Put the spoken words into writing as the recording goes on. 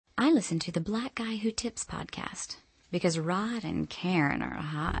I listen to the Black Guy Who Tips podcast because Rod and Karen are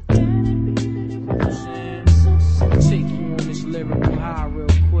hot. Take you on this lyrical high real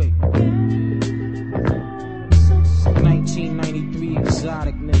quick. 1993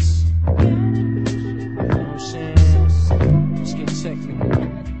 exoticness. You know what I'm saying? Let's get technical.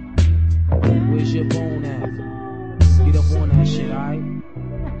 Where's your bone at? Get up on that shit, alright?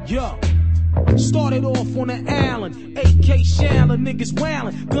 Yo! Started off on the island, AK shallin', niggas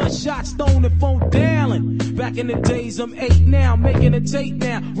wildin', gunshots thrown and phone dialing. Back in the days, I'm 8 now, making a tape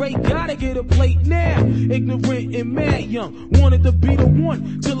now. Ray gotta get a plate now. Ignorant and mad young, wanted to be the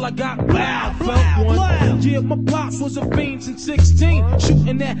one till I got loud. Felt one. Yeah, my pops was a fiend since 16,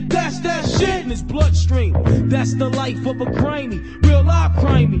 shooting that's that shit in his bloodstream. That's the life of a grimy, real life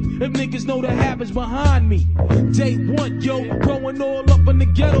crimey. If niggas know the habits behind me. Day one, yo, growing all up in the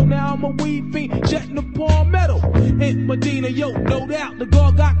ghetto. Now I'm a weed fiend, jetting the palmetto. In Medina, yo, no doubt, the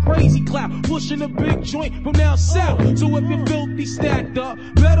guard got crazy clout, pushing a big joint from down south. So if you're filthy stacked up,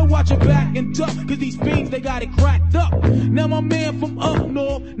 better watch your back and duck, cause these fiends, they got it cracked up. Now my man from up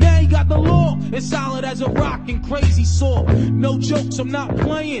north, now he got the law, as solid as a rock and crazy sword. No jokes, I'm not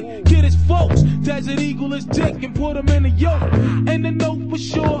playing, kid his folks, Desert Eagle his dick and put him in a yoke. And the note for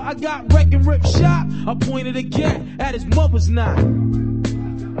sure, I got wreck and rip shot, I pointed again at his mother's knot.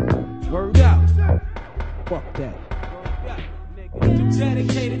 Word out. Fuck that.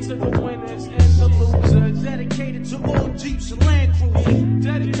 Dedicated to the winners and the losers. Dedicated to all Jeeps and Land Cruisers.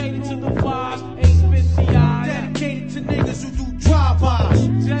 Dedicated to the 5s, 850i. Dedicated to niggas who do drive-bys.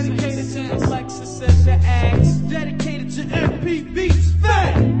 Dedicated to the Lexus and the Axe. Dedicated to MPVs.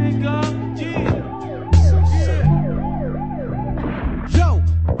 Fat nigga, yeah. Yo,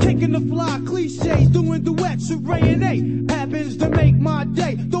 kicking the fly cliches, doing duets with Ray and A. Happens to make my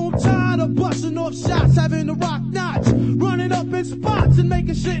day. Though I'm tired of busting off shots, having to rock knots, running up in spots and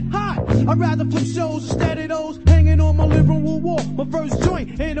making shit hot. I'd rather flip shows instead of those hanging on my living room wall. My first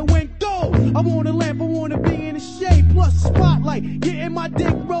joint in the window. I want a lamp, I want to be in the shade, plus a spotlight, getting my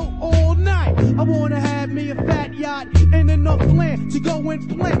dick rolled all night. I want to have me a fat yacht and enough land to go and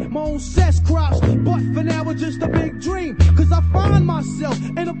plant my own cess crops. But for now it's just a big dream, cause I find myself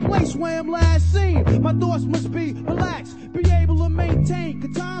in a place where I'm last seen. My thoughts must be relaxed, be able to maintain,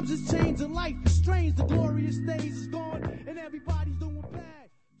 cause times has changed and life is strange. The glorious days is gone and everybody's doing bad.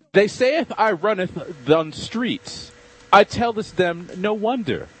 They saith I runneth on streets, I telleth them no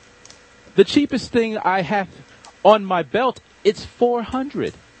wonder. The cheapest thing I have on my belt, it's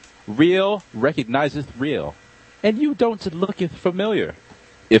 400. Real recognizeth real, and you don't looketh familiar.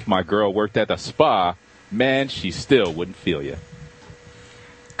 If my girl worked at a spa, man, she still wouldn't feel you.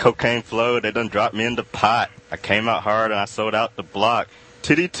 Cocaine flow, they done dropped me in the pot. I came out hard and I sold out the block.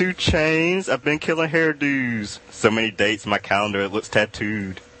 Titty 2 chains, I've been killing hairdos. So many dates, my calendar, it looks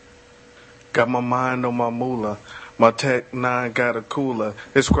tattooed. Got my mind on my moolah. My Tech 9 got a cooler.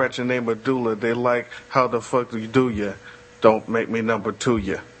 It's scratching their medulla. They like, how the fuck you do ya? Don't make me number 2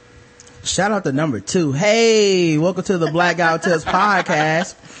 ya. Shout out to number 2. Hey, welcome to the Black Guy Who Tips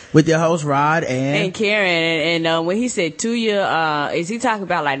podcast with your host Rod and Karen. And when he said to you, is he talking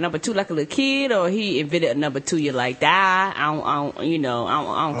about like number 2 like a little kid, or he invented a number 2 you like that? I don't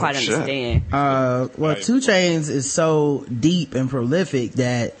quite understand. Well, 2 Chainz is so deep and prolific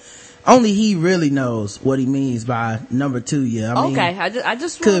that only he really knows what he means by number 2 you. I mean, okay, I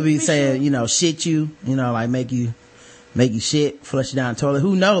just could be saying, sure. Shit you, like make you shit, flush you down the toilet.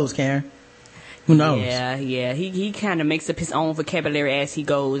 Who knows, Karen? Who knows? Yeah. He kind of makes up his own vocabulary as he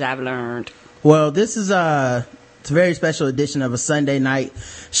goes, I've learned. Well, this is it's a very special edition of a Sunday night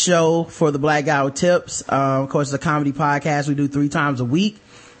show for the Black Guy Who Tips. Of course, it's a comedy podcast we do 3 times a week.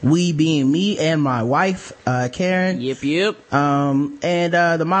 We being me and my wife, Karen. Yep. And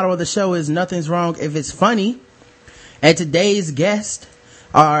the motto of the show is nothing's wrong if it's funny. And today's guests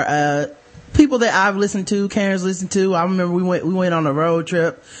are people that I've listened to, Karen's listened to. I remember we went on a road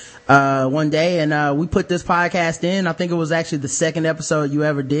trip one day and we put this podcast in. I think it was actually the 2nd episode you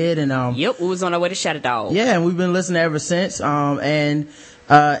ever did, and yep, we was on our way to Shadow Dog. Yeah, and we've been listening ever since. And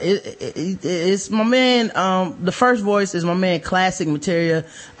it's my man, the first voice is my man Classic Materia.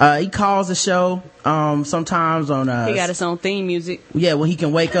 He calls the show sometimes on he got his own theme music. Yeah, when he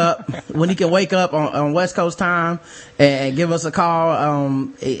can wake up on West Coast time and give us a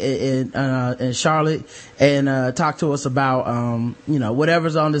call in Charlotte and talk to us about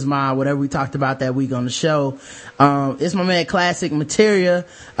whatever's on his mind, whatever we talked about that week on the show. It's my man Classic Materia,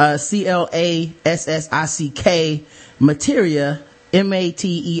 Classick Materia.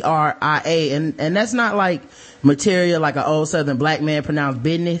 Materia, and that's not like materia like an old Southern black man pronounced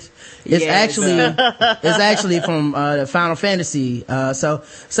business. It's actually from Final Fantasy. So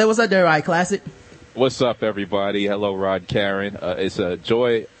say what's up there, right? Classic. What's up, everybody? Hello, Rod, Karen. It's a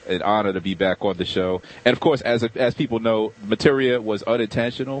joy and honor to be back on the show. And of course, as people know, materia was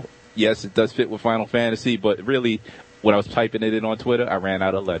unintentional. Yes, it does fit with Final Fantasy, but really, when I was typing it in on Twitter, I ran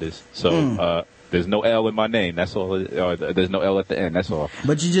out of letters. So there's no L in my name. That's all. There's no L at the end. That's all.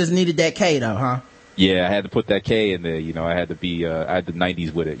 But you just needed that K, though, huh? Yeah, I had to put that K in there. You know, I had to be. I had the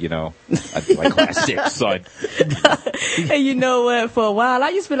 '90s with it. You know, I'd be like classic, son. And you know what? For a while, I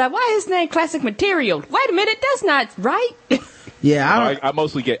used to be like, "Why is his name Classic Material?" Wait a minute, that's not right. Yeah, I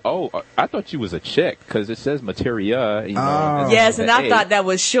mostly get. Oh, I thought you was a chick because it says materia. You know, yes, and I thought that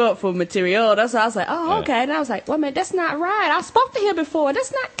was short for material. That's why I was like, oh, okay. And I was like, wait a minute, that's not right. I spoke to him before.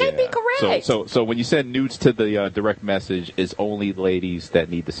 That's not can't be correct. So when you send nudes to the direct message, it's only ladies that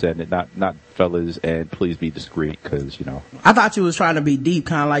need to send it, not fellas. And please be discreet because you know. I thought you was trying to be deep,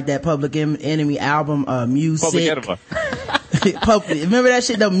 kind of like that Public Enemy album, Music. Public Enema. Remember that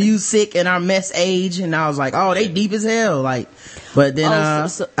shit, though, Music in our mess age, and I was like, oh, they deep as hell, like. But then I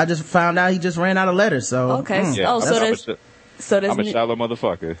just found out he just ran out of letters. So okay, I'm a shallow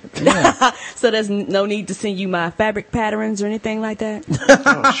motherfucker. Yeah. So there's no need to send you my fabric patterns or anything like that.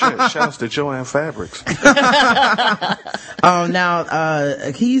 Oh shit! Shouts to Joanne Fabrics. Now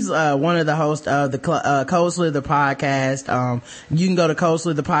he's one of the hosts of the Cold Slither podcast. You can go to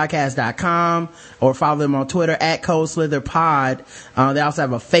coldslitherpodcast.com or follow them on Twitter at Cold Slither Pod. They also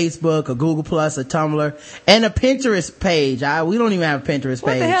have a Facebook, a Google Plus, a Tumblr, and a Pinterest page. We don't even have a Pinterest page.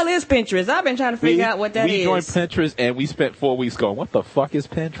 What the hell is Pinterest? I've been trying to figure out what that is. We joined Pinterest and we spent 4 weeks going, what the fuck is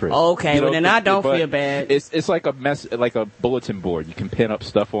Pinterest? Okay, well then I don't feel bad. It's like a mess, like a bulletin board. You can pin up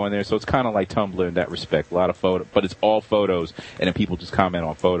stuff on there, so it's kind of like Tumblr in that respect. A lot of photos, but it's all photos, and then people just comment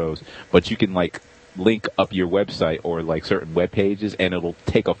on photos. But you can like link up your website or like certain web pages, and it'll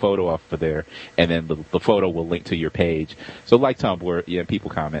take a photo off of there, and then the photo will link to your page. So like Tumblr, yeah, people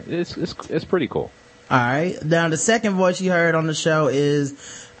comment. It's pretty cool. All right. Now the second voice you heard on the show is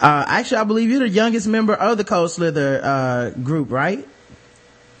actually I believe you're the youngest member of the Cold Slither group, right?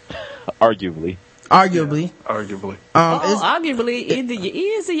 Arguably. Yeah, arguably. Arguably, either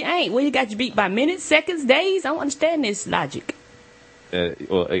you is or you ain't. Well, you got you beat by minutes, seconds, days. I don't understand this logic.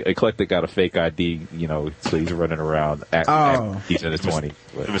 Well, Eclectik got a fake ID, you know, so he's running around he's in his 20s.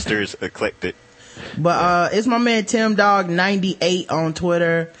 The mysterious Eclectik. But it's my man Tim Dogg 98 on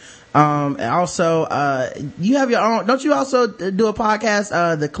Twitter. And also you have your own, don't you also do a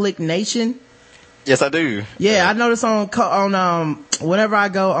podcast, the Click Nation? Yes, I do. Yeah, I notice on whenever I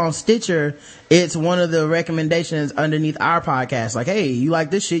go on Stitcher, it's one of the recommendations underneath our podcast. Like, hey, you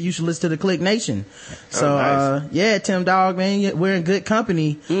like this shit, you should listen to the Click Nation. So, nice. Yeah, Tim Dogg, man, we're in good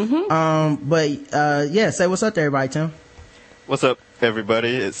company. Mm-hmm. Say what's up to everybody, Tim. What's up,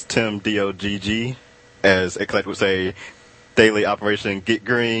 everybody? It's Tim D-O-G-G. As Eclectik would say, daily operation get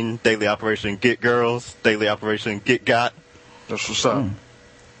green, daily operation get girls, daily operation get got. That's what's up.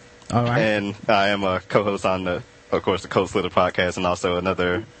 All right. And I am a co-host on the Cold Slither podcast, and also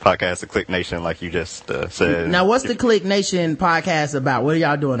another podcast, the Click Nation, like you just said. Now, what's the Click Nation podcast about? What are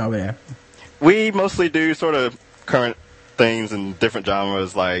y'all doing over there? We mostly do sort of current things in different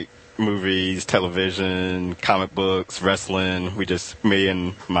genres, like movies, television, comic books, wrestling. Me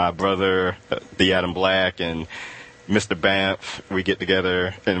and my brother, the Adam Black, and Mr. Banff, we get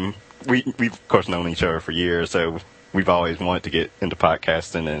together, and we've of course known each other for years, so we've always wanted to get into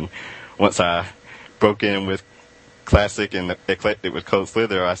podcasting. And once I broke in with Classic and Eclectik with Cold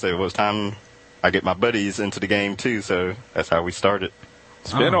Slither, I said, well, it's time I get my buddies into the game too, so that's how we started.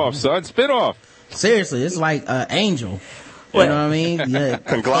 Spin-off, son, spin-off. Seriously, it's like Angel. You know what I mean? Yeah.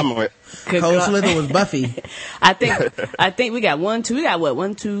 Conglomerate. Cold Slither was Buffy. I think we got 1,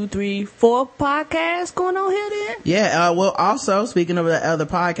 2, 3, 4 podcasts going on here then? Yeah, well, also, speaking of the other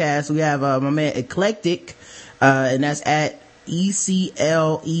podcasts, we have my man Eclectik, and that's at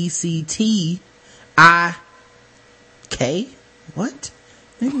ECLECTIK. What?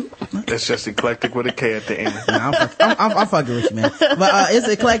 That's just Eclectik with a K at the end. I'm fucking with you, man. But it's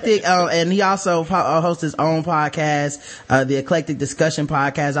Eclectik, and he also hosts his own podcast, the Eclectic Discussion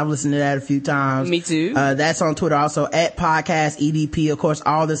Podcast. I've listened to that a few times. Me too. That's on Twitter also at podcast EDP. Of course,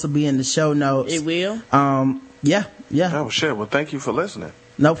 all this will be in the show notes. It will. Yeah. Oh shit! Well, thank you for listening.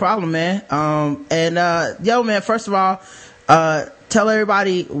 No problem, man. Yo, man. First of all, tell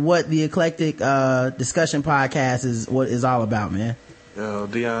everybody what the Eclectic Discussion Podcast is all about, man. The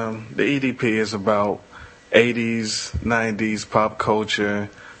EDP is about 80s, 90s pop culture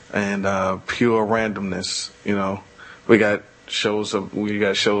and pure randomness. You know, we got shows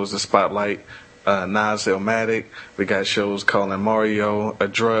to spotlight Nas Illmatic. We got shows calling Mario a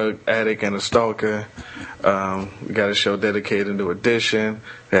drug addict and a stalker. We got a show dedicated to Edition.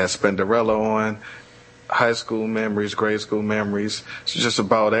 We had Spinderella on. High school memories, grade school memories. It's just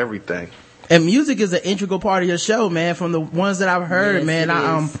about everything. And music is an integral part of your show, man. From the ones that I've heard, yes,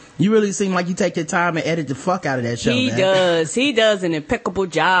 man, you really seem like you take your time and edit the fuck out of that show. He does an impeccable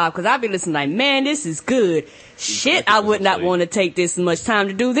job, because I be listening like, man, this is good. Shit, I would not want to take this much time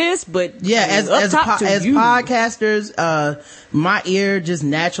to do this, but yeah, as podcasters, my ear just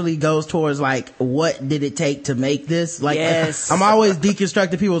naturally goes towards like, what did it take to make this? Like, yes. I'm always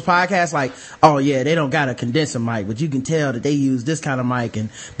deconstructing people's podcasts like, oh yeah, they don't got a condenser mic, but you can tell that they use this kind of mic,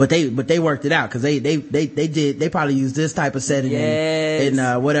 but they worked it out because they probably use this type of setting in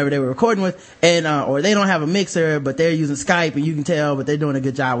whatever they were recording with, and or they don't have a mixer, but they're using Skype, and you can tell, but they're doing a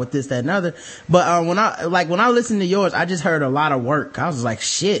good job with this, that, and other. But when I listened to yours, I just heard a lot of work. I was like,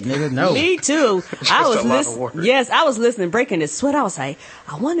 shit, nigga, no. Me too. I was listening. Yes, I was listening, breaking his sweat. I was like,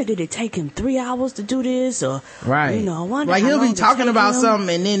 I wonder, did it take him 3 hours to do this, or right? You know, I wonder. Like he'll be talking about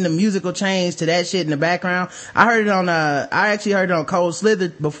something, and then the music will change to that shit in the background. I actually heard it on Cold Slither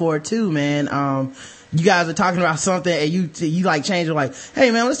before too, man. You guys are talking about something, and you like change it, like,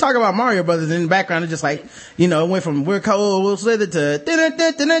 hey man, let's talk about Mario Brothers. And in the background, it's just like, you know, it went from we're cold, we'll slither to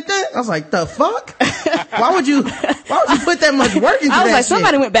I was like, the fuck? Why would you put that much work into that? I was like, shit?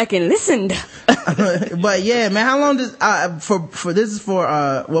 somebody went back and listened. But yeah, man, how long does well,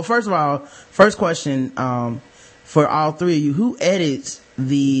 first of all, first question, for all three of you, who edits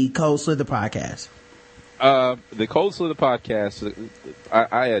the Cold Slither podcast? The Cold Slither podcast,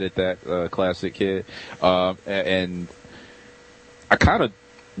 I edit that, Classic Kid, and I kind of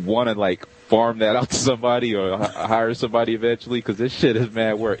want to like farm that out to somebody or hire somebody eventually, because this shit is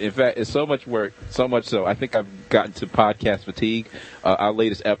mad work. In fact, it's so much work, so much so I think I've gotten to podcast fatigue. Our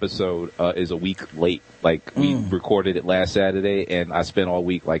latest episode is a week late. Like, we recorded it last Saturday, and I spent all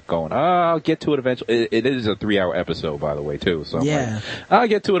week like going, I'll get to it eventually. It is a 3-hour episode, by the way, too. So I'm like, I'll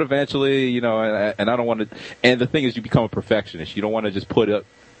get to it eventually, you know, and I don't want to. And the thing is, you become a perfectionist. You don't want to just put up,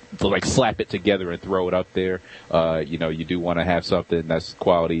 to like slap it together and throw it up there. You know, you do want to have something that's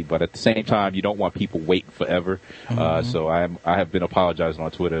quality, but at the same time, you don't want people waiting forever. So I have been apologizing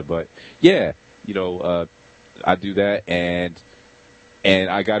on Twitter, but yeah, you know, I do that, and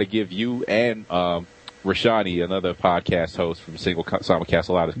I got to give you and Rashani, another podcast host from Single Simulcast,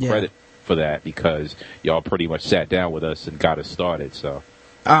 a lot of credit for that, because y'all pretty much sat down with us and got us started. So,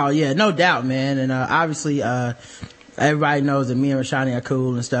 oh yeah, no doubt, man, and obviously, everybody knows that me and Rashani are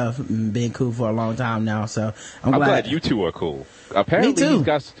cool and stuff, and been cool for a long time now. So I'm glad you two are cool. Apparently, me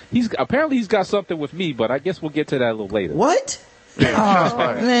too. He's got something with me, but I guess we'll get to that a little later. What? Oh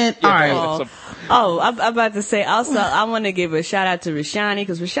man! All right. I'm about to say also, I want to give a shout out to Rashani,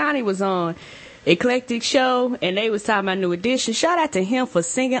 because Rashani was on Eclectik show, and they was talking about New Edition. Shout out to him for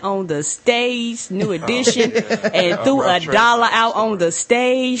singing on the stage, New Edition, and threw $1 out on the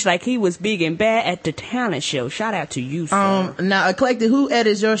stage like he was big and bad at the talent show. Shout out to you, sir. Now, Eclectik, who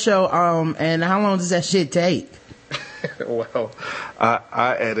edits your show? And how long does that shit take? Well,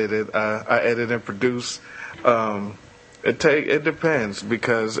 I edit it. I edit and produce. It depends,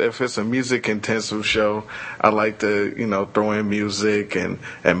 because if it's a music intensive show, I like to, you know, throw in music and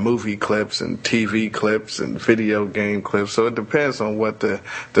movie clips and TV clips and video game clips. So it depends on what the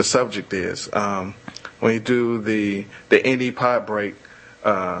subject is. When you do the indie pop break,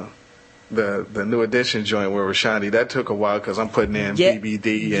 the New Edition joint with Rashani, that took a while because I'm putting in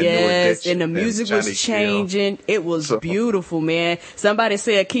BBD and New Edition. And the music was changing. It was beautiful, man. Somebody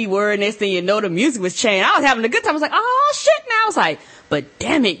said a key word, next thing you know, the music was changing. I was having a good time. I was like, oh shit! Now I was like, but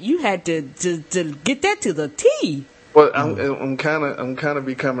damn it, you had to get that to the T. Well, I'm kind of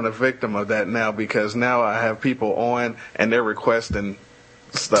becoming a victim of that now, because now I have people on and they're requesting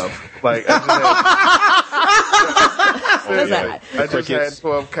stuff. Like, I just had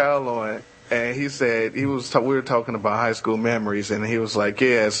 12 Kyle on, and he said we were talking about high school memories, and he was like,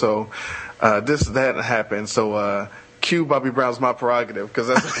 yeah, so that happened, so cue Bobby Brown's My Prerogative, because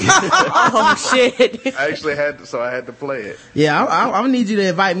that's oh shit. I actually had to play it. Yeah, I'm gonna need you to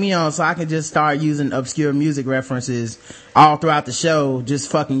invite me on so I can just start using obscure music references all throughout the show, just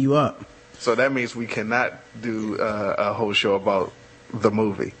fucking you up. So that means we cannot do a whole show about the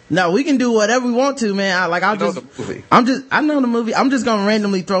movie. No, we can do whatever we want to, man. I know the movie. I'm just gonna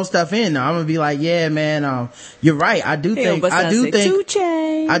randomly throw stuff in. I'm gonna be like, yeah, man, you're right. I do think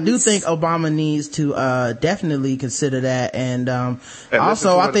Obama needs to definitely consider that. And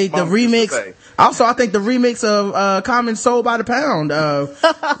also I think the remix of Common Soul by the Pound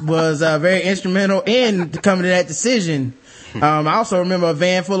was very instrumental in coming to that decision. I also remember a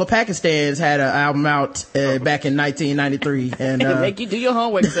van full of Pakistans had an album out back in 1993, and Make you do your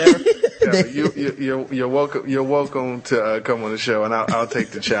homework, Sarah. Yeah, you're welcome. You're welcome to come on the show, and I'll take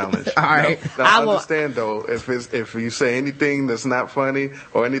the challenge. All right. Now, I understand though, if you say anything that's not funny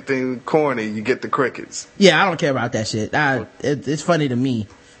or anything corny, you get the crickets. Yeah, I don't care about that shit. It's funny to me.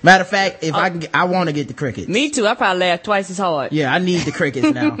 Matter of fact, if I want to get the crickets. Me too. I probably laugh twice as hard. Yeah, I need the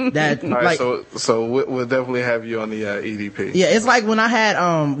crickets now. That All right, like, so we'll definitely have you on the EDP. yeah, it's like when I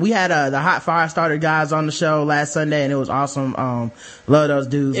had we had the Hot Fire Starter guys on the show last Sunday, and it was awesome. Love those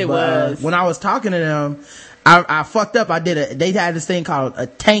dudes. It but was. When I was talking to them, I fucked up. They had this thing called a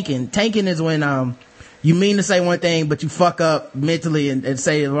tanking. Tanking is when you mean to say one thing, but you fuck up mentally and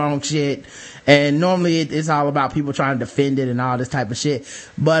say the wrong shit. And normally it's all about people trying to defend it and all this type of shit.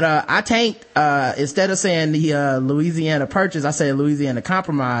 But I tanked, instead of saying the Louisiana Purchase, I said Louisiana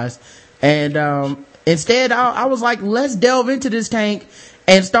Compromise. And instead I was like, let's delve into this tank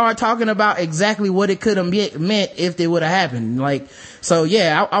and start talking about exactly what it could have meant if it would have happened. Like, so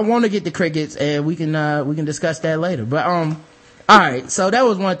yeah, I want to get the crickets, and we can discuss that later. But alright, so that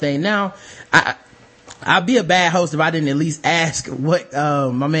was one thing. Now I'd be a bad host if I didn't at least ask what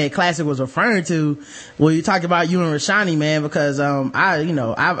my man Classic was referring to when you talked about you and Rashani, man, because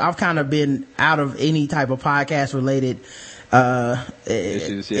I've kind of been out of any type of podcast related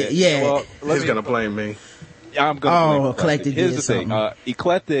issues. Yeah. Well, He's gonna blame me. I'm gonna blame Eclectik. Here's the thing,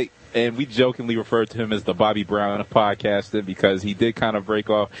 Eclectik, and we jokingly referred to him as the Bobby Brown of podcasting because he did kind of break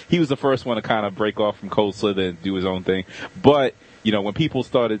off. He was the first one to kind of break off from Cold Slither and do his own thing, but when people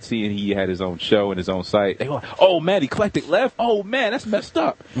started seeing he had his own show and his own site, they were like, oh man, Eclectik left? Oh man, that's messed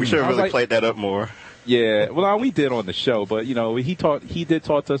up. We should have really played that up more. Yeah, well, we did on the show, but he did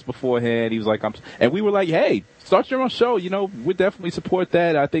talk to us beforehand. He was like, and we were like, hey, start your own show. We definitely support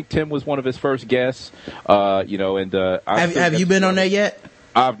that. I think Tim was one of his first guests. Have you been on there yet?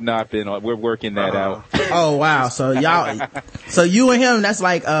 I've not been on. We're working that out. Oh wow, so you and him, that's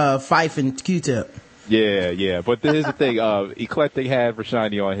like Fife and Q-Tip. Yeah. But here's the thing. Eclectik had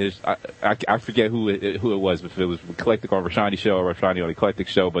Rashani on his. I forget who it was, if it was Eclectik on Rashani's show or Rashani on Eclectik's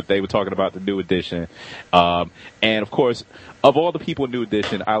show. But they were talking about the New Edition, and of course, of all the people in New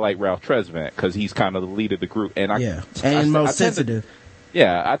Edition, I like Ralph Tresvant because he's kind of the leader of the group, and most sensitive.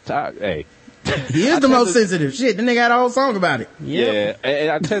 Hey. He is the most sensitive. Shit, the nigga had a whole song about it. Yeah, and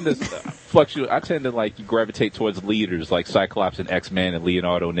I tend to fluctuate. I tend to gravitate towards leaders like Cyclops and X-Men and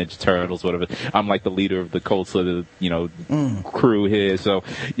Leonardo, Ninja Turtles, whatever. I'm like the leader of the Cold Slither, crew here. So,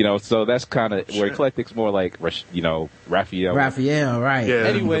 so that's kind of where Eclectik's more like, Raphael. Raphael, right. Yeah,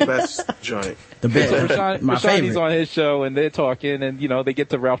 anyway. The best joint. The best. So My Rashani's favorite. on his show and they're talking and, they get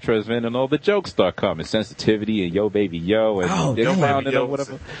to Ralph Tresvant and all the jokes start coming. Sensitivity and Yo Baby Yo and Yo Baby Yo,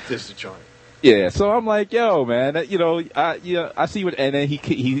 whatever. This is the joint. Yeah, so I'm like, yo, man, I see what, and then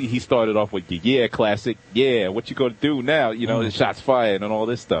he started off with, Classic, what you gonna do now? The shots fired and all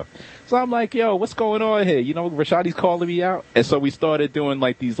this stuff. So I'm like, yo, what's going on here? Rashadi's calling me out, and so we started doing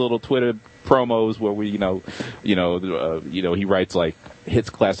like these little Twitter promos where we, he writes like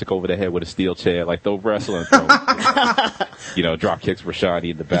hits Classic over the head with a steel chair, like the wrestling promos. Drop kicks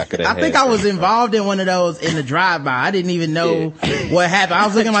Rashadi in the back of the head. I think I was involved in one of those in the drive-by. I didn't even know what happened. I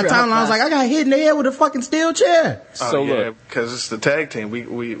was looking at my timeline. I was like, I got hit in the head with a fucking steel chair. So yeah, because it's the tag team.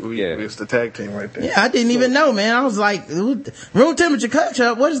 It's the tag team right there. Yeah, I didn't even know, man. I was like, room temperature cut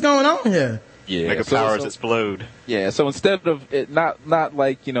up. What is going on here? Yeah, Mega powers explode. Yeah, so instead of it, not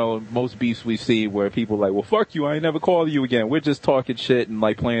like most beefs we see where people are like, well, fuck you, I ain't never call you again. We're just talking shit and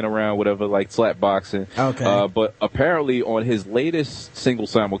like playing around, whatever, like slap boxing. Okay. But apparently on his latest single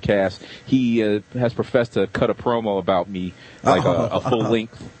simulcast, he has professed to cut a promo about me, like a full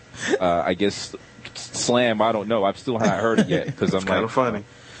length, I guess slam. I don't know. I've still not heard it yet because I'm kind of funny.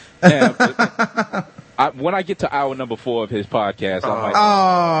 Yeah, when I get to hour number 4 of his podcast, I'm like,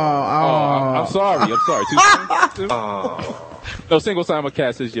 I'm sorry. Too soon? No, Single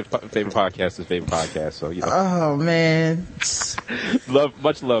Simulcast is your favorite podcast, his favorite podcast. So, Oh, man.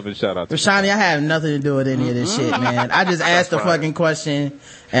 Much love and shout out to Rashani, I have nothing to do with any of this shit, man. I just asked the fucking question,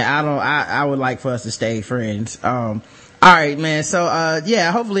 and I would like for us to stay friends. All right, man. So,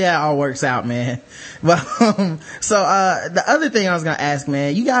 hopefully that all works out, man. But, the other thing I was gonna ask,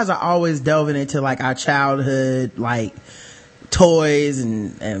 man, you guys are always delving into like our childhood, like toys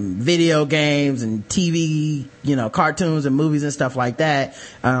and video games and TV, cartoons and movies and stuff like that.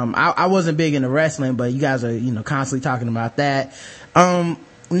 I wasn't big into wrestling, but you guys are, constantly talking about that.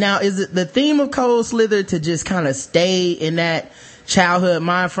 Now is it the theme of Cold Slither to just kind of stay in that childhood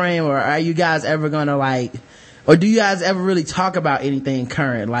mind frame, or are you guys ever gonna or do you guys ever really talk about anything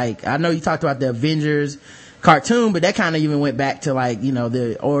current? Like, I know you talked about the Avengers cartoon, but that kind of even went back to like, you know,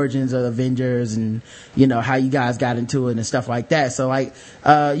 the origins of Avengers and, you know, how you guys got into it and stuff like that. So like,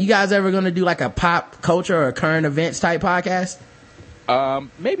 you guys ever gonna do like a pop culture or current events type podcast?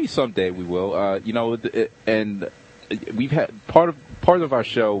 Maybe someday we will. You know, and we've had part of our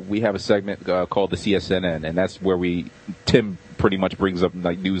show. We have a segment called the CSNN, and that's where Tim pretty much brings up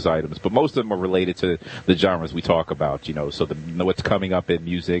like news items, but most of them are related to the genres we talk about. You know, so what's coming up in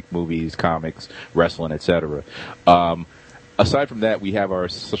music, movies, comics, wrestling, etc. Aside from that, we have our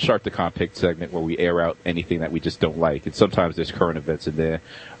Shark the Compact segment where we air out anything that we just don't like, and sometimes there's current events in there.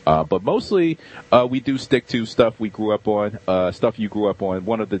 But mostly, we do stick to stuff we grew up on, stuff you grew up on.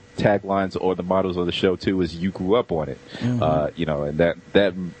 One of the taglines or the mottos of the show too is "You grew up on it." Mm-hmm. You know, and that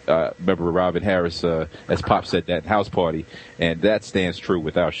remember Robin Harris, as Pop said that in House Party, and that stands true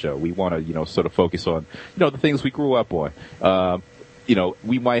with our show. We want to, you know, sort of focus on, you know, the things we grew up on. You know,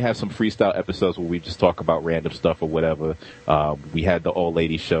 we might have some freestyle episodes where we just talk about random stuff or whatever. We had the All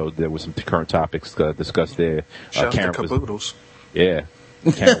Ladies show. There was some current topics discussed there. Shout out to Caboodles. Yeah.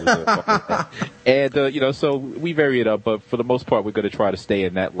 And, you know, so we vary it up, but for the most part, we're going to try to stay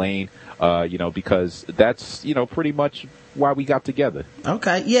in that lane, you know, because that's, you know, pretty much why we got together.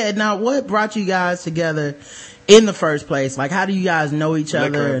 Okay. Yeah. Now, what brought you guys together in the first place? Like, how do you guys know each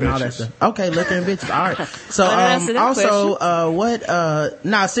other and all that stuff? Okay. Liquor and bitches. All right.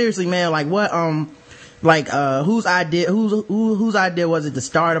 So, seriously, man, like what, whose idea was it to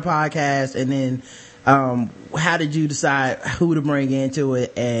start a podcast, and then, how did you decide who to bring into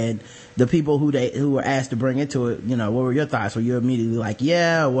it, and the people who were asked to bring into it, you know, what were your thoughts? Were you immediately like,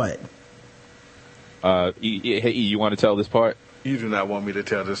 yeah, or what? You want to tell this part? You do not want me to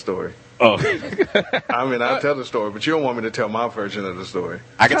tell this story. Oh. I mean, I'll tell the story, but you don't want me to tell my version of the story.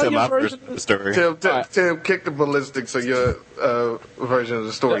 I can tell my version of the story. Tim, kick the ballistics of your version of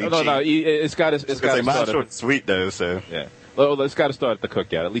the story. No, it's got to start. Mine's short and sweet, though, so. Yeah. Well, it's got to start at the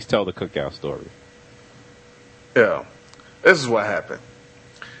cookout. At least tell the cookout story. Yeah. This is what happened.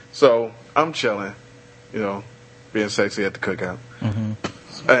 So, I'm chilling, you know, being sexy at the cookout.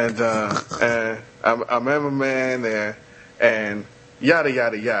 Mm-hmm. And I remember a man there, and yada,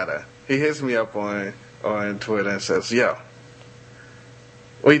 yada, yada. He hits me up on Twitter and says, yo,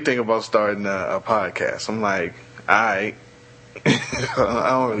 what do you think about starting a podcast? I'm like, all right. I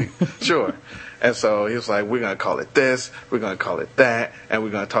don't really, sure. And so he was like, we're going to call it this, we're going to call it that, and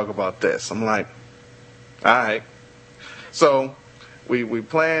we're going to talk about this. I'm like, all right. So we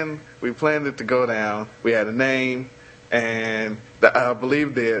planned it to go down. We had a name, and I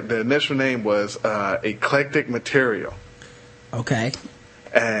believe the initial name was Eclectik Material. Okay.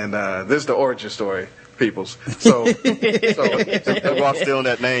 And this is the origin story, peoples. So while still in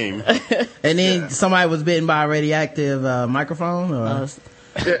that name. And then somebody was bitten by a radioactive microphone, or?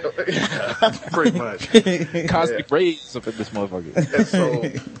 Yeah, pretty much. Cosmic rays up in this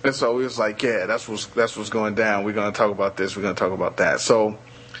motherfucker. And so we was like, yeah, that's what's going down. We're gonna talk about this. We're gonna talk about that. So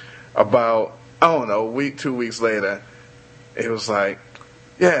about, I don't know, a week, 2 weeks later, it was like,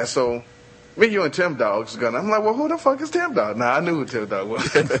 yeah, so me, you, and Tim Dogg's gonna. I'm like, well, who the fuck is Tim Dogg? Nah, I knew who Tim Dogg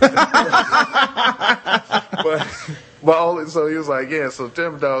was. So he was like, yeah, so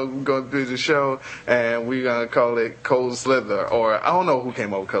Tim Dogg, we're going to do the show, and we're going to call it Cold Slither. Or, I don't know who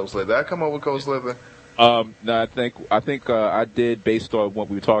came up with Cold Slither. Did I come up with Cold Slither? No, I think I did, based on what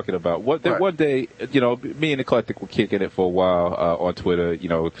we were talking about. One day, you know, me and Eclectik were kicking it for a while on Twitter, you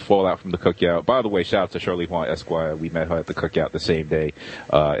know, fallout from the cookout. By the way, shout out to Shirley Hunt Esquire. We met her at the cookout the same day.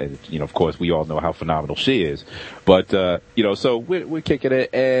 And, you know, of course, we all know how phenomenal she is. But, you know, so we're kicking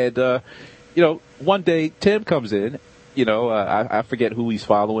it. And, you know, one day Tim comes in. You know, I forget who he's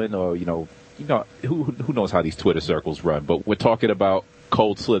following, or, you know, who knows how these Twitter circles run. But we're talking about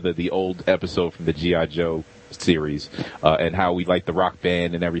Cold Slither, the old episode from the G.I. Joe series, and how we like the rock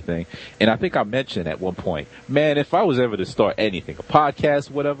band and everything. And I think I mentioned at one point, man, if I was ever to start anything, a podcast,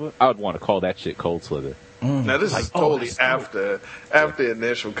 whatever, I would want to call that shit Cold Slither. Now, this is totally after the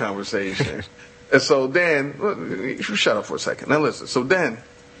initial conversation. And so then, you shut up for a second. Now listen, so then,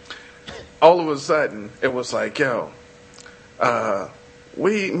 all of a sudden, it was like, yo,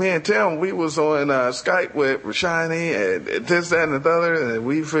 me and Tim, we was on Skype with Rashani and this, that, and the other, and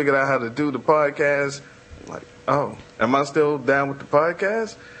we figured out how to do the podcast. I'm like, oh, am I still down with the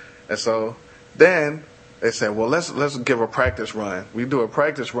podcast? And so then they said, well, let's give a practice run. We do a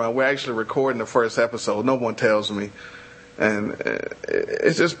practice run. We're actually recording the first episode. No one tells me. And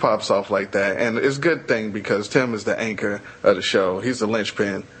it just pops off like that. And it's a good thing because Tim is the anchor of the show. He's the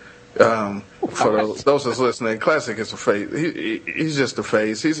linchpin. For those that's listening, Classic is a face. He's just a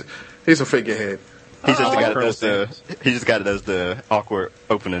face. He's a figurehead. He just got it as the awkward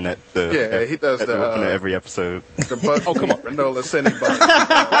opening at the he does the opening of every episode. The Bugs come on. Granola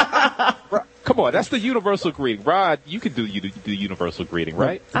Cinnabon. Come on, that's the universal greeting. Rod, you can do the universal greeting,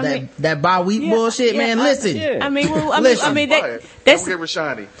 right? That bi-week bullshit, man. Listen. Yeah. I mean, Don't that's get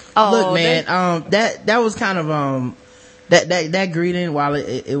Rashani. Look, man, that was kind of, that greeting, while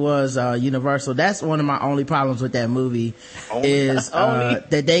it was, universal, that's one of my only problems with that movie is, that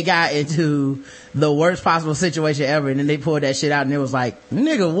they got into the worst possible situation ever, and then they pulled that shit out and it was like,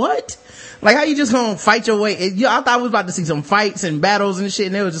 nigga, what? Like, how you just gonna fight your way? I thought we was about to see some fights and battles and shit,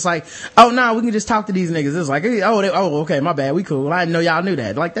 and it was just like, oh no, we can just talk to these niggas. It was like, okay, my bad, we cool. I didn't know y'all knew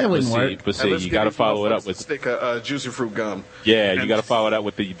that. Like, that wouldn't work. But see, you gotta follow it up with stick a juicy fruit gum. Yeah, you gotta follow it up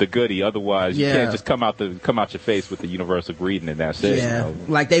with the goodie. Otherwise, you can't just come out your face with the universal greeting and that's it. Yeah, you know?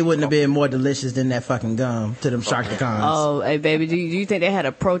 Like they wouldn't have been more delicious than that fucking gum to them Sharkticons. Oh, hey baby, do you think they had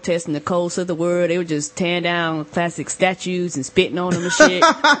a protest in the coast of the world? They were just tearing down classic statues and spitting on them and shit.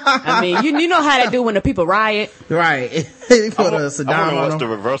 I mean, you know how they do when the people riot, right? They put a Saddam I wonder on what's the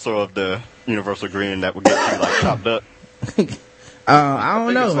reversal of the universal greeting that would get you like chopped up. I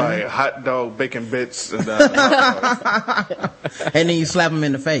don't know. It's man. like hot dog bacon bits, and then you slap them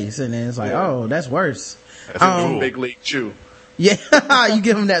in the face, and then it's like, oh, that's worse. That's big league chew. Yeah, you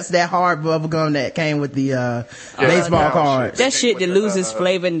give them that hard bubble gum that came with the baseball cards. That shit that loses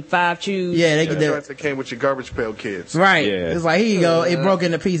flavor in 5 chews. Yeah, they get that. That came with your Garbage Pail Kids. Right. Yeah. It's like, here you go. It broke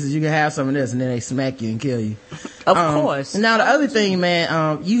into pieces. You can have some of this, and then they smack you and kill you. Of course. Now the other thing,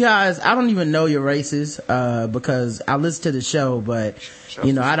 man, you guys, I don't even know your races, because I listen to the show, but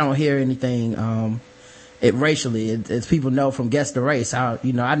I don't hear anything, racially. It's people know from Guess the Race. I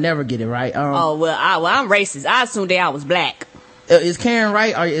never get it right. I'm racist. I assumed I was black. Is Karen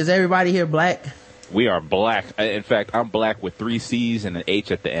right? Or is everybody here black? We are black. In fact, I'm black with 3 C's and an H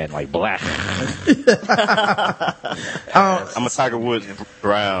at the end, like black. I'm a Tiger Woods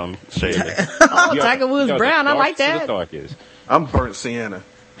brown shade. Tiger Woods brown. I like that. I'm burnt sienna.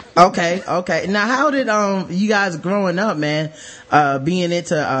 Okay. Now, how did you guys growing up, man, being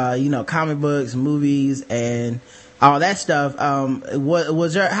into comic books, movies, and all that stuff, how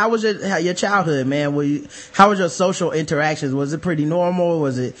was your childhood, man? How was your social interactions? Was it pretty normal?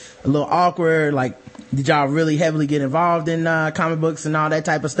 Was it a little awkward? Like, did y'all really heavily get involved in comic books and all that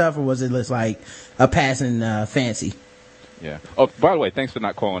type of stuff, or was it just like a passing fancy? Yeah. Oh, by the way, thanks for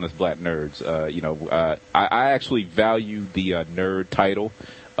not calling us black nerds. I actually value the nerd title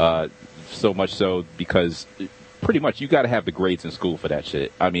so much so because pretty much you got to have the grades in school for that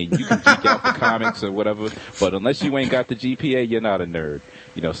shit. I mean, you can geek out for comics or whatever, but unless you ain't got the GPA, you're not a nerd.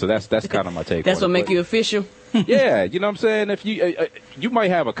 So that's kind of my take. That's on what it. make you official. Yeah, you know what I'm saying? If you might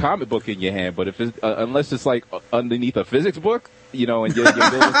have a comic book in your hand, but if it's unless it's like underneath a physics book, and you're building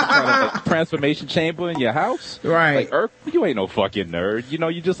some kind of like transformation chamber in your house, right? Like, you ain't no fucking nerd.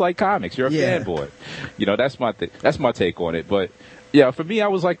 You just like comics. You're a fanboy. That's my take on it. But yeah, for me, I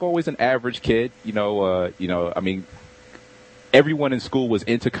was like always an average kid. I mean, everyone in school was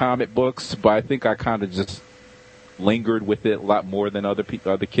into comic books, but I think I kind of just lingered with it a lot more than other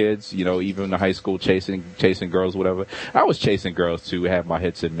kids. Even in the high school, chasing girls, whatever. I was chasing girls too, had my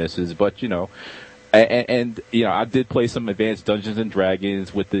hits and misses, but and I did play some advanced Dungeons and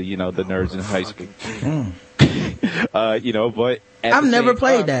Dragons with the the nerds in high school. But I've never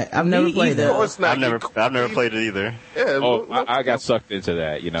played that. I've never played that. I've never played it either. Yeah. I got sucked into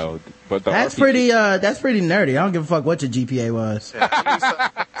that. But that's pretty nerdy. I don't give a fuck what your GPA was.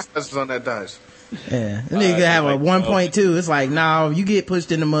 That's on that dice. Yeah, and you could have a 1.2. It's like, no, you get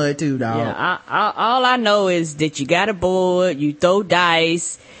pushed in the mud too, dog. Yeah, all I know is that you got a board, you throw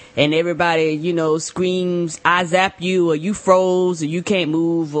dice, and everybody, screams, I zap you, or you froze, or you can't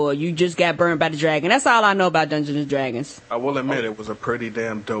move, or you just got burned by the dragon. That's all I know about Dungeons and Dragons. I will admit it was a pretty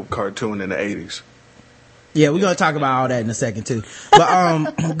damn dope cartoon in the 80s. Yeah, we're gonna talk about all that in a second too.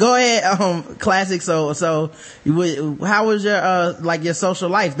 But go ahead, classic. So how was your your social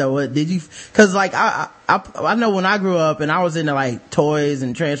life though? Did you? Because I know when I grew up and I was into like toys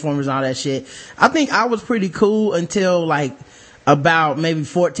and Transformers and all that shit. I think I was pretty cool until about maybe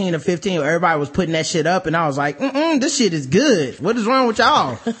 14 or 15 where everybody was putting that shit up and I was like, this shit is good. What is wrong with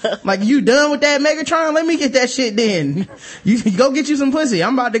y'all? Like, you done with that Megatron? Let me get that shit then. You go get you some pussy.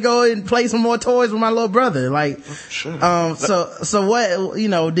 I'm about to go and play some more toys with my little brother. So what,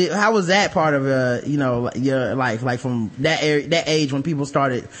 how was that part of, your life? Like from that age when people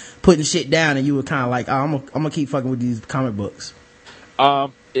started putting shit down and you were kind of like, oh, I'm gonna keep fucking with these comic books.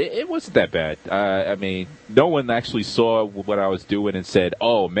 It wasn't that bad. I mean, no one actually saw what I was doing and said,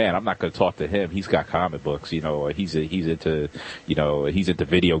 "Oh man, I'm not going to talk to him. He's got comic books, or he's into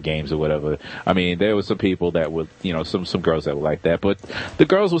video games or whatever." I mean, there were some people that would, some girls that were like that, but the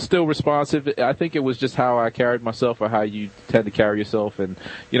girls were still responsive. I think it was just how I carried myself or how you tend to carry yourself, and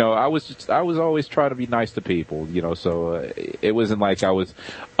I was always trying to be nice to people, so it wasn't like I was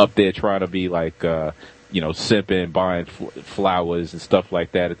up there trying to be like. Simping, buying flowers and stuff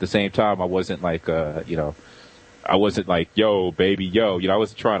like that. At the same time, I wasn't like, I wasn't like, yo, baby, yo. I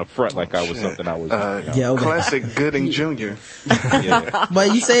wasn't trying to front like I was something I was. Classic Gooding Jr. Yeah.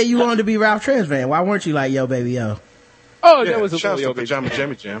 But you said you wanted to be Ralph Tresvant. Why weren't you like, yo, baby, yo? Oh, that was a shouts little to Pajama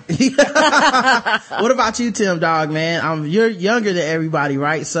Jimmy Jam. What about you, Tim Dog, man? You're younger than everybody,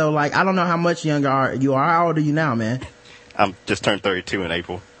 right? So, like, I don't know how much younger you are. How old are you now, man? I'm just turned 32 in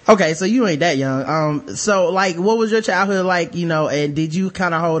April. Okay, so you ain't that young. So like, what was your childhood like, and did you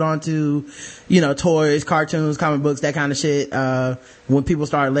kind of hold on to, toys, cartoons, comic books, that kind of shit, when people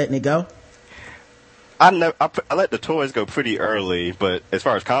started letting it go? I let the toys go pretty early, but as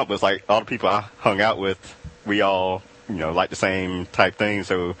far as comic books, like all the people I hung out with, we all, like the same type thing.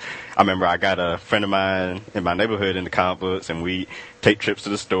 So I remember I got a friend of mine in my neighborhood into comic books, and we take trips to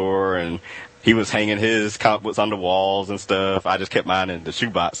the store, and he was hanging his comic books on the walls and stuff. I just kept mine in the shoe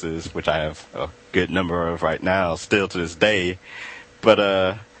boxes, which I have a good number of right now, still to this day. But,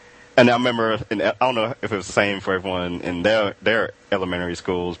 and I remember, and I don't know if it was the same for everyone in their elementary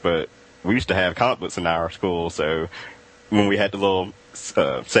schools, but we used to have comic books in our school. So when we had the little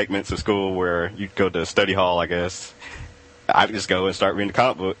segments of school where you'd go to study hall, I guess, I'd just go and start reading the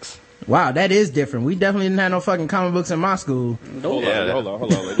comic books. Wow, that is different. We definitely didn't have no fucking comic books in my school. Hold on.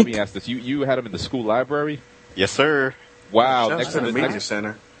 Let me ask this. You had them in the school library? Yes, sir. Wow. Next to the media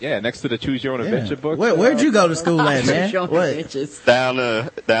center. Yeah, next to the Choose Your Own Adventure book. Where'd you go to school at, man?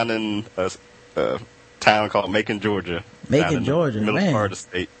 Down in a town called Macon, Georgia. Macon, Georgia, middle man. part of the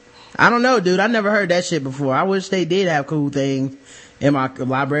state. I don't know, dude. I never heard that shit before. I wish they did have cool things in my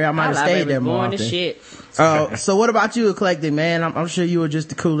library. I might have stayed there more often. Shit. So what about you, Eclectik, man? I'm sure you were just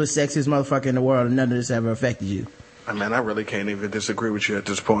the coolest, sexiest motherfucker in the world, and none of this ever affected you. I mean, I really can't even disagree with you at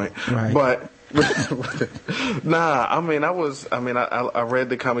this point. Right. But nah, I mean, I read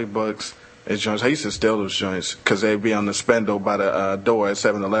the comic books at joints. I used to steal those joints because they'd be on the spindle by the door at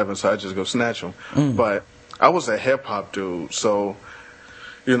 7-Eleven, so I just go snatch them. But I was a hip hop dude, so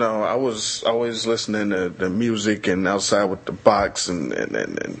I was always listening to the music and outside with the box and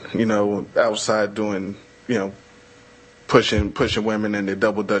outside doing, pushing women in their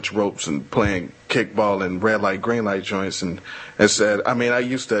double Dutch ropes and playing kickball and red light, green light joints. And said, I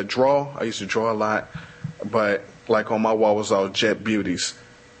used to draw a lot, but like on my wall was all Jet Beauties.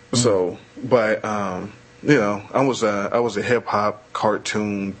 So, but, I was a hip hop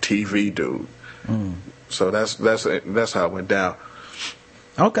cartoon TV dude. So that's how it went down.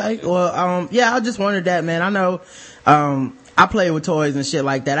 Okay. Well, I just wondered that, man. I know, I played with toys and shit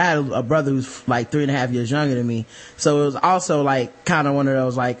like that. I had a brother who's like 3.5 years younger than me. So it was also like kind of one of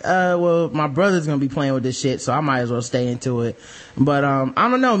those like, well, my brother's going to be playing with this shit, so I might as well stay into it. But, I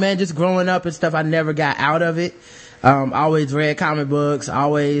don't know, man, just growing up and stuff, I never got out of it. I always read comic books,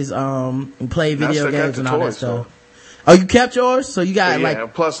 always, played video games and all that stuff. Oh, you kept yours? So you got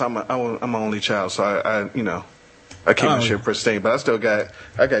like. Plus I'm an only child, so I keep the shit pristine, but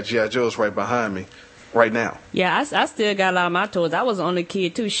I got G.I. Joes right behind me right now. Yeah, I still got a lot of my toys. I was the only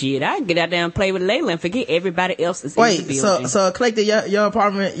kid too. Shit, I get out there and play with Layla and forget everybody else is in the building. So Eclectik, your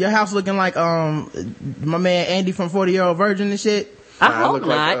apartment, your house looking like my man Andy from 40-Year-Old Virgin and shit? I hope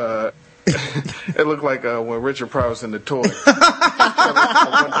not. It looked like when Richard Pryor was in the toy.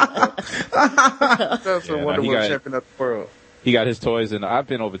 That's a Wonder Woman champion of the world. He got his toys, and I've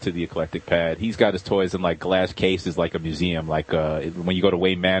been over to the Eclectik Pad. He's got his toys in like glass cases, like a museum. Like when you go to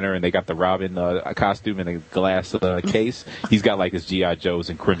Wayne Manor and they got the Robin costume in a glass case. He's got like his G.I.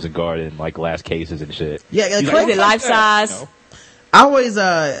 Joes and Crimson Guard in like glass cases and shit. Yeah, Eclectik life size. I always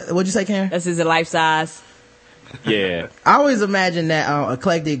what'd you say, Karen? This is a life size. Yeah. I always imagine that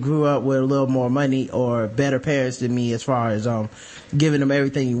Eclectik grew up with a little more money or better parents than me as far as giving him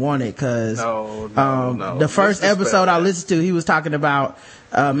everything he wanted, because no. the first episode I listened to, he was talking about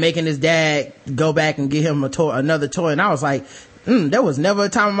making his dad go back and get him another toy, and I was like, there was never a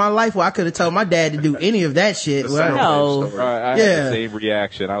time in my life where I could have told my dad to do any of that shit. No. I had the same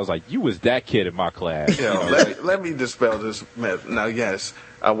reaction. I was like, you was that kid in my class. Let me dispel this myth. Now, yes,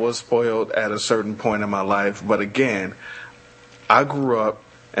 I was spoiled at a certain point in my life, but again, I grew up,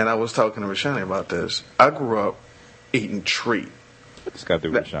 and I was talking to Rashani about this, I grew up eating treat. What's got to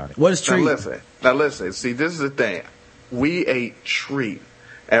do with Rashani? What is treat? Now listen. See, this is the thing. We ate treat.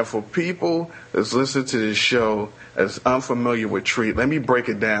 And for people that's listening to this show that's unfamiliar with Treat, let me break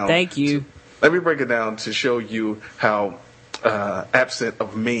it down. Thank you. Let me break it down to show you how absent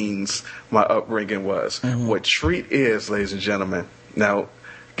of means my upbringing was. What Treat is, ladies and gentlemen. Now,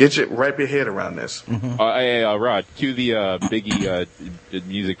 wrap your head around this. Hey, Rod, cue the Biggie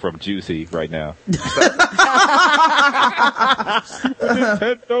music from Juicy right now.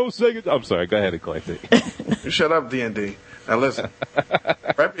 Nintendo, Sega. I'm sorry, go ahead, Eclectik. Shut up, D&D. Now listen,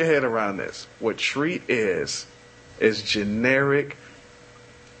 wrap your head around this. What Treat is generic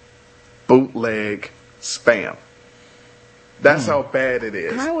bootleg spam. That's how bad it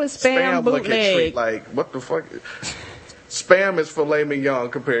is. How is spam look at bootleg? Treat like, what the fuck? Spam is filet mignon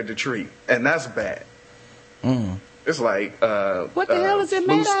compared to Treat, and that's bad. It's like what the hell is it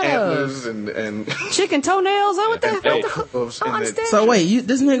made moose out antlers of? and Chicken toenails? Oh, what the hell? hooves I and don't understand. So wait,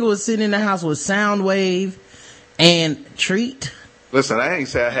 this nigga was sitting in the house with Soundwave and Treat? Listen, I ain't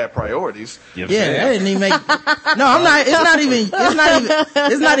say I had priorities. Yeah, that didn't even make. No, I'm not.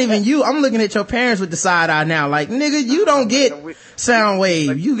 It's not even you. I'm looking at your parents with the side eye now. Like, nigga, you don't get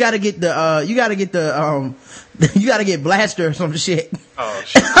Soundwave. You gotta get the. You gotta get Blaster or some shit. Oh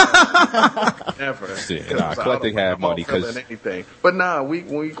shit! Never. Eclectik had money because anything. But nah, when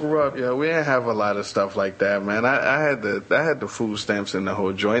we grew up, we didn't have a lot of stuff like that, man. I had the food stamps in the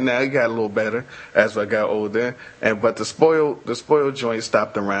whole joint. Now it got a little better as I got older, but the spoiled joint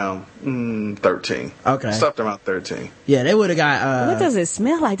stopped around 13. Okay, stopped around 13. Yeah, they would have got. What does it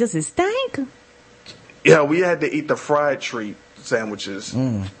smell like? Does it stink? Yeah, we had to eat the fried Treat sandwiches.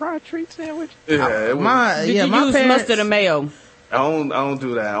 fried treat sandwich. Yeah, it was, My Did you my use parents, mustard or mayo? I don't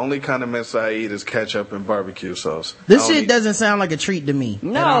do that. Only condiments I eat is ketchup and barbecue sauce. This shit doesn't sound like a treat to me.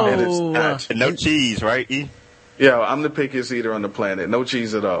 No. It is not. And no cheese, right, E? Yeah, I'm the pickiest eater on the planet. No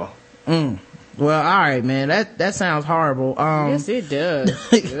cheese at all. Well, all right, man. That sounds horrible. Yes, it does.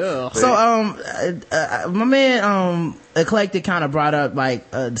 Ugh. So, my man, Eclectik kind of brought up like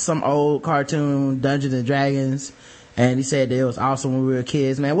some old cartoon, Dungeons and Dragons, and he said that it was awesome when we were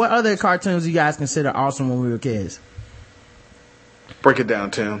kids. Man, what other cartoons do you guys consider awesome when we were kids? Break it down,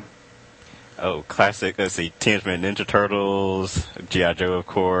 Tim. Oh, classic. Let's see. Teenage Mutant Ninja Turtles, G.I. Joe, of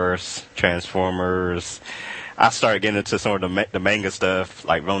course, Transformers. I started getting into some of the manga stuff,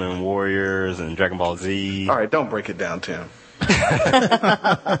 like Ronin Warriors and Dragon Ball Z. All right, don't break it down, Tim.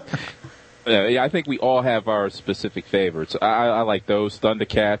 Yeah, I think we all have our specific favorites. I like those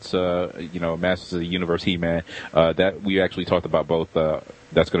Thundercats, Masters of the Universe, He-Man. That we actually talked about both.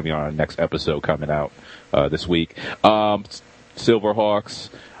 That's going to be on our next episode coming out this week. Silverhawks.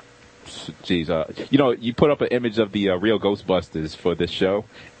 Geez, you put up an image of the real Ghostbusters for this show,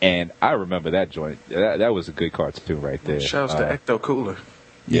 and I remember that joint. That was a good cartoon right there. Shouts to Ecto Cooler.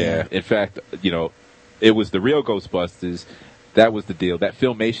 Yeah, in fact, it was the real Ghostbusters. That was the deal. That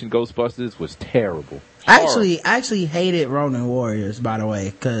Filmation Ghostbusters was terrible. I actually hated Ronin Warriors, by the way,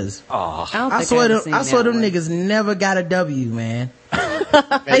 because I swear them niggas never got a W, man.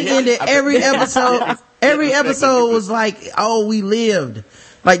 They ended every episode. Every episode was like, "Oh, we lived."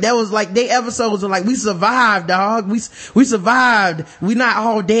 Like that was like, they episodes were like, "We survived, dog. We survived. We not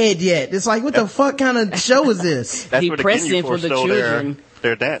all dead yet." It's like, what the fuck kind of show is this? That's where the Depressing Ginyu for Force the stole children.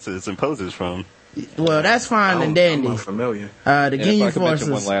 their dances and poses from. Well, that's fine and dandy. I'm familiar. The And if I Ginyu could mention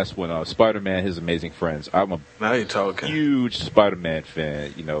Forces. one last one, Spider-Man, His Amazing Friends. I'm a Now you're talking. huge Spider-Man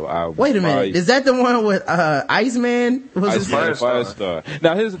fan. Wait a minute, is that the one with Iceman? Was his Firestar.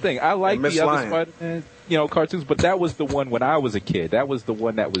 Now here's the thing. I like Miss the other Lion. Spider-Man, cartoons, but that was the one when I was a kid. That was the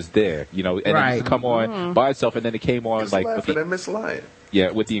one that was there, and it used to come on by itself, and then it came on Just like laughing at Miss Lion.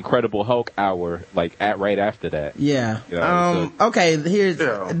 with the Incredible Hulk hour, like right after that. Yeah. So- Okay, here's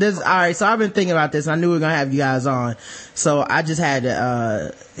this. All right, so I've been thinking about this. I knew we were gonna have you guys on, so I just had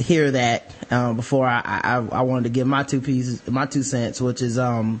to hear that before I wanted to give my 2 cents, which is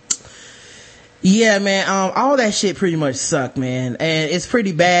yeah, man, all that shit pretty much sucked, man. And it's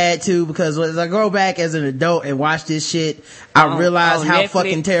pretty bad too, because as I go back as an adult and watch this shit, I realize how Netflix.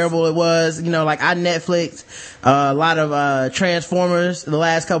 fucking terrible it was. Like I Netflixed a lot of Transformers the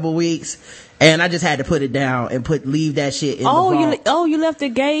last couple of weeks, and I just had to put it down and leave that shit in the vault. You left the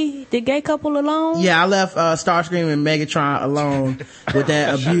gay couple alone? Yeah, I left Starscream and Megatron alone with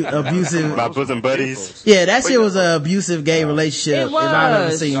that abusive. My bosom buddies. Yeah, that shit was an abusive gay relationship It if I've ever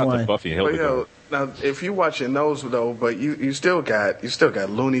was. seen Not one. the Buffy and But Hildegard. Now, if you're watching those though, but you still got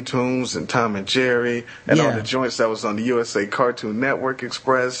Looney Tunes and Tom and Jerry and all the joints that was on the USA Cartoon Network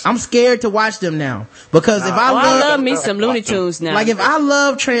Express. I'm scared to watch them now because if I love me some Looney Tunes now. Like if I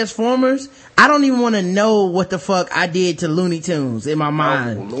love Transformers, I don't even want to know what the fuck I did to Looney Tunes in my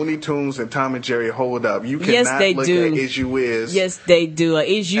mind. Looney Tunes and Tom and Jerry hold up. You cannot look at Is You Is. Yes, they do.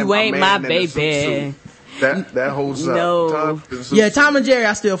 Is You Ain't My Baby. That holds up. No. Tom and Jerry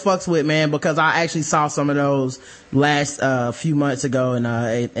I still fucks with, man, because I actually saw some of those last few months ago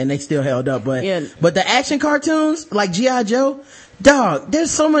and they still held up. But the action cartoons like G.I. Joe, dog,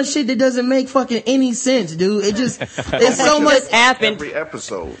 there's so much shit that doesn't make fucking any sense, dude. It just there's so much happened every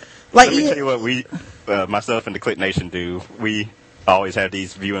episode. Like, let me tell you what we myself and the Click Nation do. We always have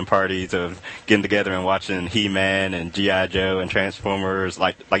these viewing parties of getting together and watching He-Man and G.I. Joe and Transformers,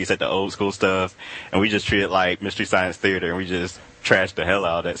 like you said, the old school stuff, and we just treat it like Mystery Science Theater, and we just trash the hell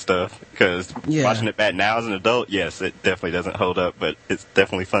out of that stuff, because watching it back now as an adult, yes, it definitely doesn't hold up, but it's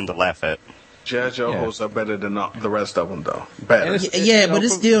definitely fun to laugh at. G.I. Joe holds up better than the rest of them, though. Better. But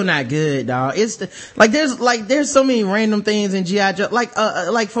it's still not good, dog. It's there's so many random things in G.I. Joe.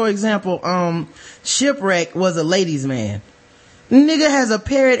 Like for example, Shipwreck was a ladies' man. Nigga has a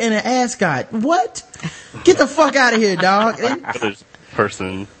parrot and an ascot. What? Get the fuck out of here, dog.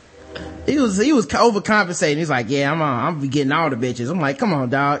 Person. He was overcompensating. He's like, yeah, I'm be getting all the bitches. I'm like, come on,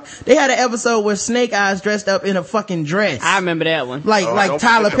 dog. They had an episode where Snake Eyes dressed up in a fucking dress. I remember that one. Like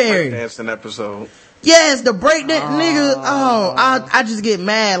Tyler Perry. Dancing episode. Yes, the breakdance nigga. I just get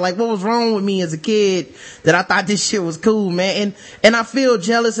mad. Like, what was wrong with me as a kid that I thought this shit was cool, man? And I feel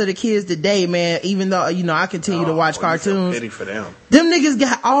jealous of the kids today, man. Even though I continue to watch cartoons. Pity for them. Them niggas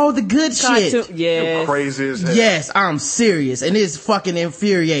got all the good shit. Yeah, crazy as hell. Yes, I'm serious, and it's fucking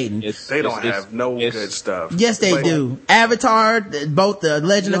infuriating. They don't have no good stuff. Yes, they do. Avatar, both the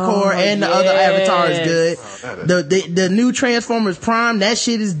Legend of Korra and the other Avatar is good. The new Transformers Prime, that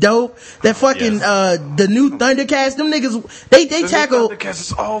shit is dope. That fucking the new Thundercats, them niggas, they tackle Thundercats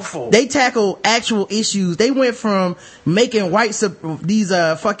is awful. They tackle actual issues. They went from making these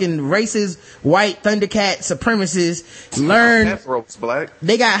fucking racist white Thundercat supremacists learn. Black.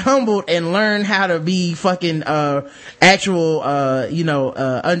 They got humbled and learned how to be fucking actual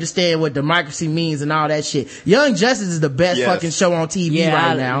understand what democracy means and all that shit. Young Justice is the best fucking show on TV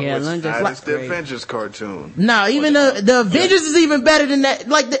right now. Yeah, it's the Avengers cartoon. No, even the Avengers is even better than that.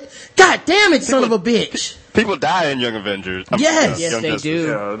 God damn it, son of a bitch. People die in Young Avengers. Yes, they do.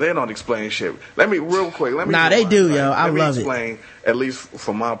 Yeah, they don't explain shit. They do, yo. I love it. Let me explain, at least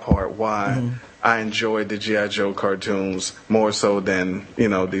for my part, why I enjoyed the G.I. Joe cartoons more so than,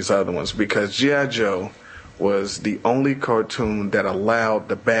 these other ones. Because G.I. Joe was the only cartoon that allowed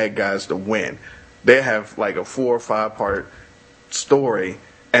the bad guys to win. They have like a 4 or 5 part story,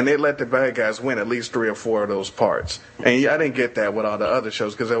 and they let the bad guys win at least 3 or 4 of those parts. And I didn't get that with all the other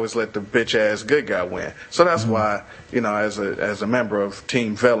shows because they always let the bitch ass good guy win. So that's why, as a member of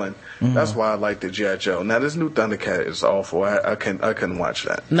Team Villain, that's why I like the G.I. Joe. Now this new Thundercat is awful. I couldn't watch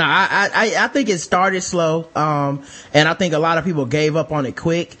that. No, I think it started slow, and I think a lot of people gave up on it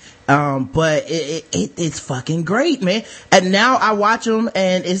quick. But it's fucking great, man. And now I watch them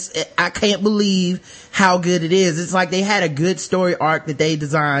and I can't believe how good it is. It's like they had a good story arc that they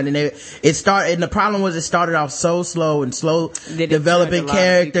designed, and and the problem was it started off so slow and developing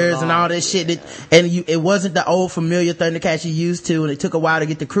characters and all this shit it wasn't the old familiar Thundercats you used to, and it took a while to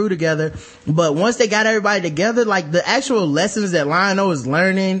get the crew together. But once they got everybody together, like the actual lessons that Lion-O is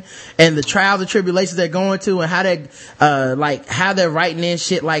learning and the trials and tribulations they're going to, and how they how they're writing in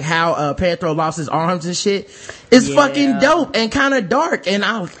shit, like how Panthro lost his arms and shit, is fucking dope and kind of dark, and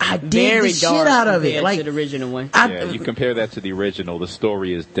I dig the shit out of it. Like the original one. You compare that to the original, the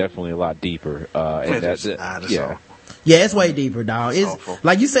story is definitely a lot deeper. Yeah, it's way deeper, dog. It's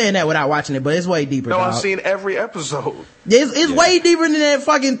like you saying that without watching it, but it's way deeper. No, dog. I've seen every episode. It's way deeper than that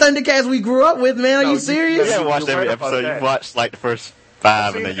fucking Thundercats we grew up with, man. Are you serious? You haven't watched every episode. You watched like the first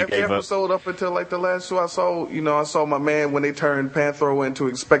 5 and then you gave up. Every episode up until like the last 2 I saw my man when they turned Panthro into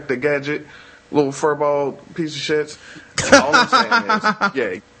Inspector Gadget, little furball piece of shit. All I'm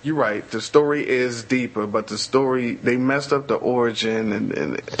saying is, you're right. The story is deeper, but they messed up the origin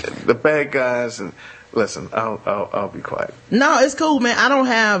and the bad guys. And listen, I'll be quiet. No, it's cool, man. I don't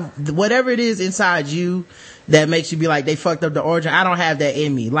have whatever it is inside you that makes you be like, they fucked up the origin. I don't have that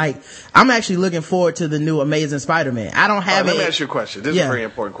in me. Like, I'm actually looking forward to the new Amazing Spider-Man. I don't have Let me ask you a question. This is a very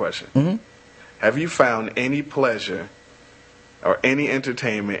important question. Mm-hmm. Have you found any pleasure or any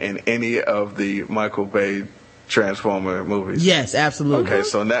entertainment in any of the Michael Bay Transformer movies. Yes, absolutely. Okay,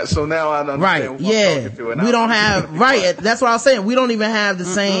 so now I understand. Right, what I'm yeah. talking to, and We I- don't have, right, that's what I was saying. We don't even have the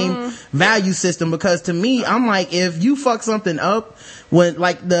same value system, because to me, I'm like, if you fuck something up, when,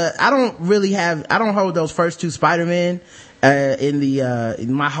 like, I don't hold those first two Spider-Man,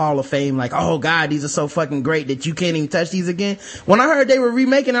 in my Hall of Fame, like, oh god, these are so fucking great that you can't even touch these again. When I heard they were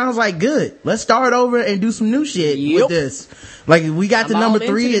remaking, I was like, good, let's start over and do some new shit with this. Like, we got to number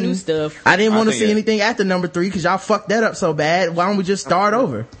 3 and stuff. I didn't want to see anything after number 3 because y'all fucked that up so bad. Why don't we just start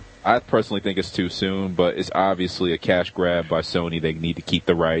over? I personally think it's too soon, but it's obviously a cash grab by Sony. They need to keep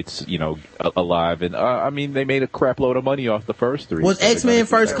the rights, alive. And I mean, they made a crap load of money off the first 3. Was so X-Men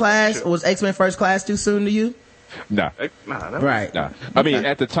First Class? Was X-Men First Class too soon to you? Nah. Right. Nah. I mean,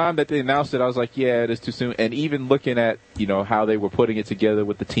 at the time that they announced it, I was like, yeah, it is too soon. And even looking at, how they were putting it together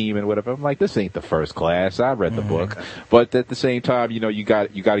with the team and whatever, I'm like, this ain't the First Class. I read the book. But at the same time, you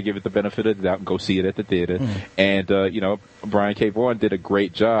got to give it the benefit of the doubt and go see it at the theater. And, Brian K. Vaughan did a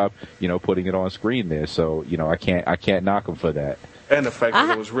great job, putting it on screen there. So, I can't knock him for that. And the fact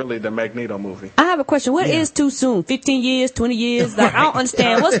that it was really the Magneto movie. I have a question. What is too soon? 15 years, 20 years? Like, I don't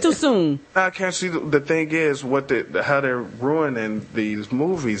understand. What's too soon? I can't see. The thing is, how they're ruining these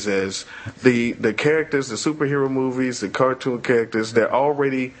movies is the characters, the superhero movies, the cartoon characters. They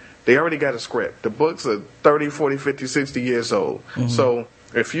already got a script. The books are 30, 40, 50, 60 years old. So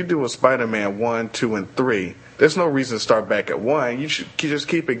if you do a Spider-Man 1, 2, and 3. There's no reason to start back at 1. You should just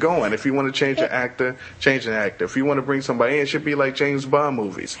keep it going. If you want to change an actor, change an actor. If you want to bring somebody in, it should be like James Bond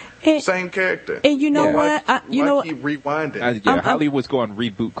movies. Same character. And you know what? Why keep rewinding? Hollywood's going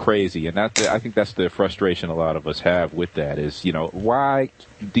reboot crazy, and I think that's the frustration a lot of us have with that is, why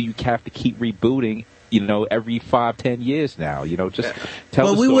do you have to keep rebooting? Every 5-10 years now, just tell.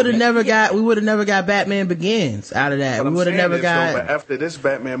 Well, we would have never got Batman Begins out of that. We would have never got. But after this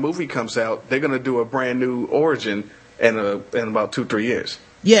Batman movie comes out, they're gonna do a brand new origin in about 2-3 years.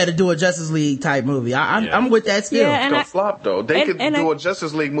 Yeah, to do a Justice League type movie. I'm with that still. Yeah, It's gonna flop though. They could do a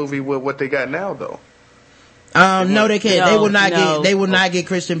Justice League movie with what they got now though. No, they can't. No, they will not get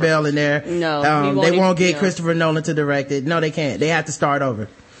Christian Bale in there. No, they won't get Christopher Nolan to direct it. No, they can't. They have to start over.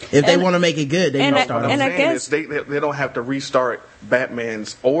 If they want to make it good, they can start over. And I guess they don't have to restart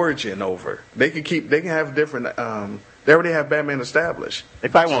Batman's origin over. They can have different. They already have Batman established. They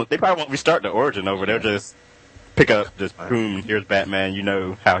probably won't restart the origin over. They'll just pick up, just boom, here's Batman. You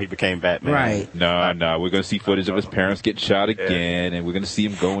know how he became Batman. Right. No. We're going to see footage of his parents get shot again, and we're going to see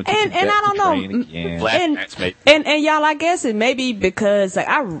him going to and I don't know. again. And y'all, I guess it may be because like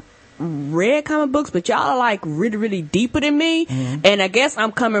I read comic books, but y'all are like really, really deeper than me. And I guess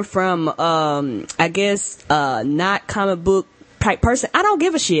I'm coming from, not comic book type person. I don't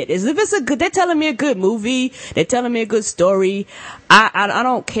give a shit. If it's they're telling me a good movie, they're telling me a good story. I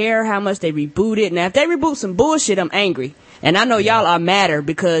don't care how much they reboot it. Now, if they reboot some bullshit, I'm angry. And I know y'all are madder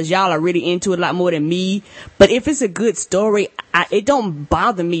because y'all are really into it a lot more than me. But if it's a good story, it don't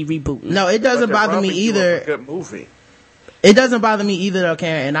bother me rebooting. No, it doesn't bother me either. A good movie. It doesn't bother me either though,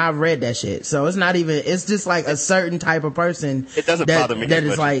 Karen, and I've read that shit. So it's not even, it's just like a certain type of person. It doesn't bother me. That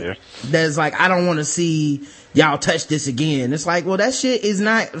is like, I don't want to see y'all touch this again. It's like, well, that shit is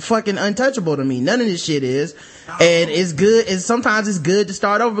not fucking untouchable to me. None of this shit is. And it's good. Sometimes it's good to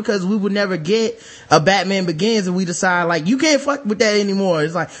start over because we would never get a Batman Begins and we decide like, you can't fuck with that anymore.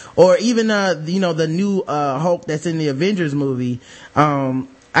 It's like, or even, the new, Hulk that's in the Avengers movie,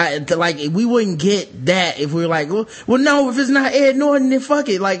 we wouldn't get that if we were like, well, no, if it's not Ed Norton, then fuck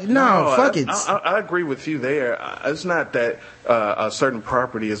it. Like, no, fuck it. I agree with you there. It's not that a certain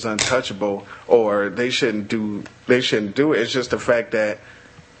property is untouchable or they shouldn't do it. It's just the fact that,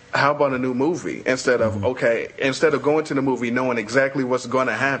 how about a new movie instead of going to the movie knowing exactly what's going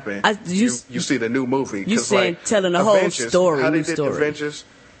to happen? You see the new movie. You saying telling the whole story. How they did the Avengers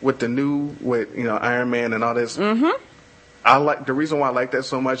with Iron Man and all this. Mm-hmm. The reason why I like that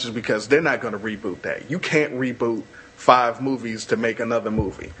so much is because they're not going to reboot that. You can't reboot 5 movies to make another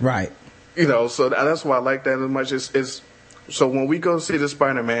movie. Right. So that's why I like that as much. So when we go see the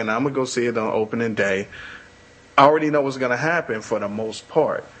Spider-Man, I'm going to go see it on opening day. I already know what's going to happen for the most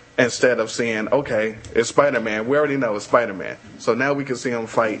part. Instead of saying, okay, it's Spider-Man. We already know it's Spider-Man. So now we can see him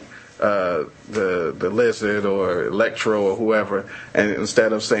fight the Lizard or Electro or whoever. And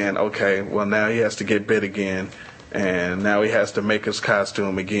instead of saying, okay, well, now he has to get bit again. And now he has to make his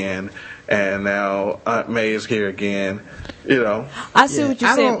costume again. And now Aunt May is here again. I see what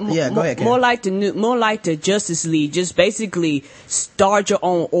you're saying. Go ahead, Ken. More like the Justice League. Just basically start your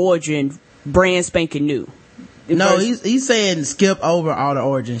own origin, brand spanking new. No, he's saying skip over all the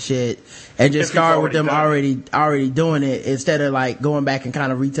origin shit and just start with them already doing it instead of like going back and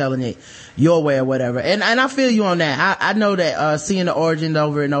kind of retelling it your way or whatever. And I feel you on that. I know that seeing the origin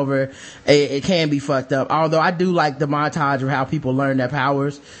over and over, it can be fucked up. Although I do like the montage of how people learn their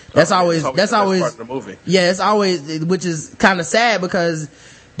powers. That's always part of the movie. Yeah, it's always, which is kind of sad because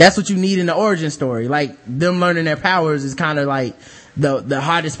that's what you need in the origin story. Like them learning their powers is kind of like the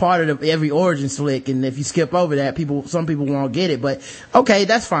hardest part of every origin flick, and if you skip over that, some people won't get it, but okay,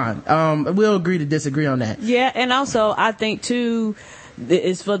 that's fine. We'll agree to disagree on that. Yeah, and also I think too,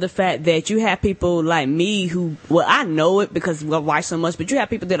 it's for the fact that you have people like me who, well, I know it because I watch so much, but you have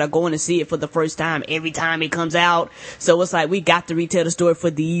people that are going to see it for the first time every time it comes out. So it's like we got to retell the story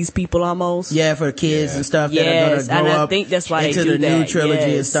for these people almost. Yeah, for the kids and stuff that are going to grow up I think that's why into they do the that. new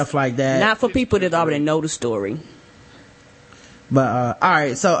trilogy and stuff like that. Not for people that already know the story. But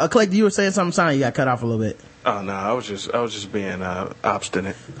alright, so Eclectik, you were saying something, Sonny, you got cut off a little bit. Oh no, I was just being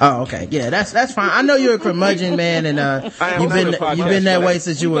obstinate. Oh, okay. Yeah, that's fine. I know you're a curmudgeon, man, and you've been that way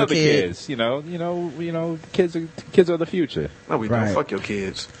since you were a kid. Kids, you know, kids are the future. No, we don't. Fuck your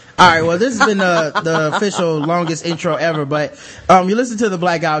kids. Alright, well, this has been the official longest intro ever, but you listen to the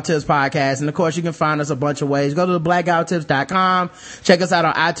Blackout Tips podcast, and of course you can find us a bunch of ways. Go to theblackouttips.com, check us out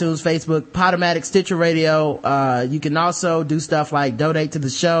on iTunes, Facebook, Podomatic, Stitcher Radio. You can also do stuff like donate to the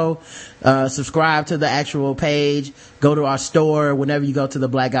show, subscribe to the actual page, go to our store whenever you go to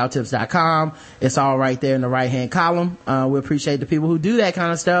theblackouttips.com. It's all right there in the right hand column. We appreciate the people who do that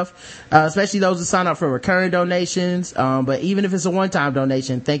kind of stuff, especially those who sign up for recurring donations. But even if it's a one-time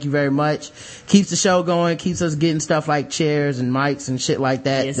donation, thank you very much. Keeps the show going, keeps us getting stuff like chairs and mics and shit like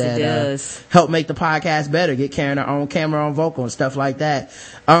that. Yes, that it does. Help make the podcast better, get Karen her own camera on vocal and stuff like that.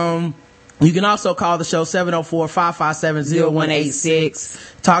 You can also call the show 704-557-0186.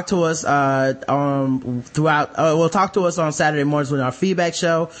 Talk to us talk to us on Saturday mornings with our feedback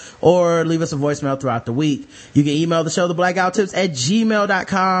show, or leave us a voicemail throughout the week. You can email the show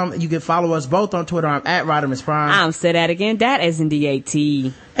theblackouttips@gmail.com. You can follow us both on Twitter. I'm at Rodimus Prime. I'm say that again, that as in DAT.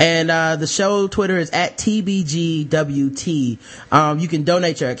 And the show Twitter is at TBGWT. You can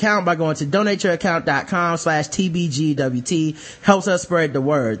donate your account by going to donateyouraccount.com/TBGWT. Helps us spread the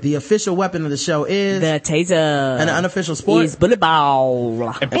word. The official weapon of the show is the taser, and the unofficial sport is bullet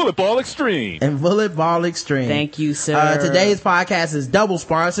ball. And Bullet Ball Extreme. Thank you, sir. Today's podcast is double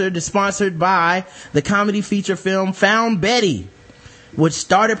sponsored. It's sponsored by the comedy feature film Found Betty, which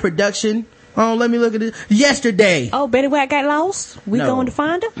started production, let me look at it, yesterday. Oh, Betty White got lost? We No. going to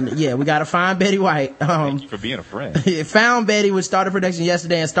find her? Yeah, we gotta find Betty White. Thank you for being a friend. Found Betty, which started production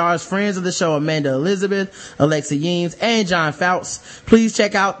yesterday and stars friends of the show Amanda Elizabeth, Alexa Yeames, and John Fouts. Please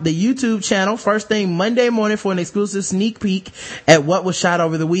check out the YouTube channel first thing Monday morning for an exclusive sneak peek at what was shot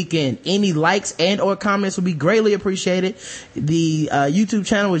over the weekend. Any likes and or comments would be greatly appreciated. The YouTube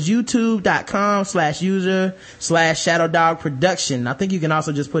channel is youtube.com/user/Shadow Dog Production. I think you can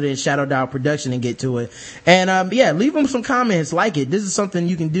also just put in Shadow Dog Production and get to it. And leave them some comments, like it. This is something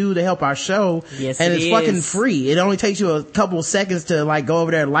you can do to help our show. Yes, and it's is. fucking free. It only takes you a couple of seconds to like go over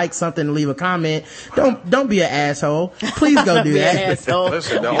there and like something and leave a comment. Don't be an asshole. Please go do that.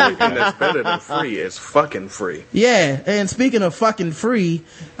 Listen, the only thing that's better than free is fucking free. Yeah, and speaking of fucking free,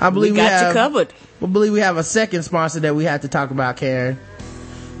 I believe we got you covered. I believe we have a second sponsor that we have to talk about, Karen.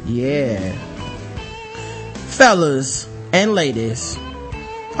 Yeah. Fellas and ladies,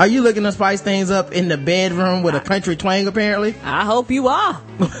 are you looking to spice things up in the bedroom with a country twang, apparently? I hope you are.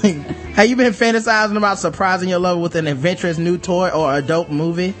 Have you been fantasizing about surprising your lover with an adventurous new toy or adult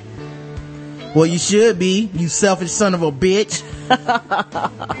movie? Well, you should be, you selfish son of a bitch.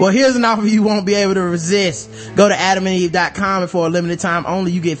 Well, here's an offer you won't be able to resist. Go to adamandeve.com, and for a limited time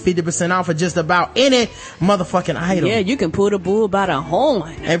only, you get 50% off of just about any motherfucking item. Yeah, you can pull the bull by the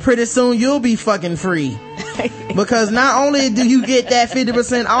horn. And pretty soon you'll be fucking free. Because not only do you get that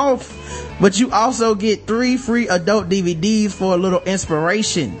 50% off, but you also get 3 free adult DVDs for a little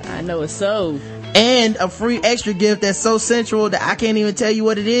inspiration. I know it's so. And a free extra gift that's so sensual that I can't even tell you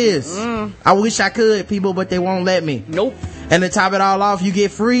what it is. I wish I could, people, but they won't let me. Nope. And to top it all off, you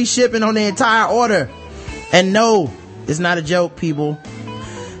get free shipping on the entire order. And no, it's not a joke, people.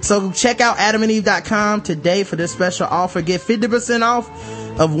 So check out adamandeve.com today for this special offer. Get 50% off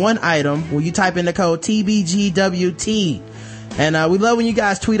of one item when you type in the code TBGWT. And we love when you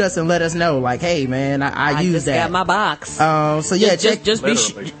guys tweet us and let us know, like, hey man, I use that. I just got my box. So yeah,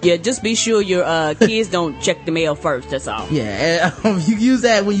 just be sure your kids don't check the mail first. That's all. Yeah, you use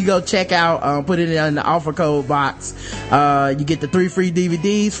that when you go check out. Put it in the offer code box. You get the 3 free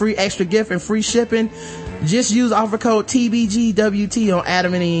DVDs, free extra gift, and free shipping. just use offer code TBGWT on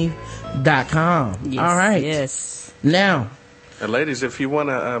adamandeve.com. Yes, all right. Yes. Now, And ladies, if you want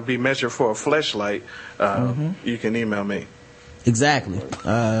to be measured for a fleshlight, you can email me. exactly.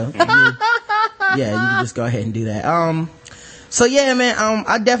 You can just go ahead and do that. So yeah, man,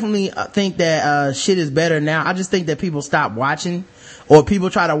 I definitely think that shit is better now. I just think that people stop watching, or people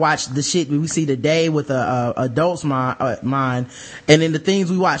try to watch the shit we see today with a adult's mind, and then the things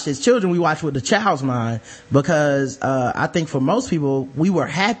we watch as children we watch with the child's mind, because I think for most people we were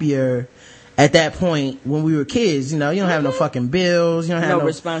happier at that point when we were kids. You know, you don't have no fucking bills, you don't have No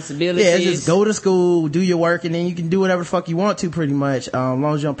responsibilities. Yeah, just go to school, do your work, and then you can do whatever the fuck you want to, pretty much, as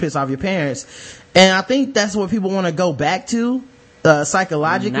long as you don't piss off your parents. And I think that's what people want to go back to,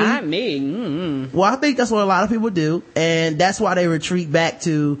 psychologically. Not me. Mm-mm. Well, I think that's what a lot of people do, and that's why they retreat back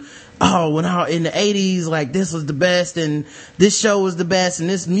to, when I in the 80s, like, this was the best, and this show was the best, and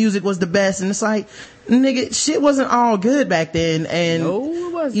this music was the best, and it's like, nigga, shit wasn't all good back then, and No,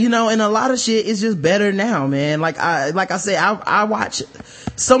 it wasn't. you know, and a lot of shit is just better now, man. Like I said, I watch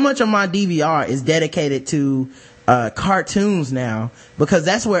so much of my DVR is dedicated to cartoons now, because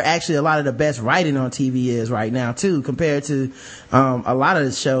that's where actually a lot of the best writing on TV is right now too, compared to a lot of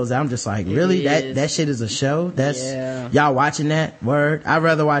the shows that I'm just like, really, that shit is a show? That's y'all watching that? Word. I'd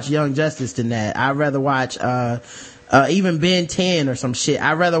rather watch Young Justice than that. I'd rather watch even Ben 10 or some shit.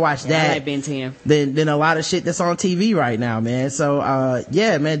 I'd rather watch that I like Ben 10 than a lot of shit that's on TV right now, man. So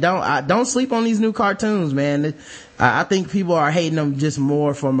yeah, man, don't sleep on these new cartoons, man. I think people are hating them just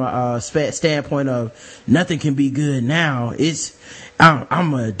more from a standpoint of nothing can be good now.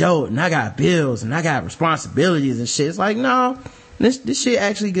 I'm an adult and I got bills and I got responsibilities and shit. It's like, no, this shit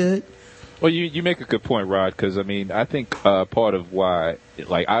actually good. Well, you make a good point, Rod, because, I mean, I think part of why,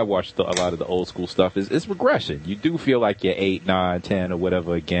 like, I watched a lot of the old school stuff is regression. You do feel like you're 8, 9, 10 or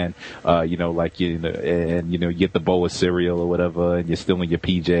whatever again, you know, like, you get the bowl of cereal or whatever, and you're still in your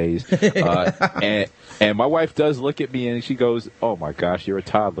PJs. And my wife does look at me and she goes, oh my gosh, you're a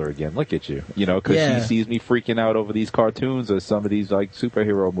toddler again. Look at you. You know, because she sees me freaking out over these cartoons or some of these, like,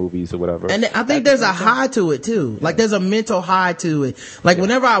 superhero movies or whatever. And I think there's a high to it too. Like, there's a mental high to it. Like,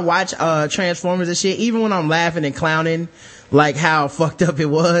 whenever I watch Transformers and shit, even when I'm laughing and clowning, like how fucked up it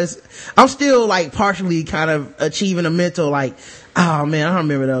was, I'm still like partially kind of achieving a mental, like, oh man, I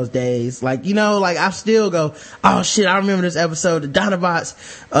remember those days. Like, you know, like I still go, oh shit, I remember this episode. The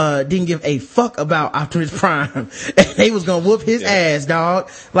Dinobots didn't give a fuck about Optimus Prime. And they was gonna whoop his ass, dog.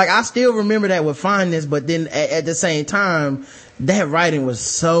 Like, I still remember that with fondness, but then at the same time, that writing was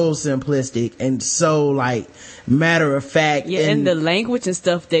so simplistic and so like matter of fact. Yeah, and the language and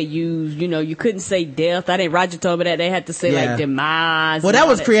stuff they use, you know, you couldn't say death. I think Roger told me that they had to say like demise. Well, that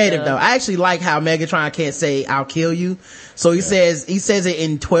was creative though. I actually like how Megatron can't say I'll kill you. So he says it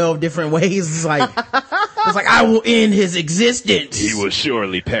in 12 different ways. It's like, I will end his existence. He will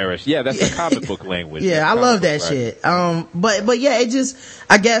surely perish. Yeah, that's the comic book language. Yeah, I love that shit. But yeah, it just,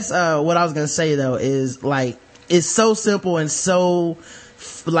 I guess, what I was gonna say though is like, it's so simple and so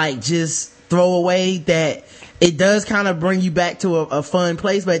like just throwaway that it does kind of bring you back to a fun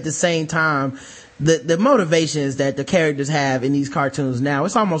place, but at the same time, the motivations that the characters have in these cartoons now,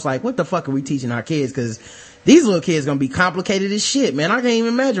 it's almost like, what the fuck are we teaching our kids? Because these little kids gonna be complicated as shit, man. I can't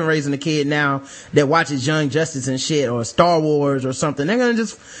even imagine raising a kid now that watches Young Justice and shit, or Star Wars or something. They're gonna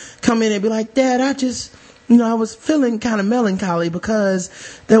just come in and be like, Dad, I was feeling kind of melancholy because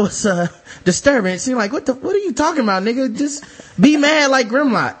there was a disturbance. You're like, what are you talking about, nigga? Just be mad like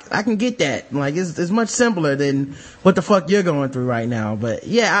Grimlock. I can get that. Like, it's much simpler than what the fuck you're going through right now. But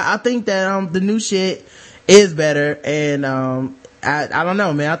yeah, I think that, the new shit is better. And, I don't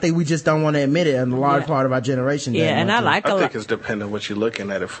know, man. I think we just don't want to admit it in a large part of our generation. Yeah, and I think it's dependent what you're looking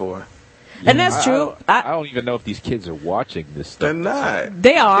at it for. And that's true. I don't even know if these kids are watching this stuff. They're not.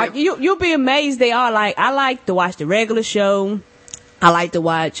 They are. You'll be amazed. They are. Like, I like to watch the regular show. I like to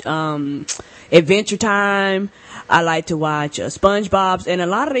watch Adventure Time. I like to watch SpongeBob's, and a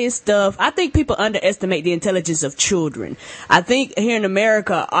lot of this stuff. I think people underestimate the intelligence of children. I think here in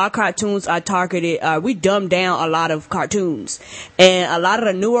America, our cartoons are targeted. We dumb down a lot of cartoons, and a lot of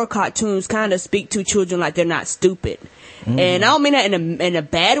the newer cartoons kind of speak to children like they're not stupid. And I don't mean that in a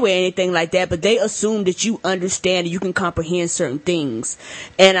bad way or anything like that, but they assume that you understand and you can comprehend certain things.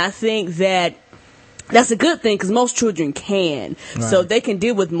 And I think that that's a good thing, because most children can. Right. So they can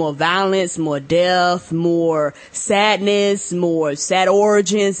deal with more violence, more death, more sadness, more sad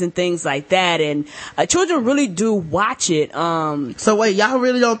origins and things like that. And children really do watch it. So wait, y'all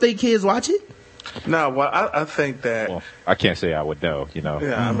really don't think kids watch it? No, well, I think that. Well, I can't say I would know, you know.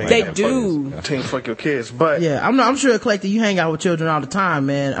 Yeah, I mean, They do. Team fuck your kids, but Yeah, I'm sure Eclectik, you hang out with children all the time,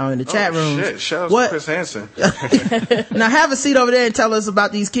 man, in the chat room. Shit, shout out What? to Chris Hansen. Now have a seat over there and tell us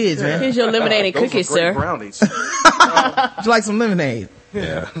about these kids, man. Here's your lemonade and Those are cookies, great sir. brownies. Would you like some lemonade?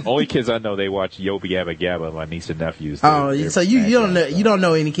 Yeah. Only kids I know, they watch Yobi Yabba Gabba, my niece and nephews. Oh, so you don't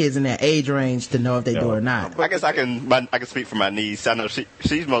know any kids in that age range to know if they do or not. I guess I can speak for my niece. I know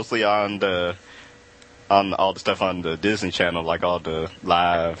she's mostly on all the stuff on the Disney Channel, like all the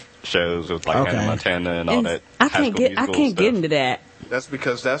live shows with like Okay. Hannah Montana and all that. I can't get into that. That's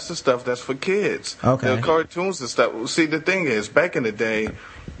because that's the stuff that's for kids. Okay. The cartoons and stuff. See, the thing is, back in the day,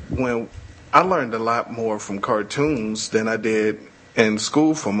 when I learned a lot more from cartoons than I did in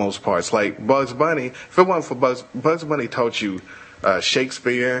school for most parts. Like Bugs Bunny, if it wasn't for Bugs Bunny taught you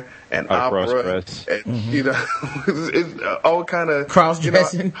Shakespeare and opera, and, you know, it's all kind of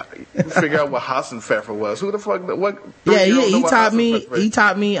Cross-dressing. Figure out what Hassenpfeffer was. Who the fuck? What? Yeah, you he taught me. He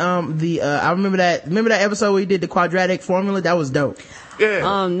taught me. I remember that episode where he did the quadratic formula. That was dope.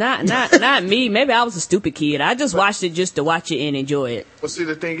 Yeah. Not me. Maybe I was a stupid kid. I just watched it just to watch it and enjoy it. Well, see,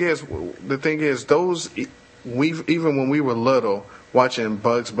 the thing is, those even when we were little, watching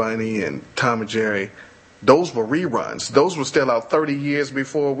Bugs Bunny and Tom and Jerry, those were reruns. Those were still out 30 years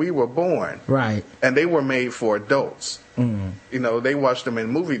before we were born. Right. And they were made for adults. You know, they watched them in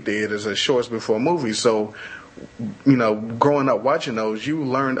movie theaters as shorts before movies. So, you know, growing up watching those, you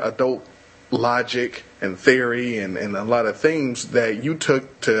learned adult logic and theory and a lot of things that you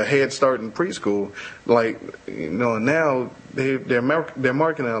took to Head Start in preschool. Like, you know, now they're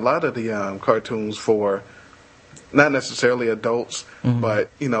marketing a lot of the cartoons for not necessarily adults, but,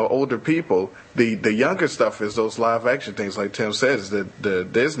 you know, older people. The younger stuff is those live action things, like Tim says, the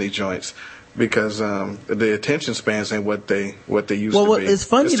Disney joints, because the attention spans ain't what they used to be. Well, it's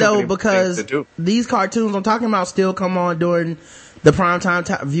funny There's too though, many because things to do. these cartoons I'm talking about still come on during the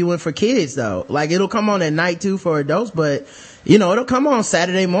primetime viewing for kids though. Like it'll come on at night too for adults, but you know, it'll come on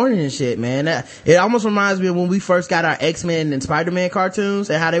Saturday morning and shit, man. It almost reminds me of when we first got our X-Men and Spider-Man cartoons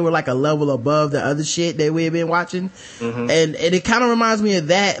and how they were like a level above the other shit that we had been watching. And it kind of reminds me of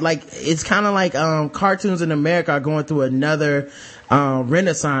that. Like, it's kind of like, cartoons in America are going through another,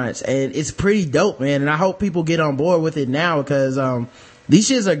 renaissance, and it's pretty dope, man. And I hope people get on board with it now because, these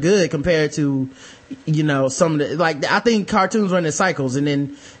shits are good compared to, you know, some of the, like, I think cartoons run in cycles, and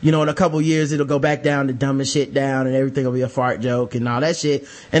then, you know, in a couple years it'll go back down to dumbing shit down and everything will be a fart joke and all that shit,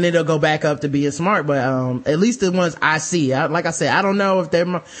 and then it'll go back up to being smart. But at least the ones I see, like I said, I don't know if there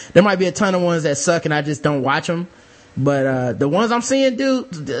might be a ton of ones that suck and I just don't watch them. But the ones I'm seeing,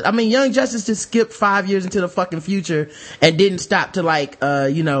 dude, I mean, Young Justice just skipped 5 years into the fucking future and didn't stop to, like,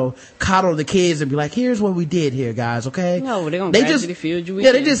 you know, coddle the kids and be like, here's what we did here, guys, okay? No, they're gonna gradually field you in.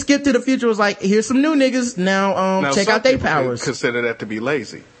 Yeah, they just skipped to the future. It was like, here's some new niggas. Now check out their powers. Consider that to be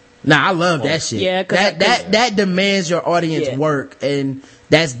lazy. Nah, I love that shit. Yeah, that demands your audience work, and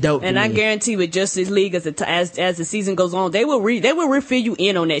that's dope. And I guarantee with Justice League as the season goes on, they will refill you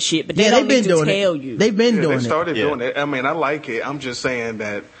in on that shit, but they don't need to tell you. They've been doing it. They started doing it. I mean, I like it. I'm just saying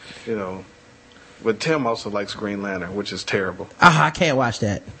that, you know, but Tim also likes Green Lantern, which is terrible. I can't watch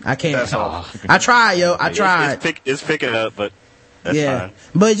that. I can't. That's all. I tried, yo. I tried. It's picking up, but that's fine.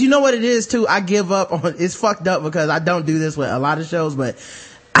 But you know what it is too? I give up on, it's fucked up because I don't do this with a lot of shows, but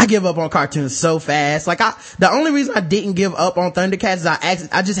I give up on cartoons so fast. Like the only reason I didn't give up on Thundercats is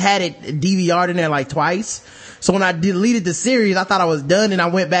I just had it DVR'd in there like twice. So when I deleted the series, I thought I was done, and I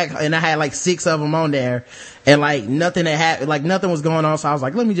went back and I had like 6 of them on there, and like nothing had happened, like nothing was going on. So I was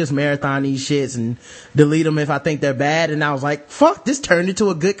like, let me just marathon these shits and delete them if I think they're bad. And I was like, fuck, this turned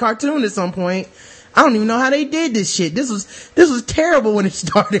into a good cartoon at some point. I don't even know how they did this shit. This was terrible when it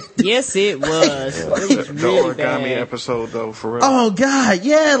started. Yes, it was. It was The really origami bad. episode, though, for real. Oh god,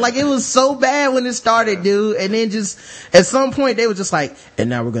 yeah, like it was so bad when it started, dude. And then just at some point they were just like, and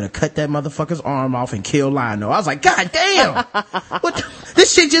now we're gonna cut that motherfucker's arm off and kill Lionel. I was like, god damn,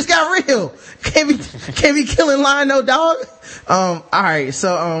 this shit just got real. Can't be killing Lionel, dog. All right,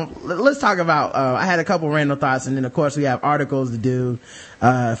 so let's talk about. I had a couple random thoughts, and then of course we have articles to do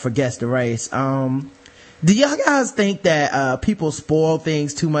for Guess the Race. Do y'all guys think that people spoil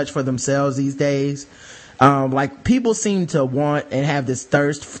things too much for themselves these days? Like people seem to want and have this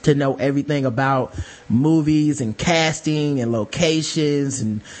thirst to know everything about movies and casting and locations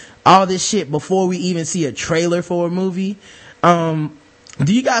and all this shit before we even see a trailer for a movie.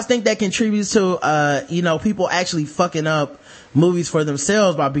 Do you guys think that contributes to, you know, people actually fucking up movies for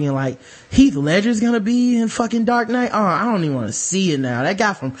themselves by being like, Heath Ledger's gonna be in fucking Dark Knight? Oh, I don't even want to see it now. That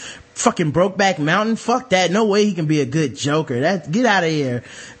guy from fucking Brokeback Mountain. Fuck that. No way he can be a good Joker. Get out of here.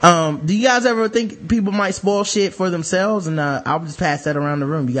 Do you guys ever think people might spoil shit for themselves? And I'll just pass that around the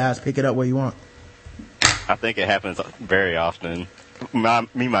room. You guys pick it up where you want. I think it happens very often.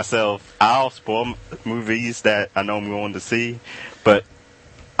 Myself, I'll spoil movies that I know I'm going to see, but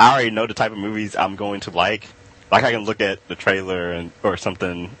I already know the type of movies I'm going to like. Like, I can look at the trailer or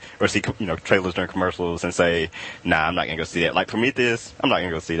something, or see, trailers during commercials and say, nah, I'm not going to go see that. Like, Prometheus, I'm not going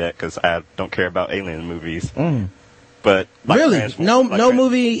to go see that because I don't care about alien movies. But, like, really? No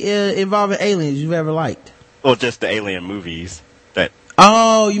movie involving aliens you've ever liked? Well, just the alien movies that.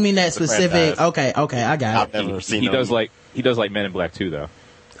 Oh, you mean that specific? Okay, I got it. He does like Men in Black too, though.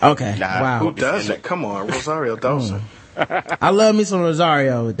 Okay, nah, wow. Who doesn't? Come on, Rosario Dawson. I love me some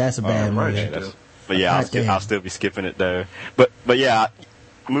Rosario. That's a bad movie. Yeah, but yeah, I'll still be skipping it though. But yeah,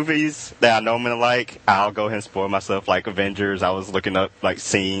 movies that I know I'm gonna like, I'll go ahead and spoil myself. Like Avengers, I was looking up like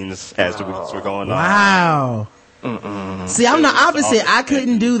scenes as the weeks were going on. Wow. See, I'm the opposite. I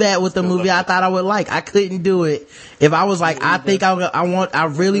couldn't do that with the movie I thought I would like. I couldn't do it if I was like, I think I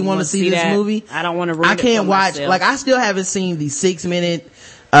really want to see this movie. I don't want to ruin I can't watch. myself. Like, I still haven't seen the 6-minute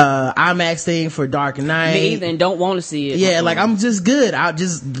IMAX thing for Dark Knight. Me either, and don't want to see it. Yeah, like, I'm just good.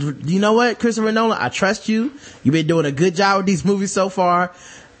 You know what, Christopher Nolan, I trust you. You've been doing a good job with these movies so far.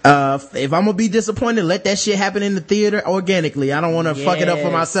 If I'm gonna be disappointed, let that shit happen in the theater organically. I don't want to fuck it up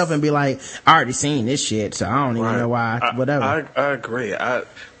for myself and be like, I already seen this shit, so I don't even know why. Whatever. I agree.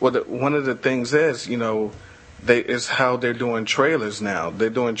 One of the things is, is how they're doing trailers now.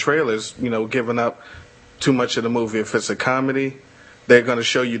 They're doing trailers, giving up too much of the movie. If it's a comedy, they're going to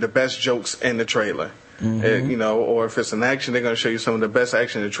show you the best jokes in the trailer. Or if it's an action, they're going to show you some of the best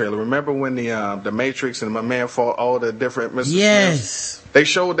action in the trailer. Remember when the Matrix and my man fought all the different Mr. Smiths? They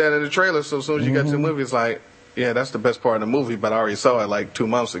showed that in the trailer, so as soon as you got to the movie, it's like, yeah, that's the best part of the movie, but I already saw it like 2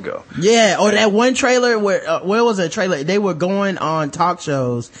 months ago. Yeah, or that one trailer where was a trailer? They were going on talk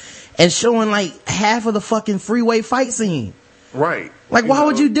shows and showing like half of the fucking freeway fight scene. Right. Like, why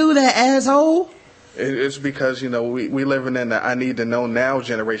would you do that, asshole? It's because, we living in the I need to know now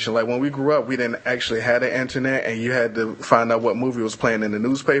generation. Like, when we grew up, we didn't actually have the internet, and you had to find out what movie was playing in the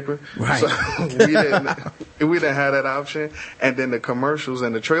newspaper. Right. So we didn't have that option. And then the commercials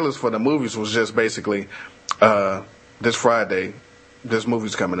and the trailers for the movies was just basically, this Friday, this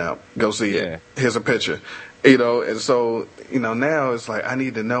movie's coming out. Go see it. Here's a picture. And so, now it's like, I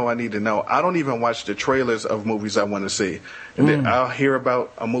need to know. I don't even watch the trailers of movies I want to see. And then I'll hear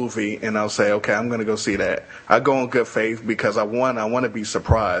about a movie and I'll say, okay, I'm going to go see that. I go in good faith because I want to be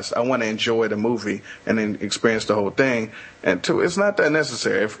surprised. I want to enjoy the movie and then experience the whole thing. And two, it's not that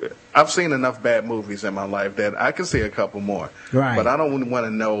necessary. I've seen enough bad movies in my life that I can see a couple more. Right. But I don't want to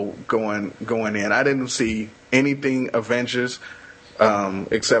know going in. I didn't see anything Avengers,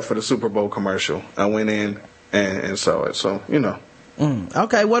 except for the Super Bowl commercial. I went in and saw it. So,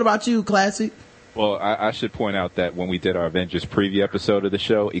 Okay, what about you, Classic? Well, I should point out that when we did our Avengers preview episode of the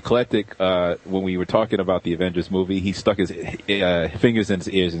show, Eclectik, when we were talking about the Avengers movie, he stuck his fingers in his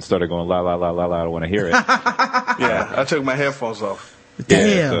ears and started going, la, la, la, la, la, I don't want to hear it. Yeah, I took my headphones off.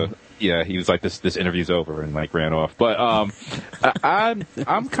 Damn. Yeah, he was like, this interview's over, and like ran off. But I'm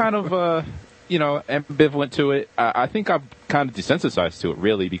kind of ambivalent to it. I think I'm kind of desensitized to it,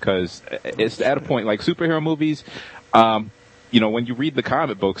 really, because it's at a point like superhero movies. When you read the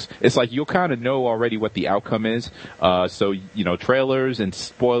comic books, it's like you'll kind of know already what the outcome is. So trailers and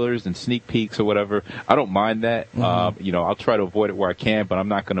spoilers and sneak peeks or whatever, I don't mind that. I'll try to avoid it where I can, but I'm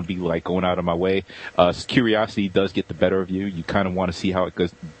not going to be like going out of my way. Curiosity does get the better of you. You kind of want to see how it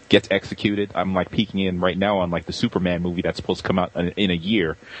gets executed. I'm like peeking in right now on like the Superman movie that's supposed to come out in a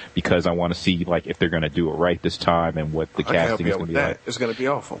year because I want to see like if they're going to do it right this time and what the casting is going to be like. It's going to be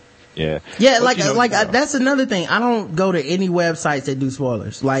awful. Yeah, that's another thing. I don't go to any websites that do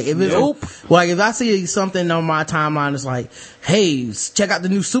spoilers. Like, if it's, if I see something on my timeline, it's like, hey, check out the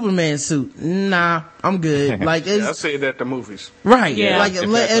new Superman suit. Nah, I'm good. Like, I see it at the movies. Right. Yeah. Like, at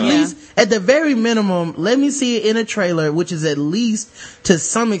least, at the very minimum, let me see it in a trailer, which is at least to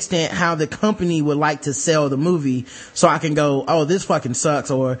some extent how the company would like to sell the movie, so I can go, oh, this fucking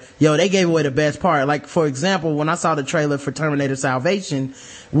sucks, or, yo, they gave away the best part. Like, for example, when I saw the trailer for Terminator Salvation,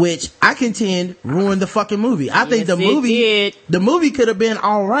 which I contend ruined the fucking movie. I think the movie could have been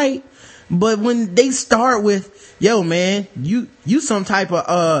alright, but when they start with, yo man, you some type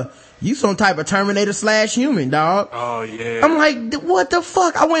of Terminator / human, dog. Oh yeah. I'm like, what the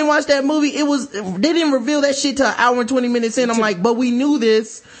fuck? I went and watched that movie. They didn't reveal that shit till an hour and 20 minutes in. I'm like, but we knew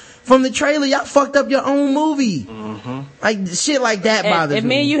this from the trailer. Y'all fucked up your own movie. Like shit like that bothers and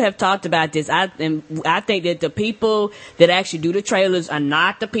me. me and you have talked about this. I think that the people that actually do the trailers are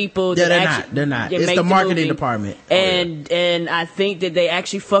not the people Yeah, that they're not. that It's make the marketing movie. department. And I think that they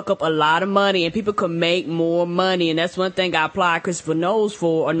actually fuck up a lot of money, and people could make more money. And that's one thing I apply Christopher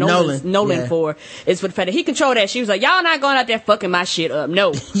Nolan Yeah. for, is for the fact that he controlled that. She was like, y'all not going out there fucking my shit up.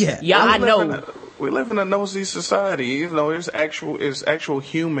 No. Yeah. Y'all, I know. We live in a nosy society. You know, there's actual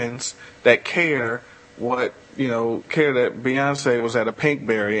humans that care care that Beyonce was at a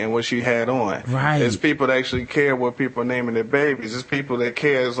Pinkberry and what she had on. Right. There's people that actually care what people are naming their babies. There's people that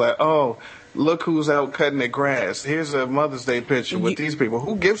care. It's like, oh, look who's out cutting the grass. Here's a Mother's Day picture with these people.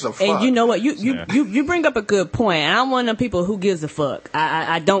 Who gives a fuck? And you know what? You bring up a good point. And I'm one of them people who gives a fuck.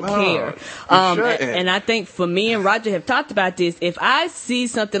 I don't care. And I think for me and Roger have talked about this. If I see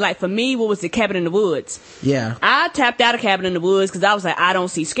something like, for me, what was the Cabin in the Woods? Yeah. I tapped out of Cabin in the Woods because I was like, I don't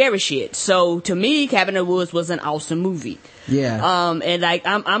see scary shit. So to me, Cabin in the Woods was an awesome movie. Yeah. And like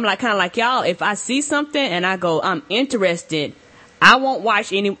I'm like kind of like y'all. If I see something and I go, I'm interested, I won't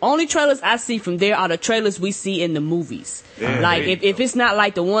watch any. Only trailers I see from there are the trailers we see in the movies. Yeah, like if it's not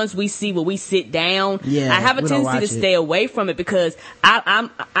like the ones we see where we sit down, Yeah, I have a we don't tendency to watch it. stay away from it because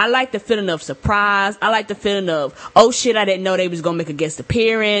I like the feeling of surprise. I like the feeling of, oh shit, I didn't know they was gonna make a guest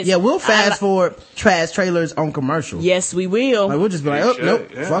appearance. Yeah, we'll fast forward trash trailers on commercial. Yes, we will. Like we'll just be like, oh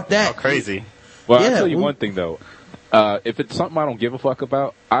nope, Yeah. fuck that. Oh, crazy. Well, Yeah, I'll tell you well- one thing though. If it's something I don't give a fuck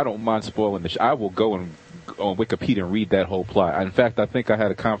about, I don't mind spoiling the I will go on Wikipedia and read that whole plot. In fact, I think I had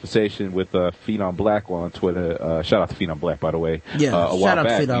a conversation with Phenom Black on Twitter. Shout out to Phenom Black, by the way. Yeah, a while shout out to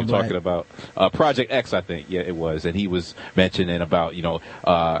back, Phenom we were Black. talking about Project X, I think. Yeah, it was, and he was mentioning about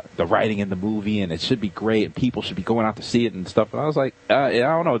the writing in the movie, and it should be great, and people should be going out to see it and stuff. And I was like, I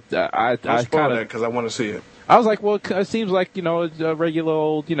don't know. I Don't spoil kind that of. because I want to see it. I was like, well, it seems like, a regular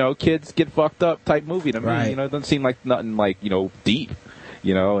old, kids get fucked up type movie to me. Right. It doesn't seem like nothing like, deep,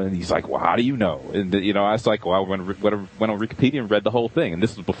 and he's like, well, how do you know? And, I was like, well, I went on Wikipedia and read the whole thing. And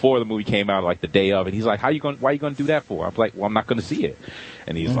this was before the movie came out, like the day of. And he's like, why are you going to do that for? I'm like, well, I'm not going to see it.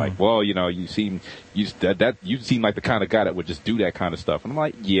 And he's like, well, you seem like the kind of guy that would just do that kind of stuff. And I'm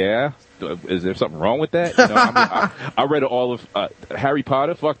like, yeah. Is there something wrong with that? I read all of Harry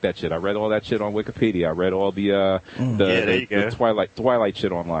Potter. Fuck that shit. I read all that shit on Wikipedia. I read all the Twilight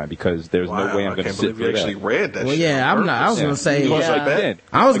shit online because there's no way I'm going to sit through you actually that. read that Well, shit. yeah, on I was purpose. gonna say. You was like that?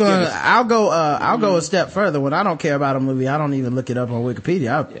 I'll go a step further. When I don't care about a movie, I don't even look it up on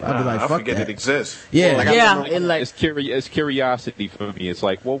Wikipedia. I'll be like, I fuck forget that. it exists. Yeah. It's curiosity for me. It's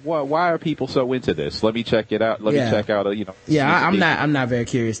like, well, why are people so into this? Let me check it out. Let me check out. I'm not very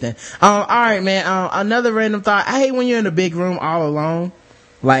curious then. All right, man. Another random thought. I hate when you're in a big room all alone.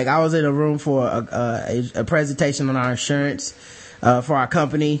 Like I was in a room for a presentation on our insurance for our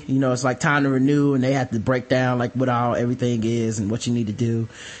company. It's like time to renew, and they have to break down like what everything is and what you need to do.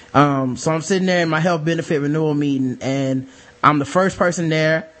 So I'm sitting there in my health benefit renewal meeting, and I'm the first person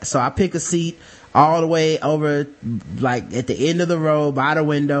there. So I pick a seat all the way over, like at the end of the row by the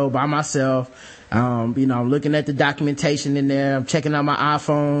window by myself. I'm looking at the documentation in there. I'm checking out my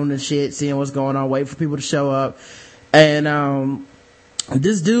iPhone and shit, seeing what's going on, waiting for people to show up. And,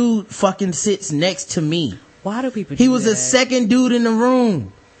 this dude fucking sits next to me. Why do people do He was that? the second dude in the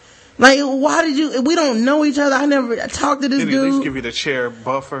room. Like, why did we don't know each other. I never talked to this Did he at least dude. give you the chair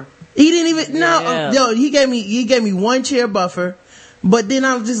buffer? He didn't even, Yeah. he gave me one chair buffer. But then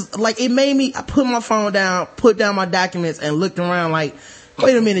I was just like, it made me, I put my phone down, put down my documents and looked around like,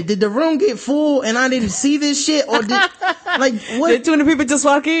 wait a minute, did the room get full and I didn't see this shit? Or did, like, what? Did 20 people just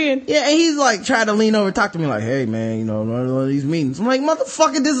walk in? Yeah, and he's like, trying to lean over and talk to me like, hey man, one of these meetings. I'm like,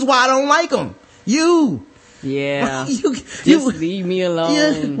 motherfucker, this is why I don't like them. You. Yeah. Just leave me alone.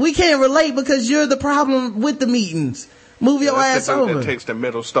 Yeah, we can't relate because you're the problem with the meetings. Move your That's ass the dude over. that takes the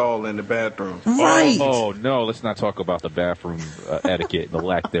middle stall in the bathroom. Right. Oh no, let's not talk about the bathroom etiquette and the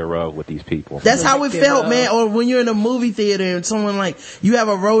lack thereof with these people. That's how it felt, man. Or when you're in a movie theater and someone like, you have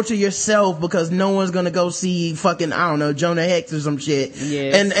a row to yourself because no one's gonna go see fucking, I don't know, Jonah Hex or some shit.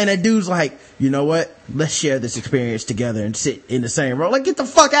 Yes. And a dude's like, you know what? Let's share this experience together and sit in the same row. Like, get the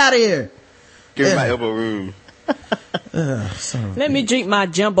fuck out of here. Give me my elbow room. Let me drink my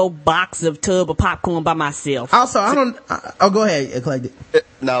jumbo box of tub of popcorn by myself. Also, go ahead, Eclectik.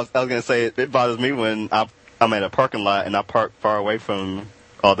 No, I was gonna say it bothers me when I'm at a parking lot and I park far away from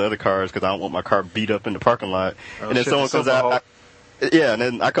all the other cars because I don't want my car beat up in the parking lot. And then someone comes out, and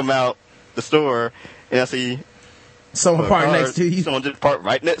then I come out the store and I see someone parked next to you. Someone just parked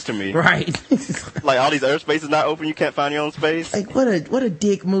right next to me. Right. Like all these other spaces not open, you can't find your own space. Like what a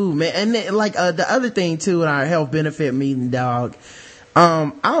dick move, man. And then, like the other thing too in our health benefit meeting, dog.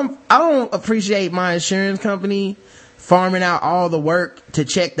 I don't appreciate my insurance company farming out all the work to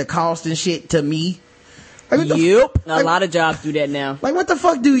check the cost and shit to me. Like, a lot of jobs do that now. Like, what the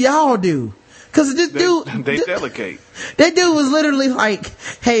fuck do y'all do? Cause this dude, they delegate. That dude was literally like,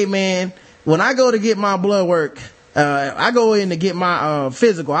 hey man, when I go to get my blood work, I go in to get my,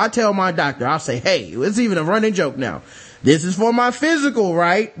 physical, I tell my doctor, I'll say, hey, it's even a running joke now. This is for my physical,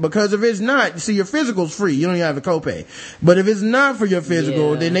 right? Because if it's not, see, your physical's free. You don't even have a copay. But if it's not for your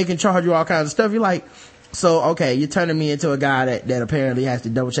physical, then they can charge you all kinds of stuff. You're like, so, okay, you're turning me into a guy that apparently has to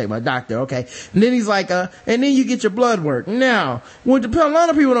double check my doctor, okay? And then he's like, and then you get your blood work. Now, what a lot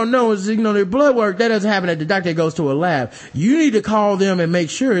of people don't know is, their blood work, that doesn't happen at the doctor, it goes to a lab. You need to call them and make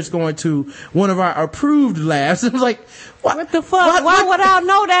sure it's going to one of our approved labs. It's like, what the fuck? Why would I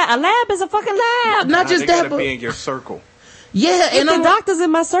know that? A lab is a fucking lab. Not just that, but be in your circle. Yeah, and the doctors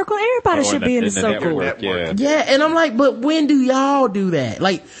in my circle, everybody should be in the circle. Yeah, and I'm like, but when do y'all do that?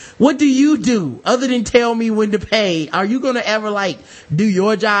 Like, what do you do other than tell me when to pay? Are you gonna ever like do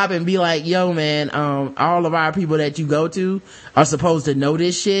your job and be like, yo man, all of our people that you go to are supposed to know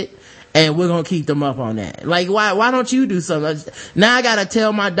this shit, and we're gonna keep them up on that? Like, why don't you do something? Now I gotta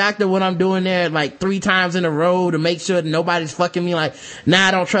tell my doctor what I'm doing there like 3 times in a row to make sure that nobody's fucking me. Like, nah,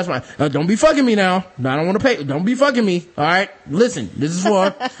 I don't trust don't be fucking me now. No, I don't want to pay. Don't be fucking me. All right, listen, this is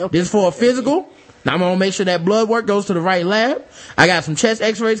for a physical. Now I'm gonna make sure that blood work goes to the right lab. I got some chest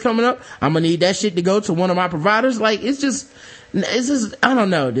x-rays coming up. I'm gonna need that shit to go to one of my providers. Like, it's just, I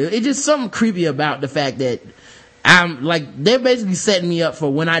don't know, dude. It's just something creepy about the fact that I'm like, they're basically setting me up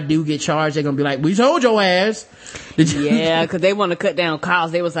for when I do get charged, they're gonna be like, we told your ass. Yeah, cause they want to cut down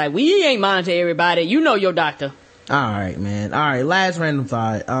costs. They was like, we ain't monitor everybody. You know your doctor. Alright, man. Alright, last random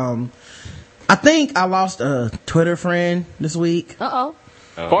thought. I think I lost a Twitter friend this week. Yeah.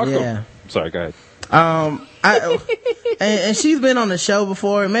 Sorry, go ahead. And she's been on the show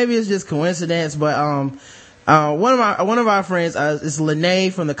before, and maybe it's just coincidence, but one of our friends is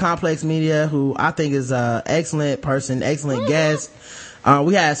Lene from the Complex Media, who I think is a excellent person, excellent guest.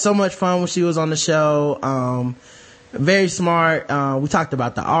 We had so much fun when she was on the show. Very smart. We talked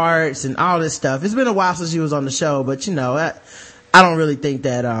about the arts and all this stuff. It's been a while since she was on the show, but I don't really think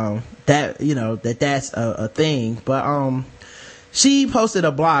that that's a thing. But she posted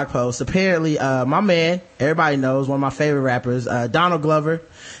a blog post. Apparently, my man, everybody knows, one of my favorite rappers, Donald Glover,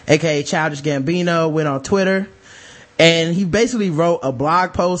 aka Childish Gambino, went on Twitter, and he basically wrote a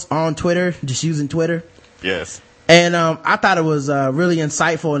blog post on Twitter, just using Twitter. Yes. And I thought it was really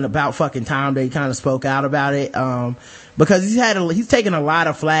insightful and about fucking time that he kind of spoke out about it, because he's taken a lot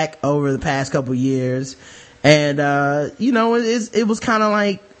of flack over the past couple years, and it was kind of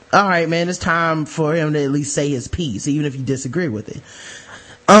like, all right, man, it's time for him to at least say his piece, even if you disagree with it.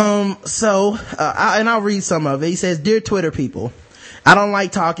 I'll read some of it. He says, "Dear Twitter people, I don't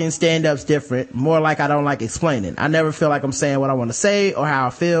like talking, stand-up's different, more like I don't like explaining. I never feel like I'm saying what I want to say or how I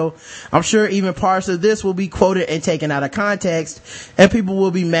feel. I'm sure even parts of this will be quoted and taken out of context, and people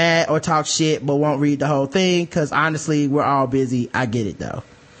will be mad or talk shit but won't read the whole thing, cause honestly, we're all busy. I get it though."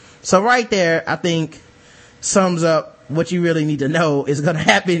 So right there, I think sums up what you really need to know is going to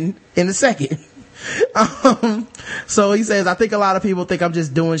happen in a second. So he says, "I think a lot of people think I'm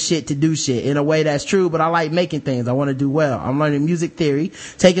just doing shit to do shit. In a way, that's true, but I like making things. I want to do well. I'm learning music theory,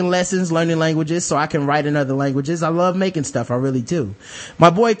 taking lessons, learning languages so I can write in other languages. I love making stuff. I really do.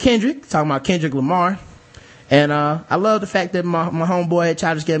 My boy Kendrick," talking about Kendrick Lamar, and I love the fact that my homeboy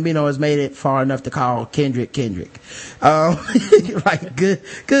Childish Gambino has made it far enough to call Kendrick. Like,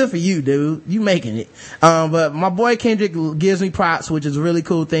 good for you, dude. You making it. But my boy Kendrick gives me props, which is a really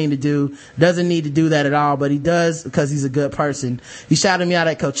cool thing to do. Doesn't need to do that at all, but he does because he's a good person. He shouted me out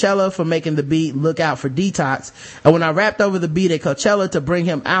at Coachella for making the beat Look Out for Detox. And when I rapped over the beat at Coachella to bring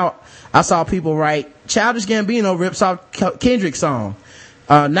him out, I saw people write, "Childish Gambino rips off Kendrick's song."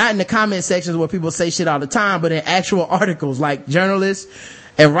 Not in the comment sections where people say shit all the time, but in actual articles, like journalists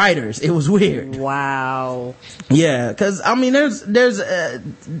and writers. It was weird. Wow. Yeah, cause I mean, there's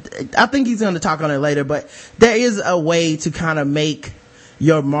I think he's gonna talk on it later, but there is a way to kind of make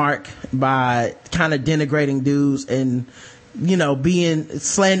your mark by kind of denigrating dudes and,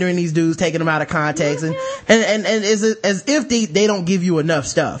 slandering these dudes, taking them out of context, and as if they don't give you enough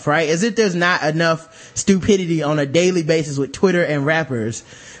stuff, right? As if there's not enough stupidity on a daily basis with Twitter and rappers,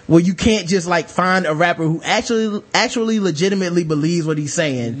 where you can't just like find a rapper who actually legitimately believes what he's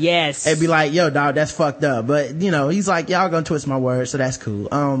saying. Yes. And be like, yo, dog, that's fucked up. But, he's like, y'all gonna twist my words, so that's cool.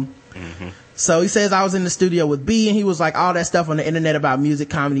 So he says, "I was in the studio with B, and he was like, all that stuff on the internet about music,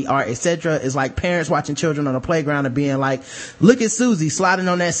 comedy, art, etc. is like parents watching children on a playground and being like, look at Susie sliding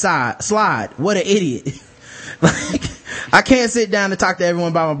on that slide. What an idiot." Like, I can't sit down and talk to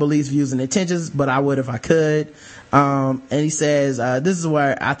everyone about my beliefs, views, and intentions, but I would if I could. And he says, this is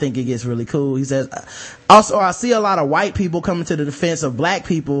where I think it gets really cool. He says, also, I see a lot of white people coming to the defense of black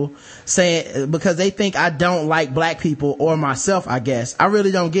people saying, because they think I don't like black people or myself, I guess. I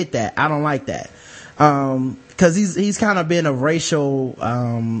really don't get that. I don't like that. Cause he's kind of been a racial,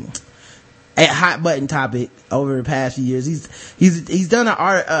 a hot button topic over the past few years. He's done an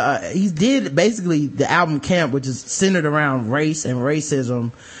art, he did basically the album Camp, which is centered around race and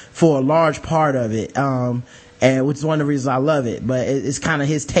racism for a large part of it. And which is one of the reasons I love it, but it's kind of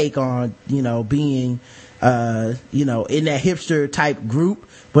his take on, being, in that hipster type group,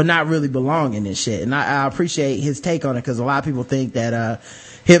 but not really belonging and shit. And I appreciate his take on it, cause a lot of people think that,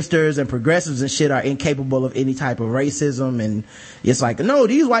 hipsters and progressives and shit are incapable of any type of racism, and it's like, no,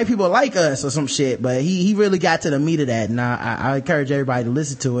 these white people like us or some shit. But he really got to the meat of that, and I encourage everybody to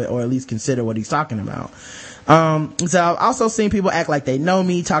listen to it, or at least consider what he's talking about. So I've also seen people act like they know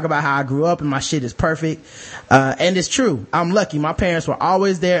me, talk about how I grew up and my shit is perfect. And it's true. I'm lucky. My parents were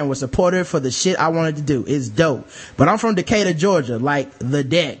always there and were supportive for the shit I wanted to do. It's dope. But I'm from Decatur, Georgia, like the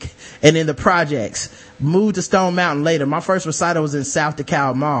deck and in the projects. Moved to Stone Mountain later. My first recital was in South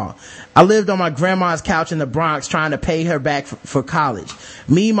DeKalb Mall. I lived on my grandma's couch in the Bronx trying to pay her back for college.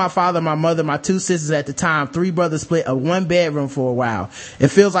 Me, my father, my mother, my two sisters at the time, 3 brothers split a 1 bedroom for a while. It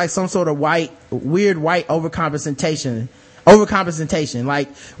feels like some sort of weird white overcompensation. Like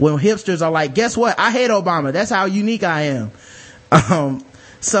when hipsters are like, guess what? I hate Obama. That's how unique I am.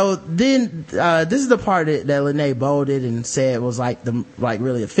 So then, this is the part that Lene bolded and said was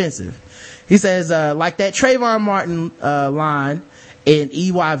really offensive. He says, like that Trayvon Martin, line in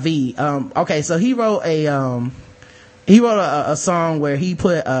EYV. Okay, so he wrote a song where he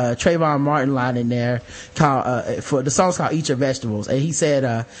put, Trayvon Martin line in there called, for the song's called Eat Your Vegetables. And he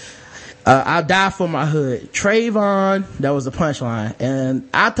said, I'll die for my hood. Trayvon, that was the punchline. And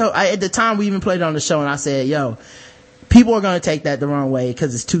at the time we even played it on the show, and I said, yo, people are going to take that the wrong way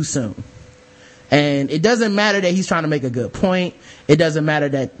because it's too soon. And it doesn't matter that he's trying to make a good point. It doesn't matter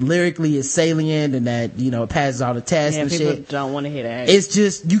that lyrically it's salient and that, it passes all the tests and people shit. Don't want to hear that. It's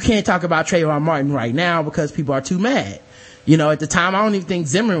just, you can't talk about Trayvon Martin right now because people are too mad. At the time, I don't even think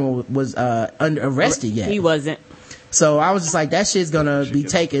Zimmerman was, arrested yet. He wasn't. So I was just like, that shit's gonna be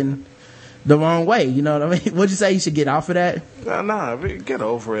taken the wrong way. You know what I mean? What'd you say? You should get off of that? Nah, get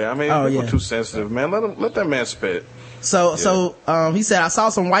over it. I mean, people too sensitive, man. Let that man spit. So he said, I saw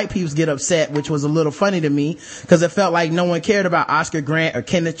some white people get upset, which was a little funny to me because it felt like no one cared about Oscar Grant or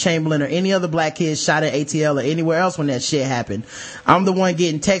Kenneth Chamberlain or any other black kids shot at ATL or anywhere else when that shit happened. I'm the one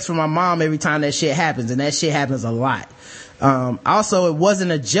getting texts from my mom every time that shit happens, and that shit happens a lot. Also, it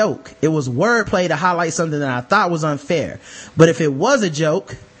wasn't a joke. It was wordplay to highlight something that I thought was unfair. But if it was a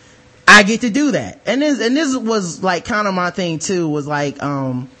joke, I get to do that. And this was like kind of my thing too, was like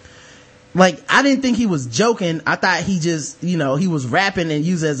I didn't think he was joking. I thought he just, he was rapping and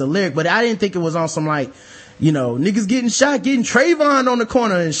used it as a lyric, but I didn't think it was on some niggas getting shot, getting Trayvon on the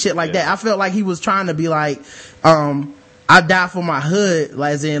corner and shit like that. I felt like he was trying to be like, I die for my hood,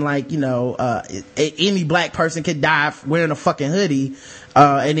 as in any black person could die wearing a fucking hoodie.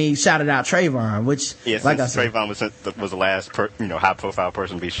 And he shouted out Trayvon, which, like I said, Trayvon was the last high profile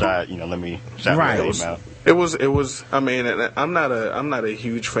person to be shot. Let me shout him out. It was. I mean, I'm not a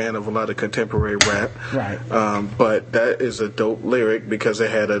huge fan of a lot of contemporary rap, right? But that is a dope lyric because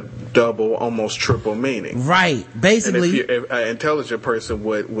it had a double, almost triple meaning, right? Basically, if an intelligent person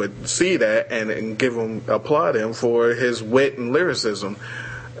would see that and applaud him for his wit and lyricism.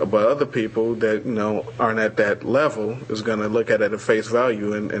 But other people that, aren't at that level is going to look at it at face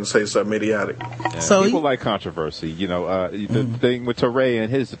value and say something idiotic. Yeah, so people like controversy. The thing with Teray and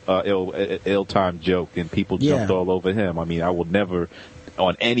his ill-timed joke, and people jumped all over him. I mean, I will never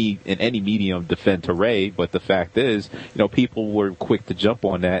in any medium defend Teray, but the fact is, people were quick to jump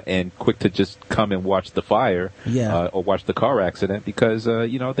on that and quick to just come and watch the fire, or watch the car accident because,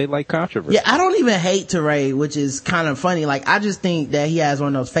 they like controversy. Yeah, I don't even hate Teray, which is kind of funny. Like, I just think that he has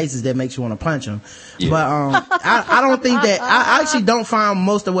one of those faces that makes you want to punch him. Yeah. But, I don't think that, I actually don't find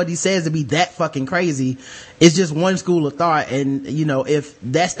most of what he says to be that fucking crazy. It's just one school of thought. And, if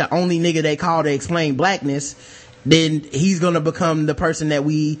that's the only nigga they call to explain blackness, then he's gonna become the person that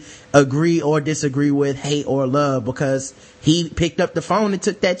we agree or disagree with, hate or love, because he picked up the phone and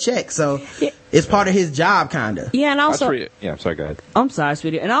took that check. So it's part of his job, kinda. Yeah, and also, I'm sorry, go ahead. I'm sorry,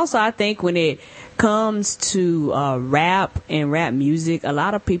 sweetie. And also, I think when it comes to rap and rap music, a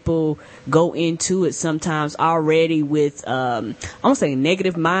lot of people go into it sometimes already with I won't say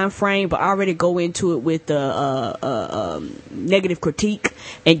negative mind frame, but already go into it with negative critique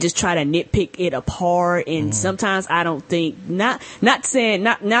and just try to nitpick it apart. And sometimes I don't think, not saying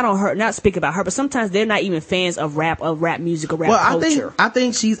not on her, not speaking about her, but sometimes they're not even fans of rap music or rap culture. I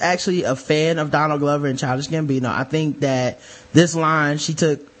think she's actually a fan of Donald Glover and Childish Gambino. I think that this line she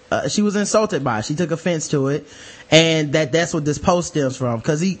took, she was insulted by it. She took offense to it, and that's what this post stems from.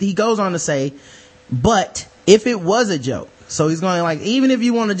 Because he goes on to say, but if it was a joke, so he's going like, even if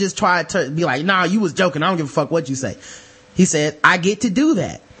you want to just try to be like, nah, you was joking, I don't give a fuck what you say. He said, I get to do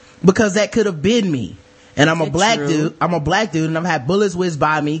that because that could have been me. And I'm a black dude, and I've had bullets whizzed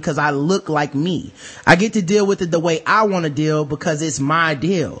by me because I look like me. I get to deal with it the way I want to deal because it's my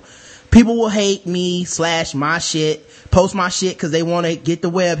deal. People will hate me / my shit, post my shit because they want to get the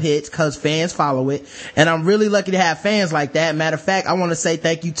web hits because fans follow it. And I'm really lucky to have fans like that. Matter of fact, I want to say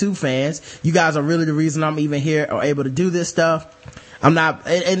thank you to fans. You guys are really the reason I'm even here or able to do this stuff. I'm not,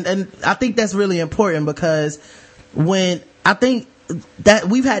 and I think that's really important because when I think that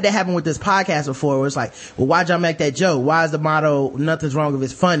we've had that happen with this podcast before where it's like, well, why'd y'all make that joke? Why is the motto nothing's wrong if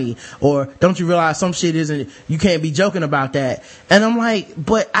it's funny? Or don't you realize some shit isn't, you can't be joking about that? And I'm like,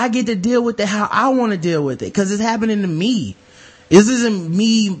 but I get to deal with it how I want to deal with it because it's happening to me. This isn't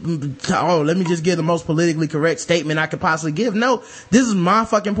me, let me just give the most politically correct statement I could possibly give. No, this is my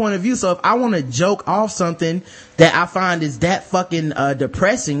fucking point of view. So if I want to joke off something that I find is that fucking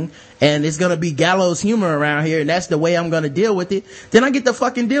depressing and it's gonna be gallows humor around here and that's the way I'm gonna deal with it, then I get to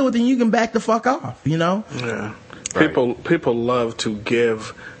fucking deal with it and you can back the fuck off, you know? Yeah. People love to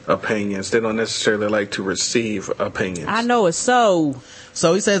give opinions. They don't necessarily like to receive opinions. I know it's so.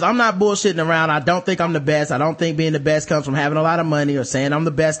 So he says, I'm not bullshitting around. I don't think I'm the best. I don't think being the best comes from having a lot of money or saying I'm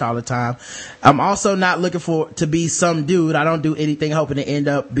the best all the time. I'm also not looking to be some dude. I don't do anything hoping to end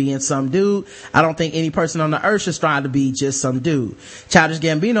up being some dude. I don't think any person on the earth should strive to be just some dude. Childish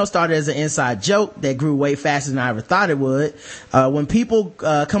Gambino started as an inside joke that grew way faster than I ever thought it would. When people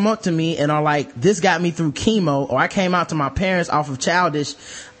come up to me and are like, this got me through chemo, or I came out to my parents off of Childish,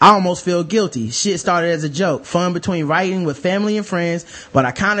 I almost feel guilty. Shit started as a joke. Fun between writing with family and friends, but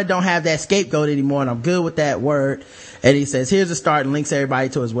I kind of don't have that scapegoat anymore, and I'm good with that word. And he says, here's a start, and links everybody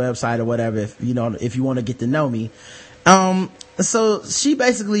to his website or whatever if you want to get to know me. So she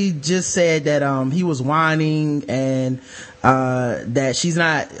basically just said that he was whining and that she's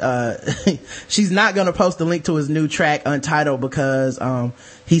not gonna post a link to his new track Untitled because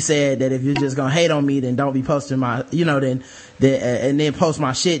he said that if you're just gonna hate on me, then don't be posting my, then then post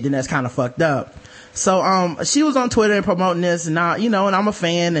my shit, then that's kind of fucked up. So she was on Twitter and promoting this, and now, and I'm a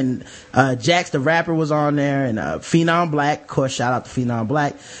fan, and Jax the rapper was on there, and Phenom Black, of course, shout out to Phenom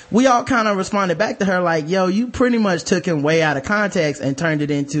Black. We all kind of responded back to her like, yo, you pretty much took him way out of context and turned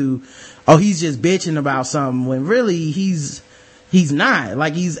it into, oh, he's just bitching about something, when really he's not.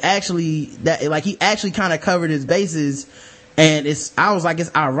 Like, he actually kind of covered his bases. And I was like,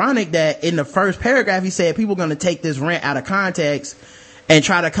 it's ironic that in the first paragraph he said people are going to take this rant out of context and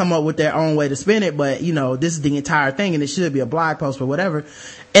try to come up with their own way to spin it, but this is the entire thing and it should be a blog post or whatever.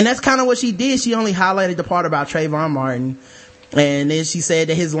 And that's kind of what she did. She only highlighted the part about Trayvon Martin, and then she said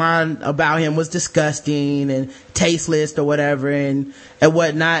that his line about him was disgusting and tasteless or whatever and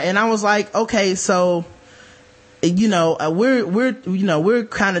whatnot. And I was like, okay, so we're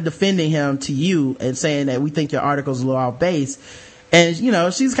kind of defending him to you and saying that we think your article's a little off base. And,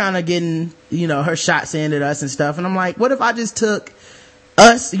 she's kind of getting, her shots in at us and stuff. And I'm like, what if I just took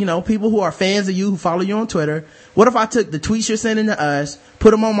us, people who are fans of you, who follow you on Twitter, what if I took the tweets you're sending to us,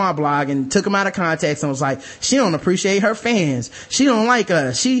 put them on my blog and took them out of context and was like, she don't appreciate her fans. She don't like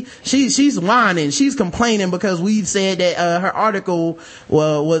us. She's whining. She's complaining because we said that, her article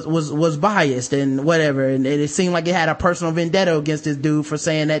was biased and whatever. And it seemed like it had a personal vendetta against this dude for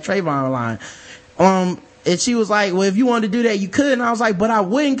saying that Trayvon line. And she was like, well, if you wanted to do that, you could. And I was like, but I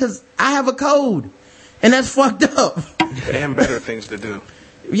wouldn't because I have a code. And that's fucked up. And better things to do.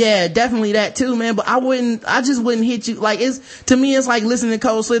 Yeah, definitely that too, man. But I just wouldn't hit you. Like, to me, it's like listening to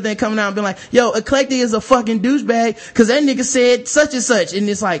Cole Slither and coming out and being like, yo, Eclectik is a fucking douchebag cause that nigga said such and such. And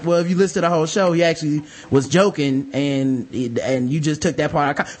it's like, well, if you listen to the whole show, he actually was joking and you just took that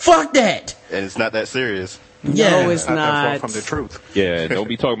part out. Fuck that. And it's not that serious. Yeah. No, it's Not that far not. from the truth. Yeah, don't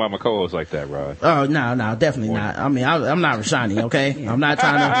be talking about my co-host like that, Rod. Oh no, definitely not. I mean, I'm not Rashani, okay? I'm not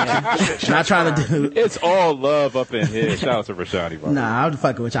trying to do. It's all love up in here. Shout out to Rashani, bro. Nah, I'm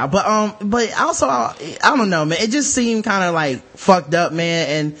fucking with y'all. But also, I don't know, man. It just seemed kind of like fucked up, man.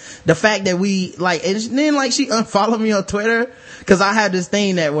 And the fact that we like, and then like she unfollowed me on Twitter. Cause I had this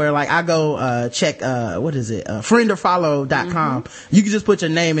thing that where like I go, check, what is it? Friendorfollow.com. You can just put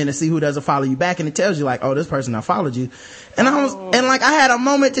your name in and see who doesn't follow you back. And it tells you like, oh, this person I followed you. And and like I had a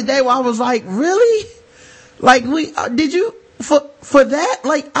moment today where I was like, really? Like did you, for that?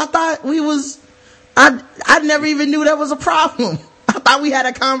 Like I thought I never even knew that was a problem. I thought we had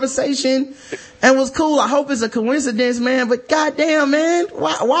a conversation and was cool. I hope it's a coincidence, man, but goddamn, man,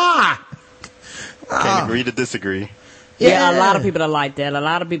 why? Can't agree to disagree. Yeah, a lot of people are like that. A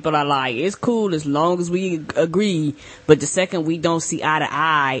lot of people are like, it's cool as long as we agree, but the second we don't see eye to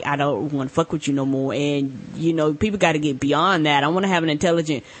eye, I don't want to fuck with you no more. And, you know, people got to get beyond that. I want to have an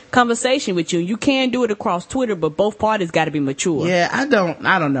intelligent conversation with you. You can do it across Twitter, but both parties got to be mature. Yeah, I don't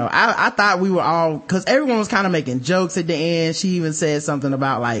know. I thought we were all, cause everyone was kind of making jokes at the end. She even said something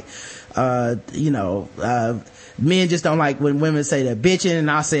about like, men just don't like when women say they're bitching. And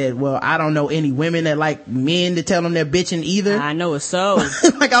I said, well, I don't know any women that like men to tell them they're bitching either. I know it's so.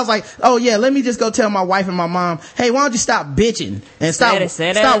 Like I was like, oh yeah, let me just go tell my wife and my mom, hey, why don't you stop bitching and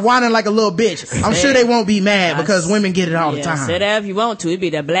stop whining like a little bitch. I'm sure they won't be mad because women get it all the time. Say that if you want to. It'd be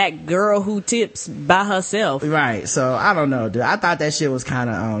the black girl who tips by herself. Right. So I don't know, dude. I thought that shit was kind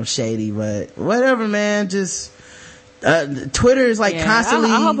of shady, but whatever, man. Just Twitter is like constantly.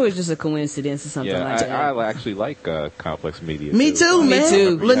 I hope it was just a coincidence or something like that. I actually like Complex Media. Me too, man. Me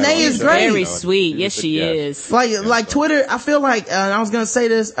too. Lene is great. Very sweet. Yes, she is. Like Twitter. I feel like I was gonna say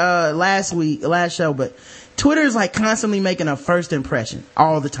this last show, but Twitter is like constantly making a first impression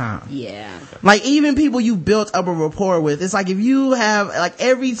all the time. Yeah. Like even people you built up a rapport with, it's like if you have like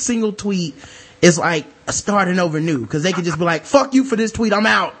every single tweet is like starting over new because they could just be like, "Fuck you for this tweet, I'm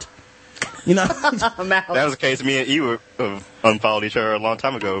out." You know, that was the case. Me and you unfollowed each other a long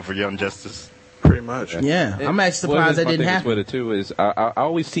time ago for Young Justice. Pretty much. Yeah, I'm actually surprised that didn't happen. Twitter too is I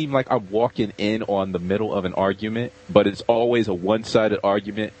always seem like I'm walking in on the middle of an argument, but it's always a one-sided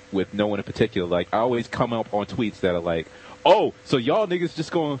argument with no one in particular. Like I always come up on tweets that are like, "Oh, so y'all niggas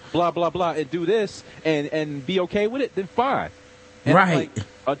just going blah blah blah and do this and be okay with it? Then fine." And right?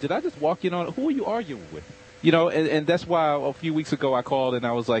 Like, did I just walk in on who are you arguing with? You know, and that's why a few weeks ago I called and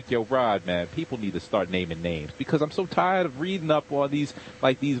I was like, yo, Rod, man, people need to start naming names because I'm so tired of reading up on these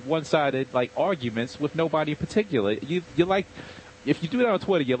one-sided, like, arguments with nobody in particular. You like, if you do that on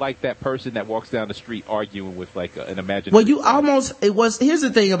Twitter, you're like that person that walks down the street arguing with, like, an imaginary. Well, here's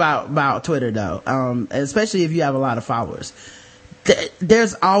the thing about Twitter, though, especially if you have a lot of followers.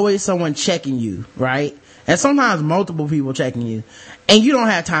 There's always someone checking you, right? And sometimes multiple people checking you. And you don't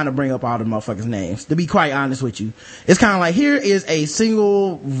have time to bring up all the motherfuckers' names, to be quite honest with you. It's kind of like, here is a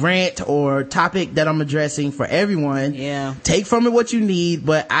single rant or topic that I'm addressing for everyone. Yeah. Take from it what you need,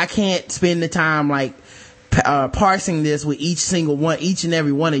 but I can't spend the time like parsing this with each and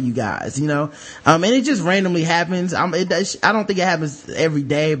every one of you guys, you know? And it just randomly happens. I don't think it happens every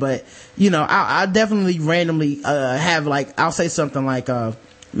day, but you know, I definitely randomly, have like, I'll say something like,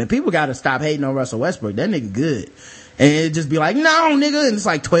 man, people gotta stop hating on Russell Westbrook. That nigga good. And it'd just be like, no, nigga. And it's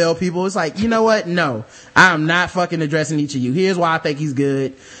like 12 people. It's like, you know what? No, I'm not fucking addressing each of you. Here's why I think he's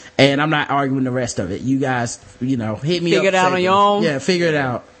good. And I'm not arguing the rest of it. You guys, you know, hit me up. Figure it out on your own. Yeah, figure it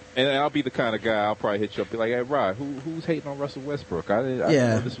out. And I'll be the kind of guy, I'll probably hit you up and be like, hey, Rod, who's hating on Russell Westbrook?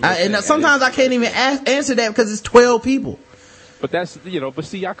 Sometimes I can't even answer that because it's 12 people. But that's, you know, but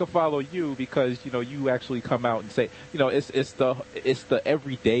see, I could follow you because, you know, you actually come out and say, you know, it's the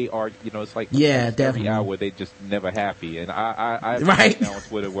everyday art, you know, it's like definitely. every hour they just never happy. And I right now on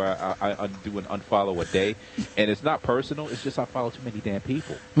Twitter where I do an unfollow a day, and it's not personal, it's just I follow too many damn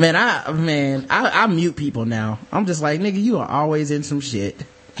people. Man, I mute people now. I'm just like, nigga, you are always in some shit.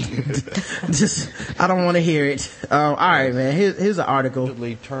 I don't want to hear it. All right, man, here's an article.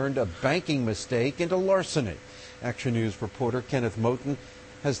 Turned a banking mistake into larceny. Action News reporter Kenneth Moten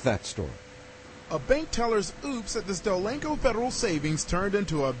has that story. A bank teller's oops at this Dolenco Federal Savings turned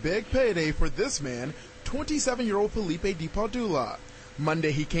into a big payday for this man, 27-year-old Felipe Di Padula.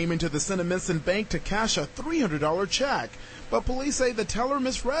 Monday, he came into the Cinnamison Bank to cash a $300 check, but police say the teller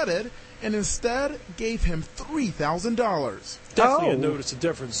misread it and instead gave him $3,000. Definitely a notice of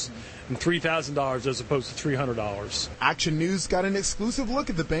difference in $3,000 as opposed to $300. Action News got an exclusive look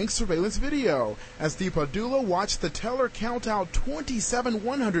at the bank's surveillance video as Di Padula watched the teller count out 27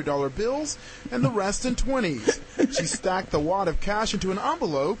 $100 bills and the rest in 20s. She stacked the wad of cash into an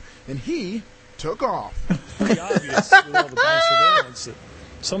envelope and he took off. Pretty obvious with all the bank surveillance that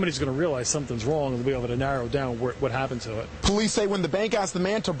somebody's going to realize something's wrong and they'll be able to narrow down what happened to it. Police say when the bank asked the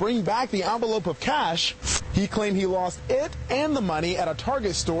man to bring back the envelope of cash, he claimed he lost it and the money at a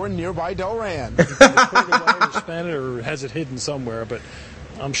Target store in nearby Delran. He put it away or spent it or has it hidden somewhere, but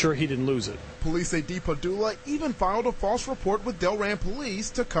I'm sure he didn't lose it. Police say DePadula even filed a false report with Delran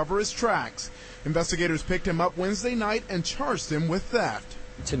police to cover his tracks. Investigators picked him up Wednesday night and charged him with theft.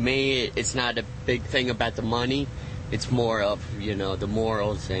 To me, it's not a big thing about the money. It's more of, the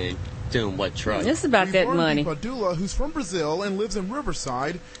morals and doing what's right. It's about that money. DePadula, who's from Brazil and lives in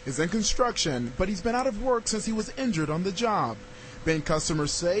Riverside, is in construction, but he's been out of work since he was injured on the job. Bank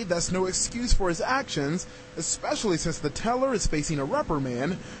customers say that's no excuse for his actions, especially since the teller is facing a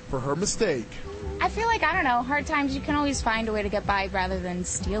reprimand for her mistake. I feel like, hard times, you can always find a way to get by rather than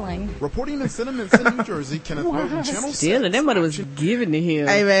stealing. Reporting in Cinnaminson, New Jersey, Kenneth Moten, Channel 6. Stealing? That money was given to him.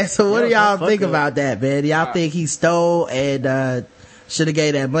 Hey, man, so what do y'all think about that, man? Do y'all think he stole and should have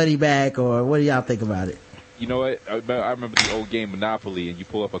gave that money back, or what do y'all think about it? You know what? I remember the old game Monopoly, and you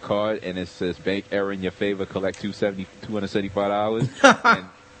pull up a card, and it says bank error in your favor, collect $275.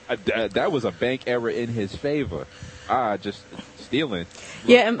 And that was a bank error in his favor. Just stealing.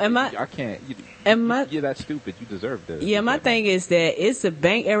 Yeah, I can't. You're that stupid. You deserve this. Yeah, my thing is that it's a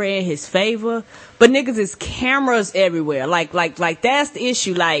bank error in his favor, but niggas, is cameras everywhere. Like that's the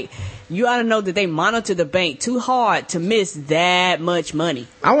issue. Like, you ought to know that they monitor the bank too hard to miss that much money.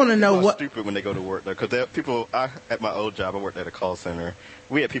 I want to know what stupid when they go to work though, because people. At my old job, I worked at a call center.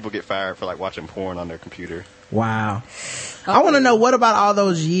 We had people get fired for watching porn on their computer. Wow. I want to know, what about all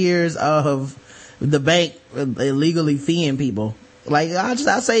those years of the bank illegally feeing people? I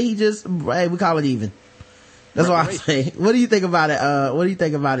say we call it even. That's what I say. What do you think about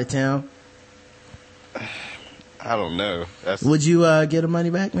it? Tim? I don't know. Would you get the money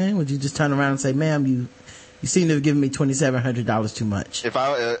back, man? Would you just turn around and say, ma'am, you seem to have given me $2,700 too much? If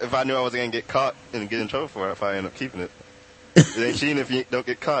I knew I wasn't gonna get caught and get in trouble for it, if I end up keeping it, it ain't cheating if you don't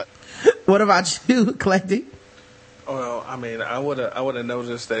get caught. What about you, Eclectik? Well, I would have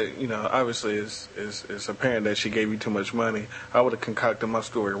noticed that, obviously it's apparent that she gave you too much money. I would have concocted my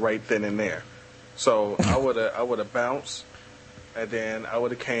story right then and there. So I would have bounced, and then I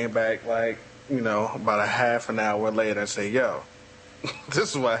would have came back about a half an hour later and say, yo,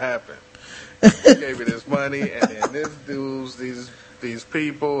 this is what happened. She gave me this money, and then this dude's these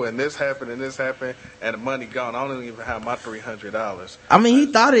people, and this happened, and the money gone. I don't even have my $300. He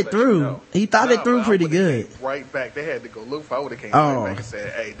thought it through. He thought it through pretty good. Right back. They had to go look for. I would have came right back and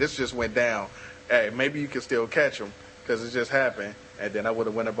said, hey, this just went down. Hey, maybe you can still catch them because it just happened. And then I would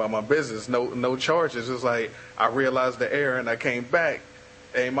have went about my business. No charges. It's like I realized the error and I came back.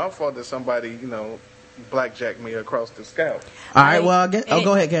 It ain't my fault that somebody, blackjack me across the scalp. All right, well,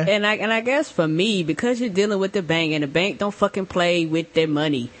 go ahead, Ken. And I guess for me, because you're dealing with the bank, and the bank don't fucking play with their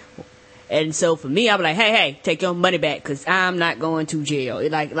money. And so for me, I'm like, hey, take your money back, because I'm not going to jail.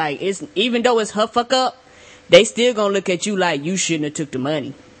 It's, even though it's her fuck up, they still gonna look at you like you shouldn't have took the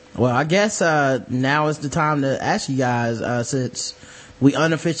money. Well, I guess now is the time to ask you guys, since we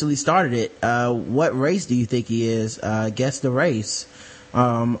unofficially started it, what race do you think he is? Guess the race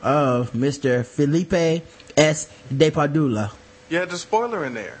of Mr. Felipe S. DePadula. You had the spoiler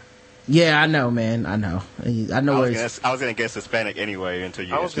in there. Yeah, I know, man. I know. I was gonna guess Hispanic anyway until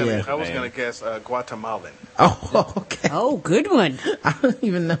you. I was gonna guess Guatemalan. Oh, okay. Oh, good one. I don't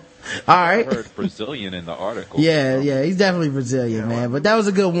even know. All right. I heard Brazilian in the article. Yeah, he's definitely Brazilian, man. But that was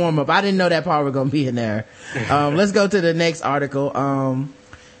a good warm up. I didn't know that part was gonna be in there. Let's go to the next article.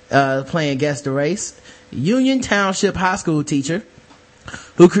 Playing Guess the Race. Union Township High School teacher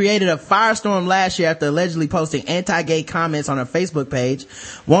who created a firestorm last year after allegedly posting anti-gay comments on her Facebook page,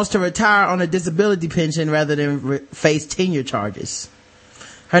 wants to retire on a disability pension rather than face tenure charges.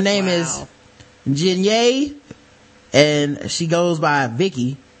 Her name is Jinye, and she goes by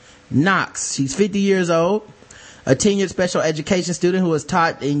Vicky Knox. She's 50 years old, a tenured special education student who has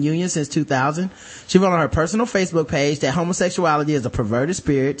taught in Union since 2000. She wrote on her personal Facebook page that homosexuality is a perverted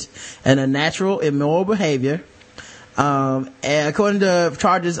spirit and a natural immoral behavior. And according to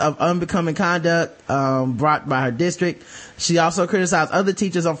charges of unbecoming conduct brought by her district, she also criticized other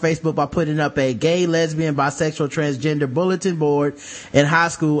teachers on Facebook by putting up a gay, lesbian, bisexual, transgender bulletin board in high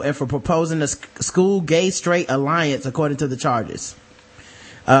school and for proposing a school gay straight alliance, according to the charges.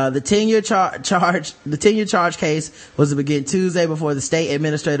 The tenure charge case was to begin Tuesday before the state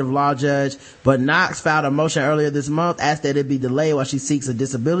administrative law judge, but Knox filed a motion earlier this month, asked that it be delayed while she seeks a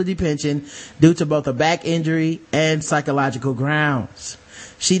disability pension due to both a back injury and psychological grounds.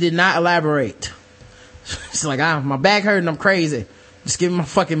 She did not elaborate. She's like, my back hurt and I'm crazy. Just give me my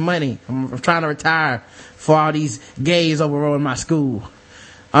fucking money. I'm trying to retire for all these gays overrunning my school.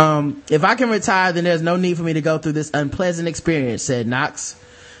 If I can retire, then there's no need for me to go through this unpleasant experience, said Knox.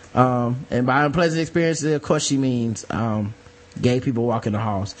 And by unpleasant experience, of course she means, gay people walking the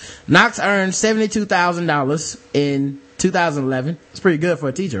halls. Knox earned $72,000 in 2011. It's pretty good for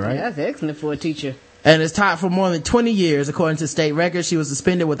a teacher, right? Yeah, that's excellent for a teacher. And is taught for more than 20 years. According to state records, she was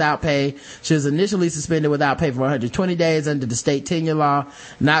suspended without pay. She was initially suspended without pay for 120 days under the state tenure law.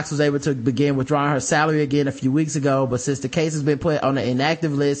 Knox was able to begin withdrawing her salary again a few weeks ago, but since the case has been put on the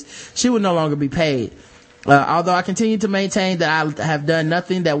inactive list, she will no longer be paid. Although I continue to maintain that I have done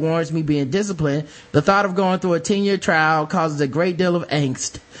nothing that warrants me being disciplined, the thought of going through a 10-year trial causes a great deal of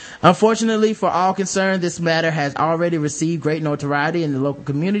angst. Unfortunately for all concerned, this matter has already received great notoriety in the local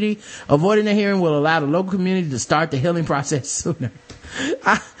community. Avoiding the hearing will allow the local community to start the healing process sooner.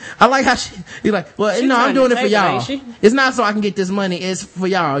 I like how you're like, well, no, I'm doing it for y'all. It's not so I can get this money. It's for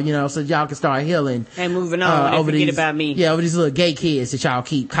y'all, so y'all can start healing. And moving on, and forget about me. Yeah, over these little gay kids that y'all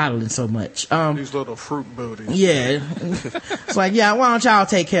keep coddling so much. These little fruit booties. Yeah. It's like, yeah, why don't y'all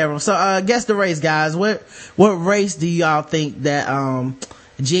take care of them? So, guess the race, guys. What race do y'all think that,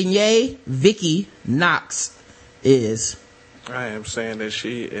 Janae Vicky Knox is? I am saying that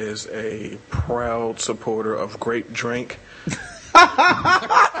she is a proud supporter of grape drink.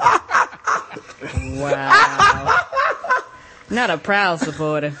 Wow. Not a proud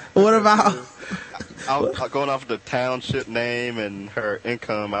supporter. What about? Going off the township name and her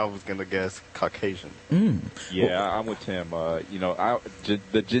income, I was gonna guess Caucasian. Yeah, I'm with Tim. The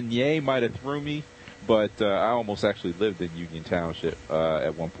Janae might have threw me, but I almost actually lived in Union Township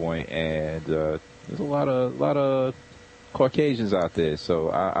at one point, and there's a lot of Caucasians out there, so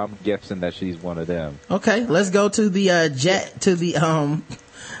I'm guessing that she's one of them. Okay, let's go to the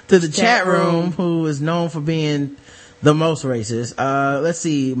chat room, who is known for being the most racist. Let's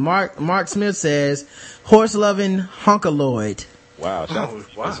see. Mark Smith says horse loving hunkaloid. Wow.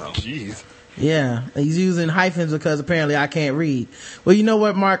 Wow. Jeez. Yeah, he's using hyphens because apparently I can't read. Well, you know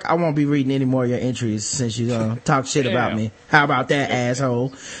what, Mark? I won't be reading any more of your entries since you talk shit about me. How about that, asshole?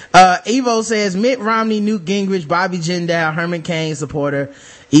 Evo says Mitt Romney, Newt Gingrich, Bobby Jindal, Herman Cain supporter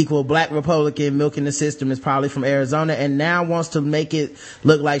equal black Republican milking the system, is probably from Arizona and now wants to make it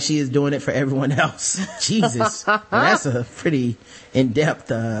look like she is doing it for everyone else. Jesus. Well, that's a pretty in-depth,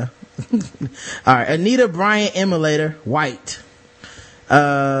 all right. Anita Bryant Emulator, white.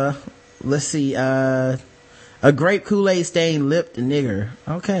 Let's see, a grape Kool-Aid stained lipped nigger.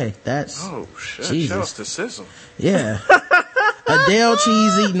 Okay, that's... Oh, shit. Jesus. Shout out to Sism. Yeah. Adele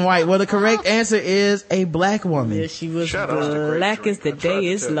cheese eating white. Well, the correct answer is a black woman. Yeah, she was black as the day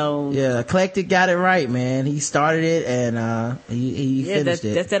is long. Yeah, Eclectik got it right, man. He started it and he finished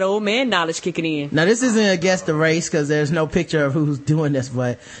it. That's that old man knowledge kicking in. Now, this isn't a guess the race because there's no picture of who's doing this,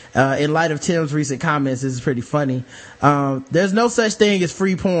 but in light of Tim's recent comments, this is pretty funny. There's no such thing as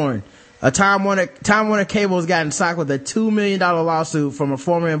free porn. Time Warner Cable has gotten socked with a $2 million lawsuit from a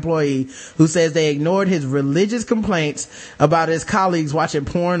former employee who says they ignored his religious complaints about his colleagues watching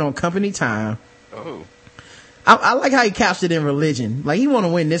porn on company time. Oh. I like how he couched it in religion. Like, he want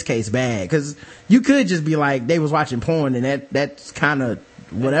to win this case bad, because you could just be like, they was watching porn and that's kind of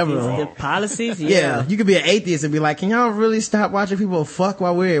whatever. The policies, yeah. You could be an atheist and be like, can y'all really stop watching people fuck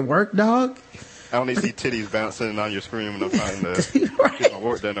while we're at work, dog? I only see titties bouncing on your screen when I'm trying to get my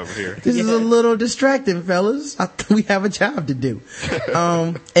work done over here. This is a little distracting, fellas. We have a job to do.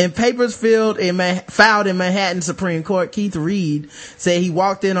 In papers filed in Manhattan Supreme Court, Keith Reed said he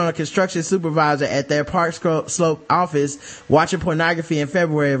walked in on a construction supervisor at their Park Slope office watching pornography in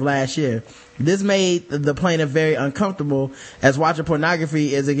February of last year. This made the plaintiff very uncomfortable, as watching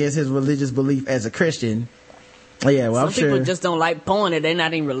pornography is against his religious belief as a Christian. Yeah, well, some people just don't like porn and they're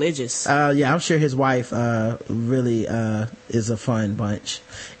not even religious. Yeah, I'm sure his wife really is a fun bunch.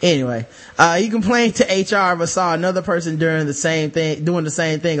 Anyway, he complained to HR but saw another person doing the same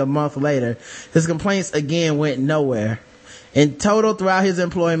thing a month later. His complaints again went nowhere. In total, throughout his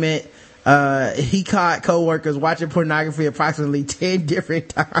employment, he caught coworkers watching pornography approximately 10 different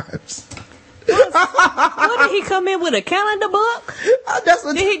times. What did he come in with, a calendar book?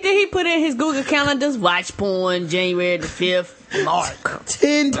 Did he put in his Google calendars, watch porn January the 5th, mark?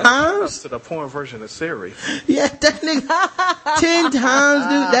 10 times? To the porn version of Siri. Yeah, that nigga, 10 times,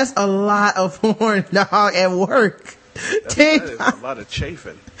 dude. That's a lot of porn, dog, at work. That is a lot of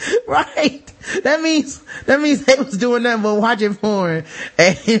chafing. Right. That means they was doing nothing but watching porn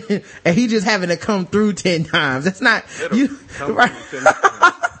and he just having to come through 10 times. That's not, right.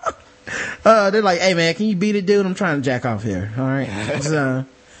 They're like, hey man, can you beat it, dude? I'm trying to jack off here. All right.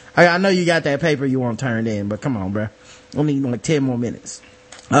 I know you got that paper you want turned in, but come on, bro. Only like 10 more minutes.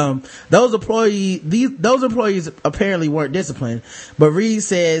 Those employees apparently weren't disciplined, but Reed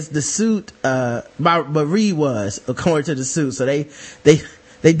says the suit, but Reed was, according to the suit. So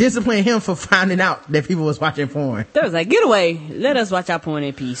they disciplined him for finding out that people was watching porn. They was like, get away. Let us watch our porn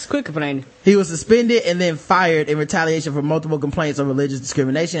in peace. Quit complaining. He was suspended and then fired in retaliation for multiple complaints of religious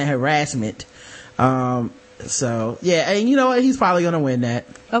discrimination and harassment. So yeah, and you know what? He's probably gonna win that.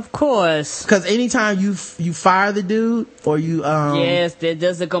 Of course. Cause anytime you fire the dude or you, yes,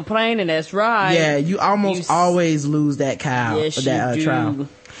 there's a complaint and that's right. Yeah, you always lose that cow. Yes, that you do. trial.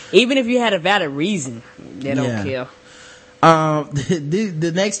 Even if you had a valid reason, they don't care.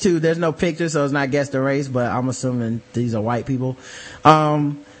 The next two, there's no picture, so it's not guess the race, but I'm assuming these are white people.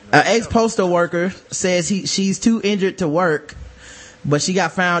 An ex-postal worker says she's too injured to work, but she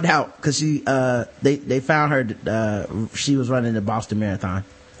got found out because they found her, she was running the Boston Marathon.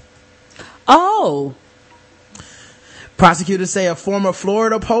 Oh. Prosecutors say a former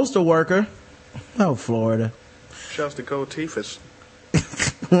Florida postal worker, Florida. Shouts to Gold Teethus.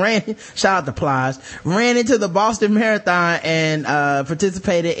 Shout out to Plies, ran into the Boston Marathon and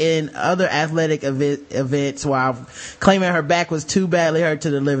participated in other athletic events while claiming her back was too badly hurt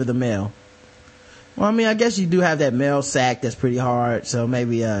to deliver the mail. Well, I mean, I guess you do have that mail sack that's pretty hard, so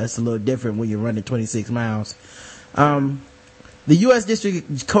maybe it's a little different when you're running 26 miles. The U.S.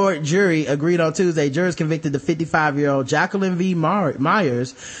 District Court jury agreed on Tuesday. Jurors convicted the 55-year-old Jacqueline V.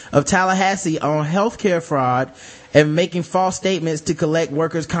 Myers of Tallahassee on healthcare fraud and making false statements to collect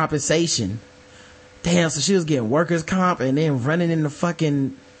workers' compensation. Damn, so she was getting workers' comp and then running in the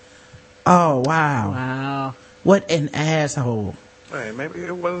fucking... Oh, wow. Wow. What an asshole. Hey, maybe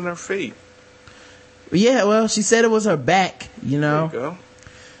it wasn't her feet. Yeah, well, she said it was her back, you know. There you go.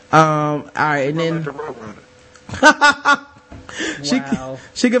 Alright, and then...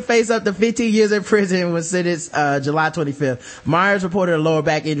 She could face up to 15 years in prison when sentenced July 25th. Myers reported a lower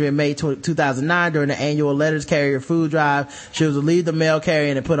back injury in May 2009 during the annual letters carrier food drive. She was relieved of mail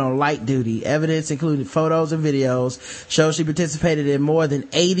carrying and put on light duty. Evidence, including photos and videos, shows she participated in more than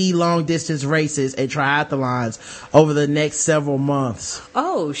 80 long distance races and triathlons over the next several months.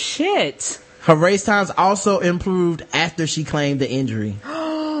 Oh shit. Her race times also improved after she claimed the injury.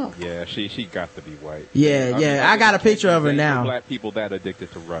 Yeah, she got to be white. Yeah. I got a picture of her now. Black people that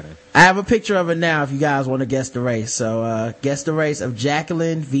addicted to running. I have a picture of her now if you guys want to guess the race. So, guess the race of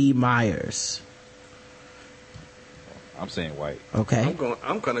Jacqueline V. Myers. I'm saying white. Okay.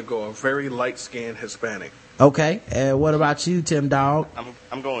 I'm gonna go a very light-skinned Hispanic. Okay. What about you, Tim Dog?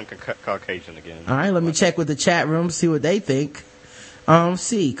 I'm going Caucasian again. All right, let me check with the chat room, see what they think.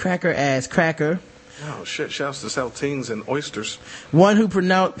 See, Cracker ass Cracker. Oh shit, shouts to saltines and oysters. One who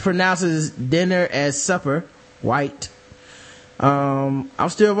pronounces dinner as supper, white. I'm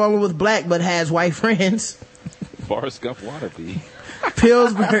still rolling with black, but has white friends. Forrest Gump wannabe.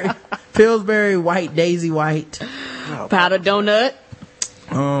 Pillsbury white, Daisy white. Powder donut.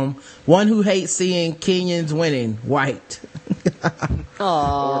 One who hates seeing Kenyans winning, white.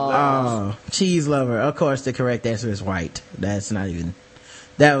 Oh, cheese lover. Of course, the correct answer is white.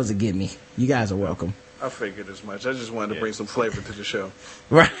 That was a gimme. You guys are welcome. I figured as much. I just wanted to bring some flavor to the show.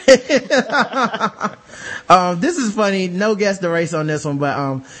 Right. This is funny. No guess the race on this one,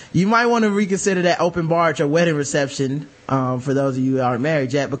 but you might want to reconsider that open bar at your wedding reception, for those of you who aren't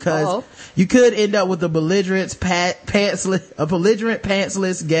married yet, because you could end up with a belligerent pantsless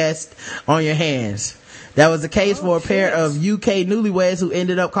guest on your hands. That was the case for a pair of UK newlyweds who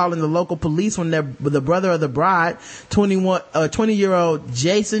ended up calling the local police when the brother of the bride, 20-year-old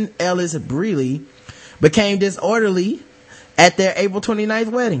Jason Ellis Brealey, became disorderly at their April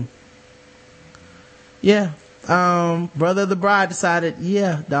 29th wedding. Yeah. Brother of the bride decided,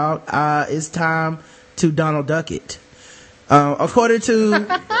 it's time to Donald Duck it. According to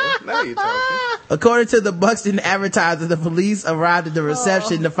the Buxton Advertiser, the police arrived at the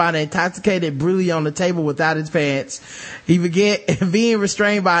reception to find an intoxicated Brealey on the table without his pants. He began being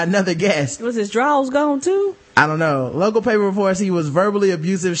restrained by another guest. Was his drawers gone too? I don't know. Local paper reports he was verbally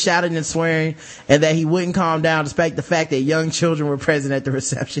abusive, shouting and swearing, and that he wouldn't calm down despite the fact that young children were present at the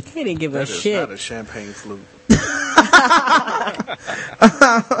reception. He didn't give a shit. That is not a champagne flute.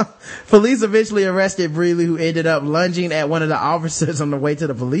 Police eventually arrested Brealey, who ended up lunging at one of the officers on the way to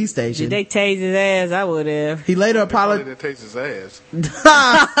the police station. Did they tase his ass? I would have. He later apologized. They taste his ass.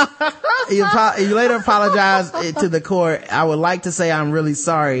 He later apologized to the court. I would like to say I'm really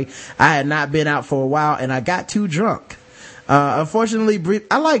sorry. I had not been out for a while and I got too drunk. Unfortunately,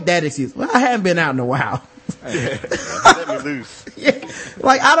 I like that excuse. Well, I haven't been out in a while. Let me loose. Yeah.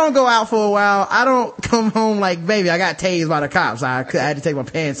 Like, I don't go out for a while. I don't come home like, baby, I got tased by the cops. I had to take my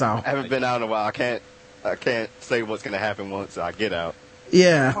pants off. I haven't been out in a while. I can't I can't say what's gonna happen once I get out.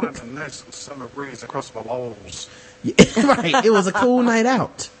 Yeah. Oh, that's a nice summer breeze across my balls. Right. It was a cool night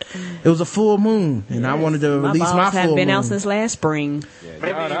out. It was a full moon, and I wanted to release my balls full haven't been moon. out since last spring. Yeah,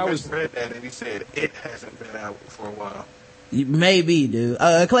 Maybe I he was. read that and he said it hasn't been out for a while. Maybe, dude.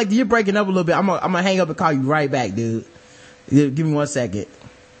 Eclectik, you're breaking up a little bit. I'm gonna hang up and call you right back, dude. Give me 1 second.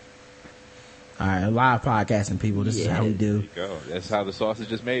 All right, live podcasting, people. This is how we do. There you go. That's how the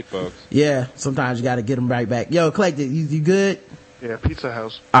sausage is made, folks. Yeah, sometimes you got to get them right back. Yo, Eclectik, you good? Yeah, Pizza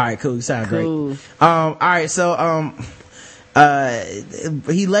House. All right, cool. You sound Cool. great. All right, so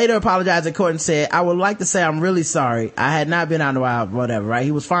he later apologized in court and said, "I would like to say I'm really sorry. I had not been out in a while, whatever," right?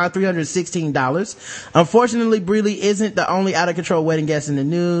 He was fined $316. Unfortunately, Breeley isn't the only out of control wedding guest in the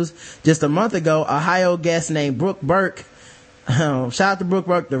news. Just a month ago, Ohio guest named Brooke Burke, shout out to Brooke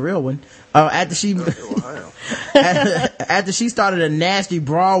Burke, the real one, after she started a nasty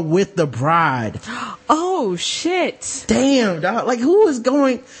brawl with the bride. Oh shit. Damn, dog. Like, who is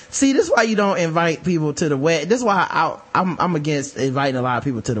going? See, this is why you don't invite people to the wedding. This is why I'm against inviting a lot of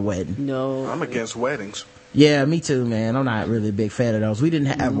people to the wedding. No. I'm against weddings. Yeah, me too, man. I'm not really a big fan of those. We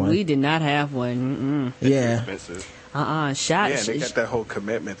didn't have one. We did not have one. Yeah. Expensive. Shot. Yeah, they got that whole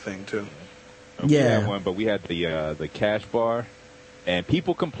commitment thing too. We Yeah. had one, but we had the cash bar, and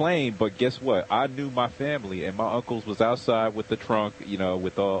people complained. But guess what? I knew my family, and my uncles was outside with the trunk,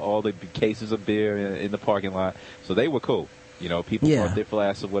 with all the cases of beer in the parking lot. So they were cool. People brought their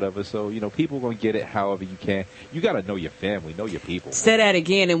flasks or whatever. So people gonna get it however you can. You gotta know your family, know your people. Say that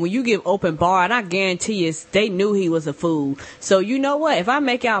again, and when you give open bar, and I guarantee you, they knew he was a fool. So you know what? If I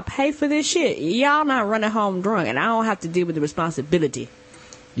make y'all pay for this shit, y'all not running home drunk, and I don't have to deal with the responsibility.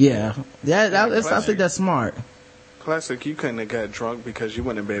 Yeah. I think that's smart. Classic, you couldn't have got drunk because you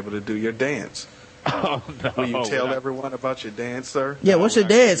wouldn't be able to do your dance. Oh no! Will you tell everyone about your dance, sir? Yeah, what's your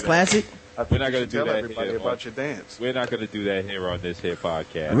dance, Classic? We're not going to do tell that everybody here about your dance. We're not going to do that here on this here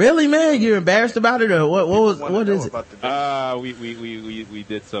podcast. Really, man? You're embarrassed about it, or what is it? We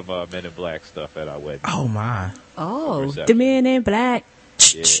did some Men in Black stuff at our wedding. Oh my! Oh, the Men in Black.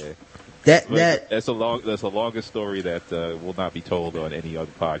 Yeah. That's a longer story that will not be told on any other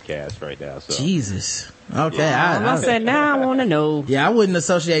podcast right now. So Jesus. Okay, I said now I want to know. Yeah, I wouldn't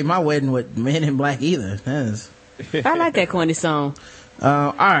associate my wedding with Men in Black either. I like that corny song.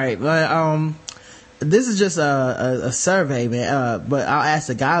 All right, but this is just a survey, man. But I'll ask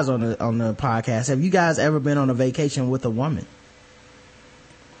the guys on the podcast: have you guys ever been on a vacation with a woman?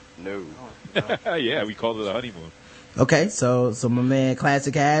 No. Yeah, we called it a honeymoon. Okay, so my man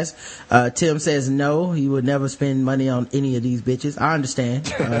Classic has. Tim says no, he would never spend money on any of these bitches. I understand.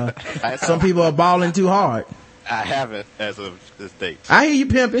 Some people are balling too hard. I haven't as of this date. I hear you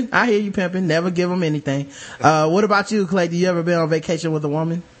pimping. Never give them anything. What about you, Clay? Do you ever been on vacation with a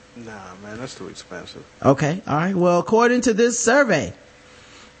woman? Nah, man, that's too expensive. Okay, all right. Well, according to this survey,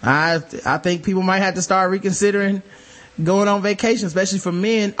 I think people might have to start reconsidering going on vacation, especially for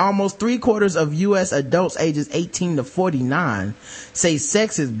men. Almost 3/4 of U.S. adults ages 18 to 49 say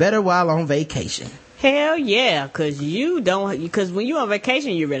sex is better while on vacation. Hell yeah, because when you're on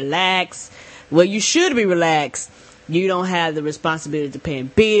vacation, you relax. Well, you should be relaxed. You don't have the responsibility of paying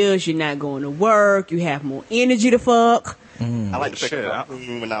bills. You're not going to work. You have more energy to fuck. I like to pick up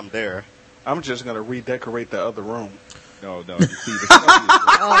when I'm there. I'm just going to redecorate the other room. No. You see,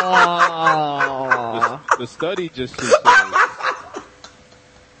 the study just should say,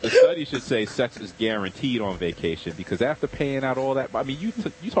 the study should say sex is guaranteed on vacation, because after paying out all that, I mean,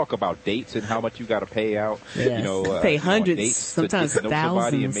 you talk about dates and how much you got to pay out. Yes. Pay hundreds, dates sometimes to know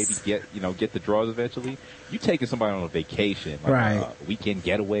somebody and thousands. maybe get the draws eventually. You taking somebody on a vacation, like right? A weekend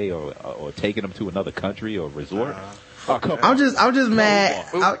getaway, or taking them to another country or resort. Oh, come I'm just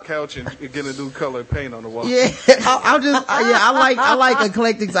mad. Move the couch and get a new color paint on the wall. Yeah, I like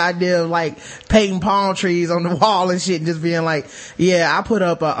Eclectik's idea of like painting palm trees on the wall and shit, and just being like, yeah, I put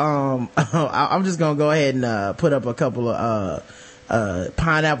up I'm just gonna go ahead and put up a couple of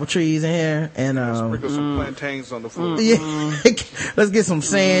pineapple trees in here, and sprinkle some plantains on the floor. Yeah, let's get some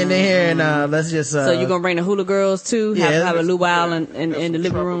sand in here, and let's just. So you gonna bring the hula girls too? Have a luau in the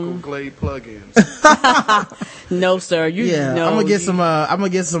living room. Glade plugins. No, sir. I'm gonna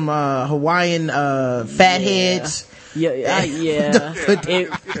get some Hawaiian fatheads. Yeah.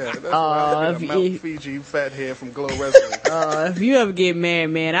 Fiji fathead from Glow Wrestling. If you ever get married,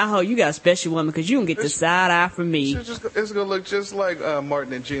 man, I hope you got a special woman, because you can get the side eye from me. It's gonna look just like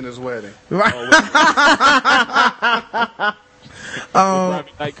Martin and Gina's wedding. Right.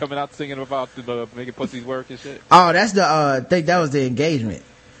 Night coming out singing about making pussies work and shit. Oh, that's I think that was the engagement.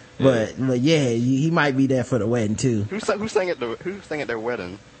 But yeah, he might be there for the wedding too. Who sang at their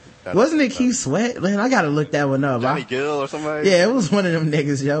wedding? Wasn't it Keith Sweat? Man, I gotta look that one up. Johnny Gill or somebody? Yeah, it was one of them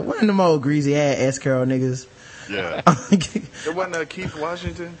niggas, yo. One of them old greasy ass S-curl niggas. Yeah. It wasn't Keith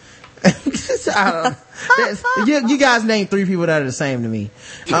Washington? I don't, you guys name 3 people that are the same to me.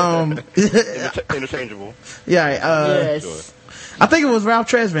 Interchangeable. Yeah, Yes. I think it was Ralph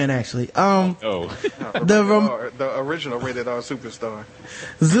Tresvant, actually. The original rated R superstar.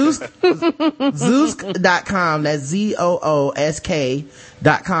 Zoosk.com, that's ZOOSK.com,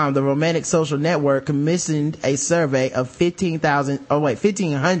 the Romantic Social Network, commissioned a survey of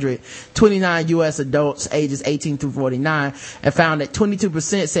 1,529 U.S. adults ages 18 through 49 and found that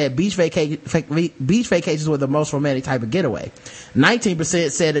 22% said beach vacations were the most romantic type of getaway. 19%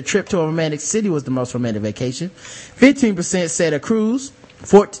 said a trip to a romantic city was the most romantic vacation. 15% said a cruise.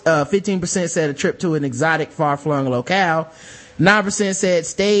 15% said a trip to an exotic far-flung locale. 9% said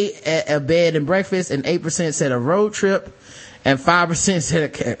stay at a bed and breakfast, and 8% said a road trip, and 5%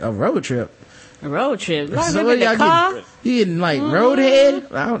 said a road trip. A road trip. Like So maybe the car? You getting like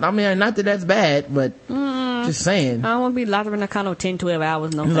roadhead? I mean, not that that's bad, but just saying. I don't want to be locked up in a car no 10, 12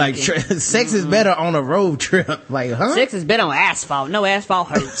 hours. No, Like sex is better on a road trip. Like, huh? Sex is better on asphalt. No, asphalt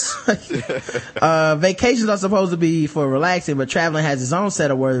hurts. Vacations are supposed to be for relaxing, but traveling has its own set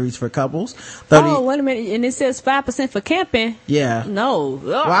of worries for couples. Oh, wait a minute. And it says 5% for camping. Yeah. No. Ugh.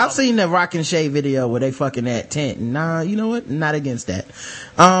 Well, I've seen the Rock and Shade video where they fucking at tent. Nah, you know what? Not against that.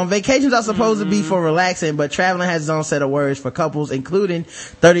 Vacations are supposed to be for relaxing, but traveling has its own set of worries for couples, including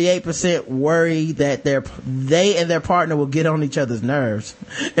 38% worry that they and their partner will get on each other's nerves.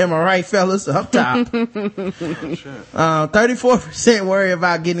 Am I right, fellas? Up top. 34% worry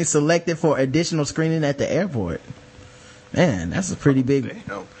about getting selected for additional screening at the airport. Man, that's a pretty big...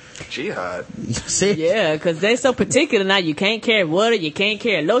 Damn. Jihad. Yeah, because they so particular now. You can't carry water, you can't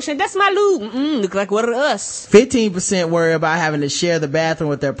carry lotion. That's my lube. Look like water to us. 15% worry about having to share the bathroom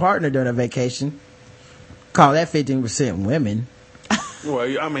with their partner during a vacation. Call that 15% women.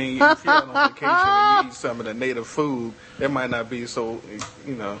 Well, I mean, if you're on vacation and you eat some of the native food, it might not be so,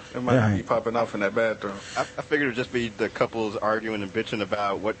 it might not be popping off in that bathroom. I figured it'd just be the couples arguing and bitching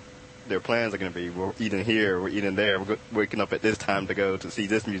about what their plans are going to be. We're eating here, we're eating there, we're waking up at this time to go to see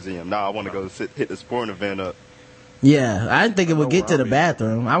this museum. Now I want to go hit the sporting event up. Yeah, I didn't think it would get to the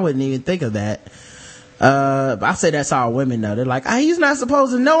bathroom. I wouldn't even think of that. I say that's all women though. They're like, he's not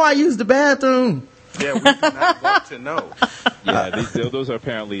supposed to know I use the bathroom. Yeah, we do not want to know. Yeah, those are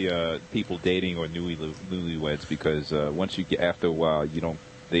apparently people dating or newlyweds, because once you get, after a while,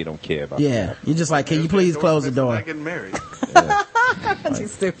 they don't care about that. You're just like, can you please close the door? Not getting married. Too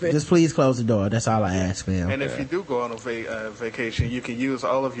stupid. Just please close the door. That's all I ask, man. And if you do go on a vacation, you can use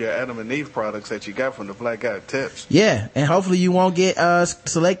all of your Adam and Eve products that you got from the Black Guy Tips. Yeah, and hopefully you won't get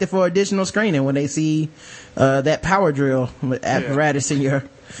selected for additional screening when they see that power drill apparatus in your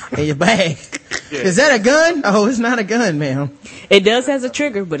bag. Yeah. Is that a gun? Oh, it's not a gun, ma'am. It does has a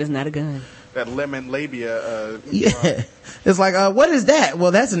trigger, but it's not a gun. That lemon labia. Yeah. It's like, what is that?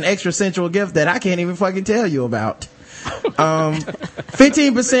 Well, that's an extra sensual gift that I can't even fucking tell you about.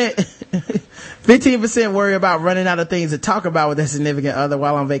 15% worry about running out of things to talk about with their significant other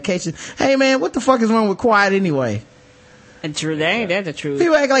while on vacation. Hey man, what the fuck is wrong with quiet anyway? And true, that ain't that the truth.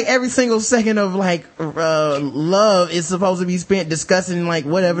 People act like every single second of like love is supposed to be spent discussing like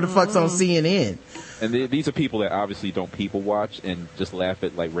whatever the fuck's on CNN. And these are people that obviously don't people watch and just laugh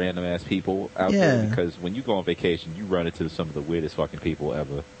at like random ass people out there, because when you go on vacation, you run into some of the weirdest fucking people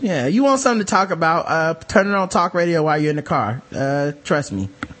ever. Yeah, you want something to talk about? Turn it on talk radio while you're in the car. Trust me,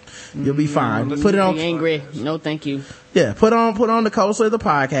 you'll be fine. Put it on. Angry? No, thank you. Yeah, put on the Coast of the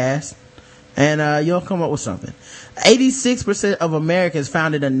podcast, and you'll come up with something. 86% of Americans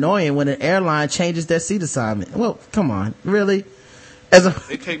found it annoying when an airline changes their seat assignment. Well, come on, really?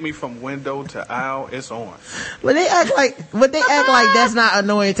 They take me from window to aisle, it's on. But they act like that's not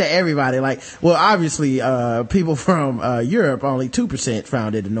annoying to everybody. Like, well, obviously, people from Europe, only 2%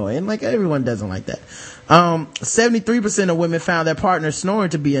 found it annoying. Like, everyone doesn't like that. 73% of women found their partner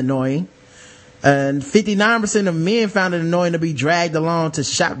snoring to be annoying. And 59% of men found it annoying to be dragged along to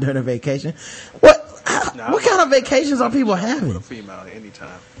shop during a vacation. What kind of vacations are people having? A female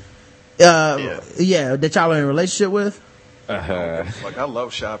anytime. Yeah, that y'all are in a relationship with? Like, I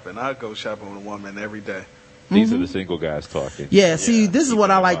love shopping. I go shopping with a woman every day. These are the single guys talking. Yeah, see, this is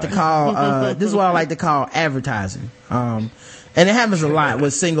what I like to call advertising. And it happens a lot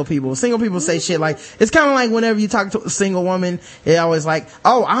with single people. Single people say shit like, it's kind of like whenever you talk to a single woman, they're always like,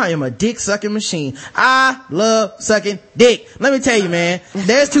 oh, I am a dick sucking machine. I love sucking dick. Let me tell you, man,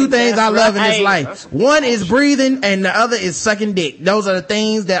 there's two things I love in this life. One is breathing and the other is sucking dick. Those are the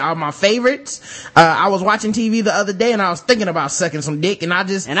things that are my favorites. I was watching TV the other day and I was thinking about sucking some dick and I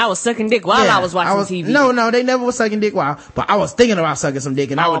was sucking dick while I was watching TV. No, they never was sucking dick while, but I was thinking about sucking some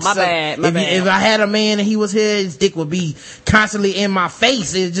dick and I would my bad. If I had a man and he was here, his dick would be constantly in my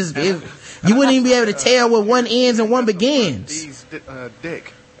face. You wouldn't even be able to tell where one ends and one begins.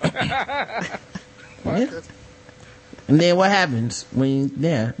 Dick. Yeah. And then what happens when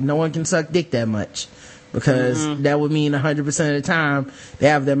no one can suck dick that much, because that would mean 100% of the time they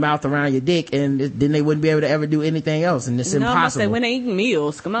have their mouth around your dick and then they wouldn't be able to ever do anything else, and it's impossible. When they eating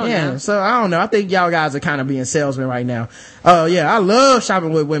meals, come on now. So I don't know, I think y'all guys are kind of being salesmen right now. Oh yeah, I love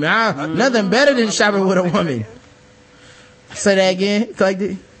shopping with women. Nothing better than shopping with a woman. Say that again,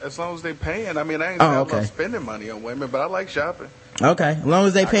 Eclectik. As long as they paying. I mean, I ain't about spending money on women, but I like shopping. Okay, as long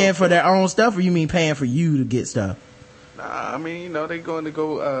as they paying for their own stuff, or you mean paying for you to get stuff? Nah, I mean, they going to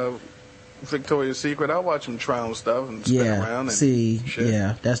go Victoria's Secret. I watch them try on stuff and spin around. And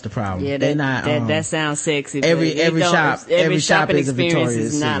shit. That's the problem. Yeah, they're not. That sounds sexy. Every shop is a experience Victoria's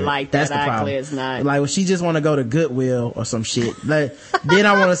is not Secret. like That's that. the problem. It's not. Like when she just want to go to Goodwill or some shit. Like, then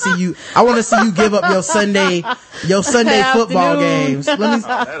I want to see you. I want to see you give up your Sunday football games.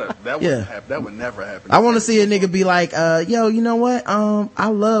 That would never happen. I want to see a nigga be like, yo, you know what? I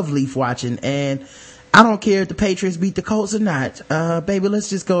love leaf watching, and I don't care if the Patriots beat the Colts or not. Baby, let's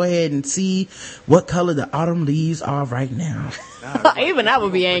just go ahead and see what color the autumn leaves are right now. Even I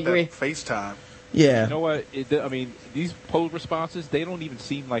would be angry. FaceTime. Yeah. You know what? I mean, these poll responses, they don't even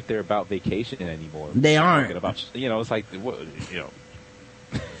seem like they're about vacation anymore. They aren't. About, it's like, by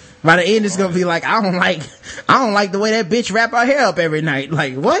the end, it's gonna be like, I don't like the way that bitch wrap her hair up every night.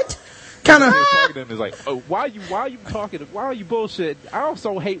 Like, what? Kind of talking to them is like, oh, why are you bullshitting? I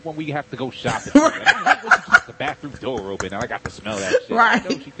also hate when we have to go shopping. Like, I hate when she keeps the bathroom door open and I got to smell that shit. Right. I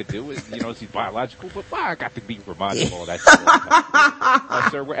know she could do it, she's biological, but why I got to be reminded of all that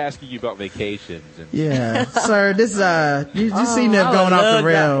shit? Sir, we're asking you about vacations. And sir, this you seen them going off the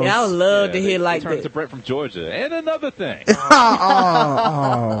rails. I would love to hear like that. that. To Brett from Georgia. And another thing. Random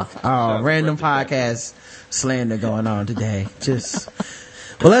podcast slander going on today.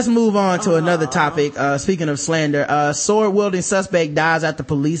 Well, let's move on to another topic. Speaking of slander, sword-wielding suspect dies after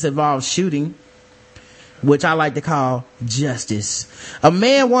police-involved shooting, which I like to call justice. A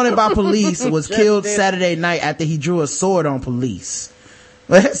man wanted by police was killed Saturday night after he drew a sword on police.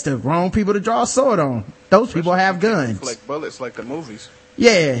 Well, that's the wrong people to draw a sword on. Those people have guns. Like bullets, like the movies.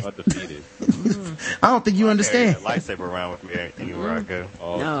 Yeah. Undefeated. I don't think you understand. I carry a lightsaber around with me anywhere I go.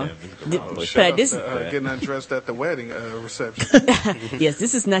 No. Getting undressed at the wedding reception. Yes,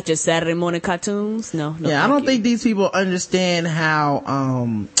 this is not just Saturday morning cartoons. No. Yeah, I don't think these people understand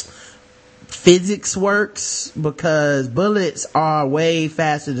how physics works, because bullets are way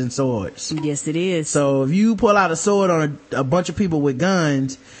faster than swords. Yes, it is. So if you pull out a sword on a bunch of people with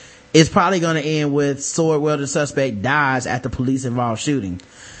guns, it's probably going to end with sword-wielding suspect dies after police-involved shooting.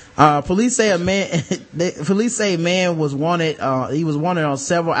 Police say a man was wanted. He was wanted on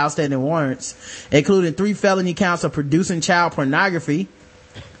several outstanding warrants, including 3 felony counts of producing child pornography.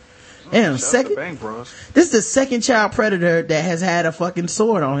 This is the second child predator that has had a fucking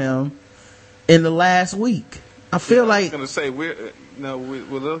sword on him in the last week. I feel like I was going to say we're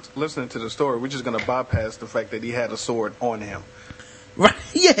listening to the story. We're just going to bypass the fact that he had a sword on him. Right,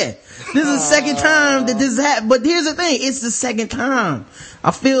 yeah. This is the second time that this has happened. But here's the thing, it's the second time.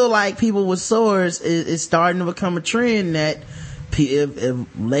 I feel like people with swords is starting to become a trend that if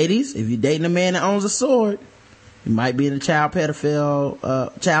ladies, if you're dating a man that owns a sword, you might be in the child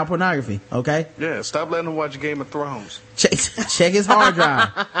child pornography, okay? Yeah, stop letting him watch Game of Thrones. Check his hard drive.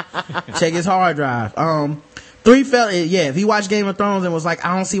 Check his hard drive. 3 felonies. Yeah, if he watched Game of Thrones and was like,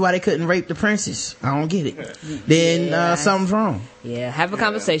 I don't see why they couldn't rape the princess, I don't get it, then something's wrong. Yeah, have a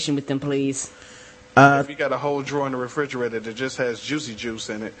conversation with them, please. If you got a whole drawer in the refrigerator that just has juicy juice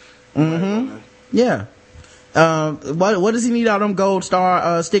in it. Yeah. What does he need all them gold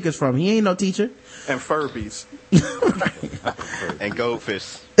star stickers from? He ain't no teacher. And Furbies. And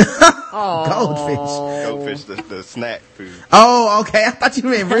goldfish. Goldfish, the snack food. Oh, okay. I thought you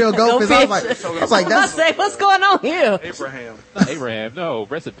meant real goldfish. I was like, that's what's going on here? Abraham, no,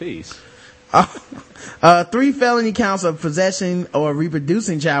 rest in peace. 3 felony counts of possessing or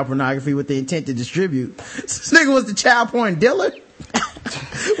reproducing child pornography with the intent to distribute. This nigga was the child porn dealer.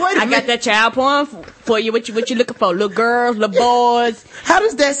 I got that child porn for you. What you looking for? Little girls, little boys. How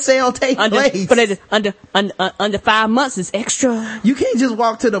does that sale take place? But under 5 months is extra. You can't just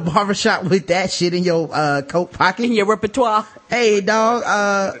walk to the barbershop with that shit in your coat pocket. In your repertoire. Hey, dog.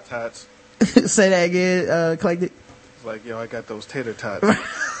 Tater tots. Say that again, Eclectik. It's like, yo, I got those tater tots.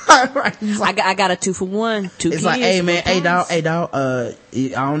 Right. Like, I got a 2-for-1. It's kids, like, hey man, hey dog, I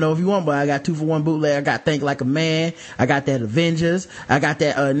don't know if you want, but I got 2-for-1 bootleg. I got Think Like a Man. I got that Avengers. I got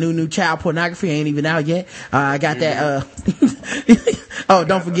that new child pornography, ain't even out yet. I got that oh,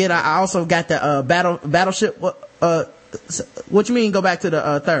 don't forget, I also got the Battleship. What you mean? Go back to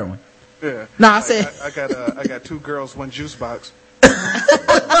the third one. Yeah. No, I said I got 2 girls, 1 juice box.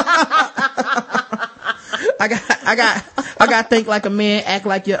 I got Think Like a Man, Act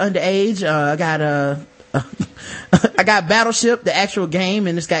Like You're Underage. I got Battleship, the actual game,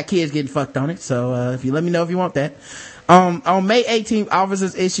 and it's got kids getting fucked on it. So if you let me know if you want that. On May 18th,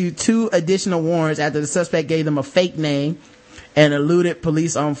 officers issued 2 additional warrants after the suspect gave them a fake name and eluded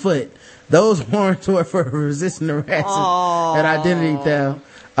police on foot. Those warrants were for resisting arrest and identity theft.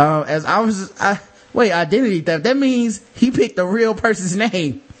 Identity theft. That means he picked a real person's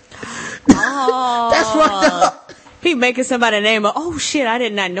name. That's fucked up. He making somebody name oh shit, I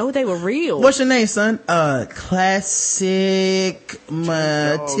did not know they were real. What's your name, son? Classic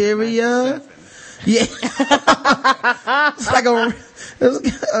Materia. Yeah. It's like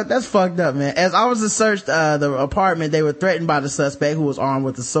that's fucked up, man. As officers searched the apartment, they were threatened by the suspect, who was armed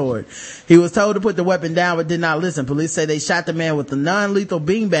with a sword. He was told to put the weapon down but did not listen. Police say they shot the man with the non-lethal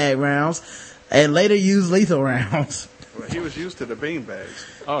beanbag rounds and later used lethal rounds. Well, he was used to the beanbags.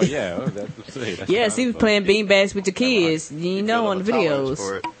 Oh yeah, yes, he was playing beanbags with the kids. You know, on the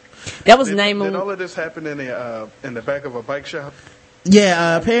videos. That was named. Did all of this happen in the back of a bike shop?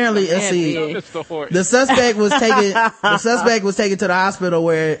 Yeah, apparently, let's see. The suspect was taken to the hospital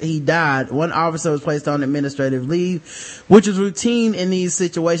where he died. One officer was placed on administrative leave, which is routine in these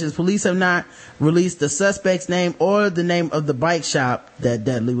situations. Police have not released the suspect's name or the name of the bike shop that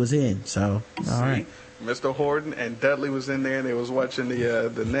Dudley was in. So, all right. Mr. Horton and Dudley was in there, and they was watching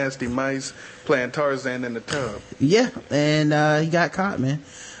the nasty mice playing Tarzan in the tub. Yeah, and he got caught, man.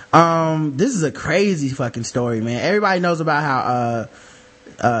 This is a crazy fucking story, man. Everybody knows about how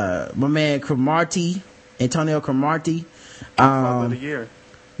my man Antonio Cromartie, Father of the Year.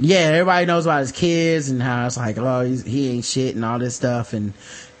 Yeah, everybody knows about his kids and how it's like, oh, he ain't shit and all this stuff, and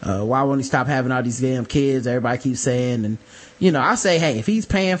why won't he stop having all these damn kids? Everybody keeps saying, and I say, hey, if he's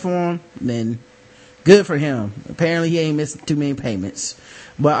paying for them, then good for him. Apparently he ain't missing too many payments.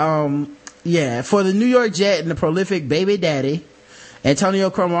 But yeah, for the New York Jet and the prolific baby daddy Antonio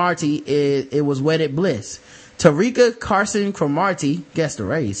Cromartie, it was wedded bliss. Tarika Carson Cromartie, guess the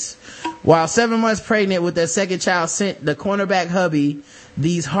race, while 7 months pregnant with their second child, sent the cornerback hubby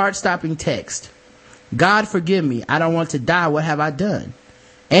these heart-stopping texts. God forgive me, I don't want to die, what have I done?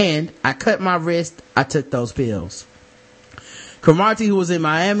 And I cut my wrist, I took those pills. Cromartie, who was in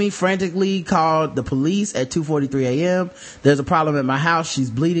Miami, frantically called the police at 2:43 a.m. There's a problem at my house.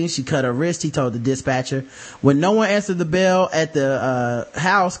 She's bleeding. She cut her wrist, he told the dispatcher. When no one answered the bell at the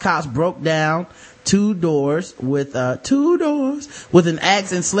house, cops broke down two doors with an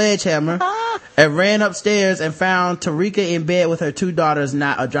axe and sledgehammer and ran upstairs and found Tarika in bed with her 2 daughters,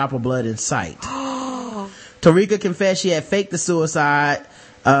 not a drop of blood in sight. Tarika confessed she had faked the suicide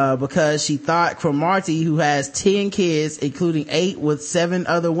because she thought Cromartie, who has 10 kids, including 8 with 7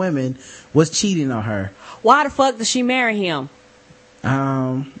 other women, was cheating on her. Why the fuck did she marry him?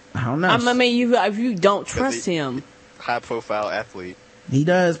 I don't know. I mean, if you don't trust him. High profile athlete. He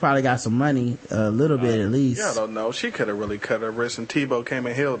does probably got some money, a little bit at least. Yeah, I don't know. She could have really cut her wrist and Tebow came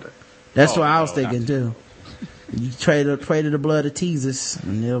and healed her. That's what I was thinking too. You pray to the blood of Jesus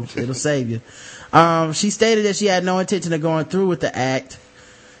and it'll save you. She stated that she had no intention of going through with the act.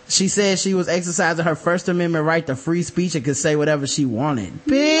 She said she was exercising her First Amendment right to free speech and could say whatever she wanted.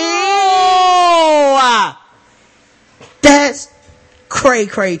 That's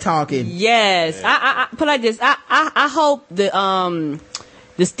cray talking. Yes. I put like this. I hope the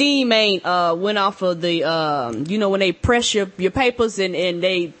steam ain't went off of the when they press your papers and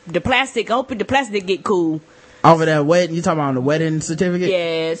the plastic. I hope the plastic get cool. Over that wedding, you talking about the wedding certificate?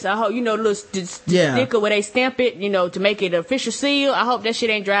 Yes, I hope, little sticker where they stamp it, to make it an official seal. I hope that shit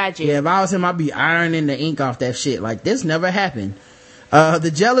ain't dried yet. Yeah, if I was him, I'd be ironing the ink off that shit. Like, this never happened.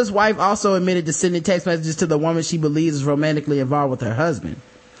 The jealous wife also admitted to sending text messages to the woman she believes is romantically involved with her husband.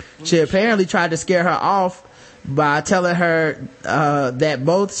 She apparently tried to scare her off by telling her, that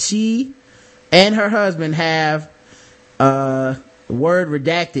both she and her husband have, word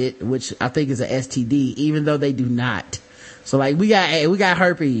redacted, which I think is a STD, even though they do not. So like we got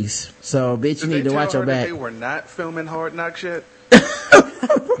herpes. So bitch, you need to watch your back. They were not filming Hard Knocks yet.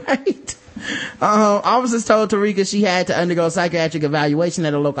 Right. Officers told Tarika she had to undergo psychiatric evaluation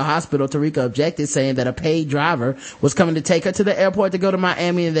at a local hospital. Tarika objected, saying that a paid driver was coming to take her to the airport to go to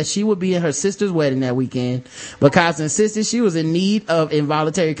Miami and that she would be in her sister's wedding that weekend. Because insisted she was in need of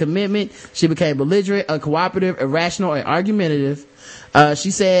involuntary commitment, she became belligerent, uncooperative, irrational, and argumentative. She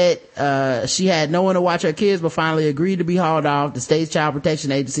said she had no one to watch her kids, but finally agreed to be hauled off. The state's child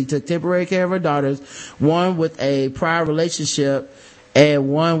protection agency took temporary care of her daughters, one with a prior relationship and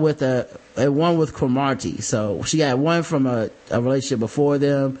one with Cromartie. So she had one from a relationship before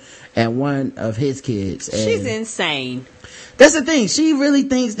them and one of his kids. And she's insane. That's the thing. She really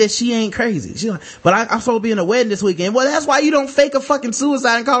thinks that she ain't crazy. She's like, but I'm supposed to be in a wedding this weekend. Well, that's why you don't fake a fucking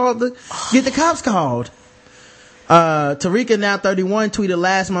suicide and get the cops called. Tarika, now 31, tweeted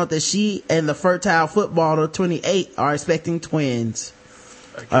last month that she and the fertile footballer, 28, are expecting twins.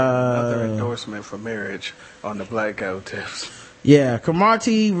 Again, another endorsement for marriage on the Black Guy Tips. Yeah,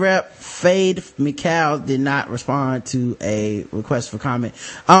 Cromartie rep Fade McCall did not respond to a request for comment.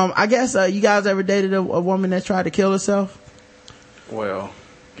 I guess, you guys ever dated a woman that tried to kill herself? Well,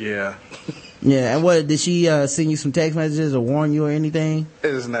 yeah. Yeah, and what, did she, send you some text messages or warn you or anything?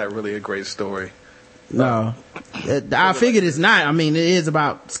 It is not really a great story. No. I figured it's not. I mean, it is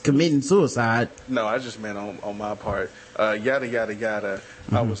about committing suicide. No, I just meant on my part. Yada, yada, yada.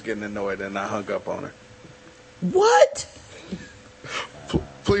 Mm-hmm. I was getting annoyed and I hung up on her. What?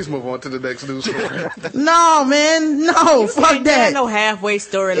 Please move on to the next news story. No, man. No, fuck that. No halfway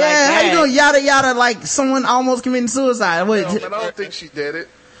story like that. Yeah, how you gonna yada yada like someone almost committing suicide? Wait, no, man, I don't think she did it.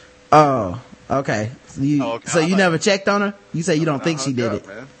 Oh, okay. So you never checked on her? You say you don't think she did it.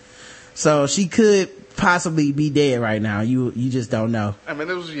 Man. So she could possibly be dead right now. You just don't know. I mean,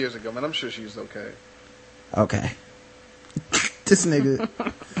 it was years ago, man. I'm sure she's okay. Okay. This nigga.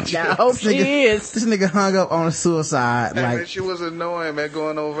 Yeah, I hope she is. This nigga hung up on a suicide. Hey, like, man, she was annoying, man,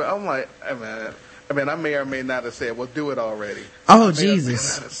 going over. I'm like, hey, man. I mean, I may or may not have said, well, do it already. Oh, Jesus. I may or may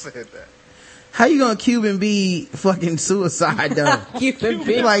not have said that. How you gonna Cuban B fucking suicide though? Cuban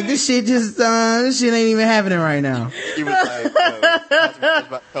B. Like this shit just this shit ain't even happening right now. He was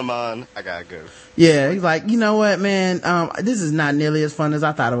like, come on, I gotta go. Yeah, he's like, you know what, man? This is not nearly as fun as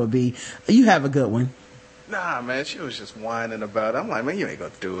I thought it would be. You have a good one. Nah, man, she was just whining about it. I'm like, man, you ain't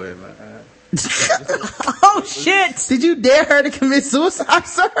gonna do it, man. Oh shit! Did you dare her to commit suicide,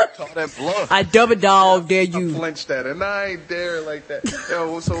 sir? Call that bluff. I double dog dare you. I flinched at it, and I ain't dare like that.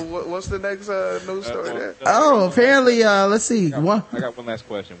 Yo, so what's the next news story there? Oh, apparently, let's see. I got one last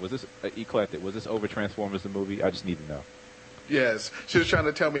question. Was this Eclectik? Was this over Transformers the movie? I just need to know. Yes, she was trying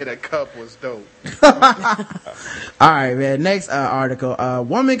to tell me that cup was dope. All right, man. Next article.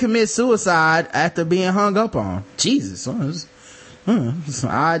 Woman commits suicide after being hung up on. Jesus. It's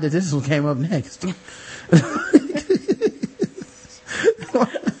odd that this one came up next.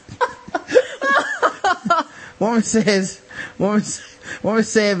 Woman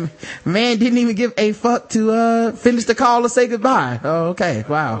said man didn't even give a fuck to finish the call or say goodbye. Oh, okay.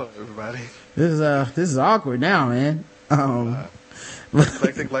 Wow. Hello, everybody. This is awkward now, man.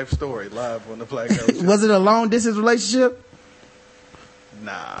 Eclectic life story live on the Black Guy. Was it a long distance relationship?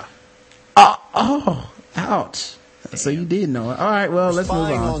 Nah. Oh, ouch. Damn. So you did know it. All right, well, let's move on.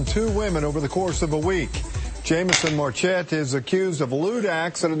 Spying on two women over the course of a week. Jamison Marchette is accused of lewd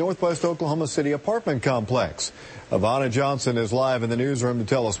acts at a Northwest Oklahoma City apartment complex. Ivana Johnson is live in the newsroom to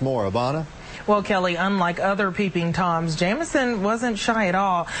tell us more. Ivana? Well, Kelly, unlike other peeping Toms, Jamison wasn't shy at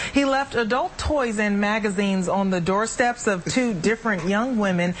all. He left adult toys and magazines on the doorsteps of two different young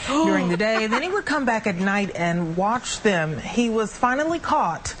women during the day. Then he would come back at night and watch them. He was finally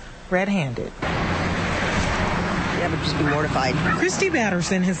caught red-handed. I would just be mortified. Christy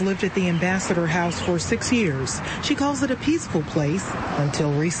Batterson has lived at the Ambassador House for 6 years. She calls it a peaceful place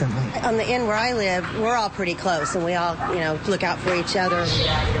until recently. On the end where I live, we're all pretty close, and we all, look out for each other.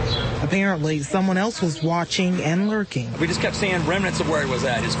 Apparently, someone else was watching and lurking. We just kept seeing remnants of where he was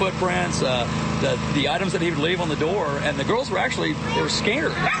at, his footprints, the items that he would leave on the door, and the girls they were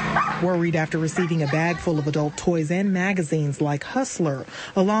scared. Worried after receiving a bag full of adult toys and magazines like Hustler,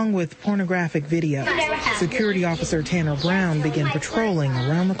 along with pornographic video. Security officer Tanner Brown began patrolling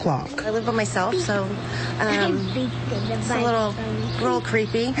around the clock. I live by myself, so it's a little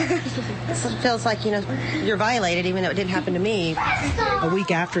creepy. It feels like, you're violated, even though it didn't happen to me. A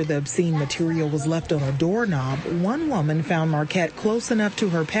week after the obscene material was left on a doorknob, one woman found Marquette close enough to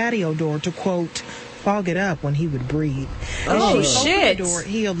her patio door to, quote, fog it up when he would breathe. Oh, As she shit. opened the door,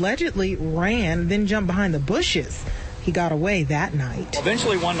 he allegedly ran, then jumped behind the bushes. he got away that night.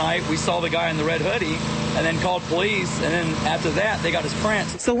 Eventually one night we saw the guy in the red hoodie and then called police, and then after that they got his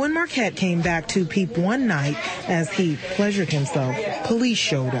prints. So when Marquette came back to Peep one night as he pleasured himself, police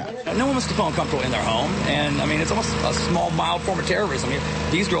showed up. No one wants to feel uncomfortable in their home, and I mean, it's almost a small, mild form of terrorism.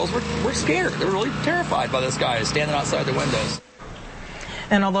 These girls were scared. They were really terrified by this guy standing outside their windows.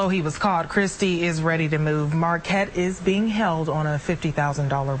 And although he was caught, Christie is ready to move. Marquette is being held on a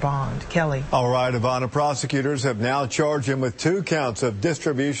 $50,000 bond. Kelly. All right, Ivana, prosecutors have now charged him with 2 counts of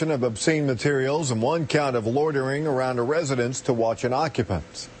distribution of obscene materials and 1 count of loitering around a residence to watch an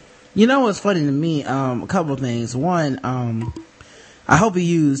occupant. You know what's funny to me? A couple of things. One, I hope he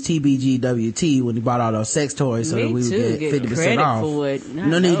used TBGWT when he bought all those sex toys so that we would get 50% off. For it.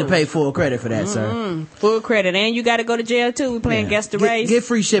 No need to pay full credit for that, sir. Full credit. And you got to go to jail, too. We're playing Guess the Race. Get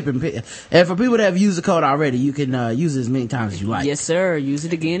free shipping. And for people that have used the code already, you can use it as many times as you like. Yes, sir. Use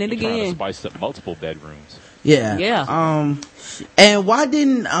it again and Trying to again. spice up multiple bedrooms. Yeah. And why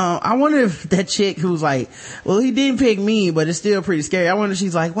didn't, I wonder if that chick who's like, well, he didn't pick me, but it's still pretty scary. I wonder if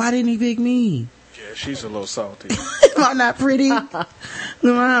she's like, why didn't he pick me? Yeah, she's a little salty. Am I not pretty? Am I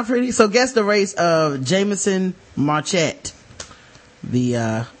not pretty? So guess the race of Jameson Marquette,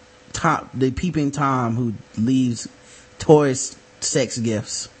 the peeping Tom who leaves toys, sex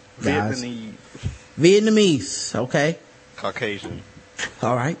gifts. Guys. Vietnamese. Okay. Caucasian.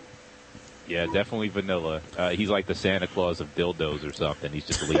 All right. Yeah, definitely vanilla. He's like the Santa Claus of dildos or something. He's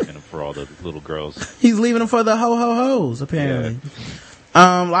just leaving them for all the little girls. He's leaving them for the ho-ho-hos, apparently. Yeah.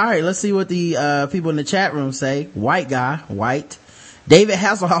 All right, let's see what the people in the chat room say. White guy, white. David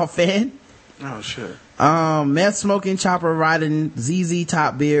Hasselhoff fan. Oh, shit. Meth smoking, chopper riding, ZZ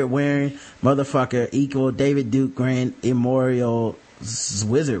top beard wearing, motherfucker equal David Duke Grand Immortal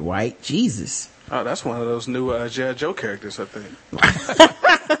Wizard white. Jesus. Oh, that's one of those new G.I. Joe characters, I think.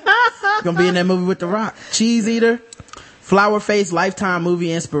 Gonna be in that movie with The Rock. Cheese eater. Flower face, Lifetime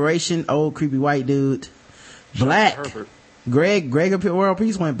movie inspiration, old creepy white dude. Black. Greg of World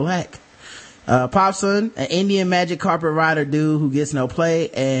Peace went black. Popson, an Indian magic carpet rider dude who gets no play,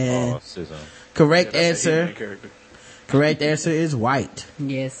 and correct answer is white.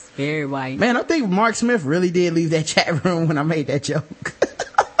 Yes, very white. Man, I think Mark Smith really did leave that chat room when I made that joke.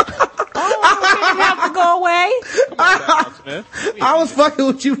 Have to go away. I was fucking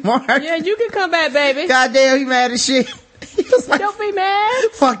with you, Mark. Yeah, you can come back, baby. Goddamn, he mad as shit. He was like, don't be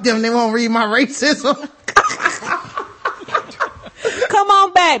mad. Fuck them, they won't read my racism. Come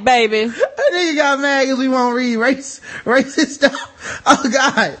on back, baby. I think he got mad because we won't read racist stuff. Oh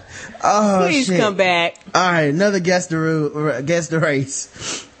God. Oh, please shit. Come back. All right, another guess the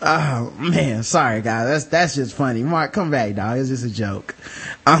race. Oh man, sorry guys. That's just funny. Mark, come back, dog. It's just a joke.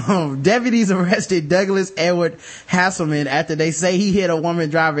 Deputies arrested Douglas Edward Hasselman after they say he hit a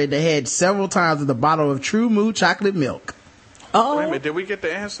woman driver in the head several times with a bottle of True Moo chocolate milk. Oh, wait a minute. Did we get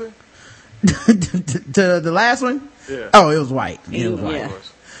the answer? to the last one? Yeah. Oh, it was white. It was white.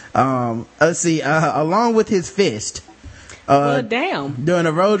 Yeah. Let's see. Along with his fist. Damn. During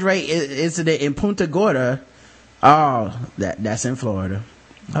a road rage incident in Punta Gorda. Oh, that's in Florida.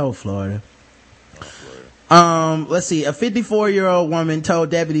 Oh, Florida. Let's see. A 54-year-old woman told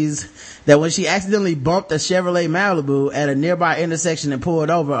deputies that when she accidentally bumped a Chevrolet Malibu at a nearby intersection and pulled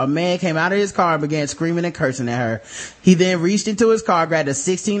over, a man came out of his car and began screaming and cursing at her. He then reached into his car, grabbed a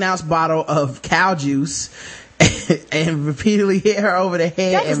 16-ounce bottle of cow juice, and repeatedly hit her over the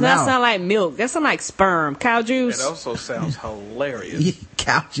head that does and not mouth. sound like milk. That sounds like sperm. Cow juice. It also sounds hilarious.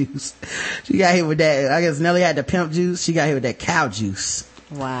 Cow juice. She got hit with that. I guess Nelly had the pimp juice. She got hit with that cow juice.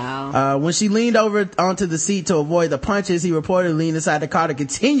 Wow. When she leaned over onto the seat to avoid the punches, he reportedly leaned inside the car to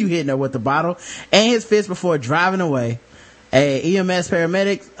continue hitting her with the bottle and his fist before driving away. A EMS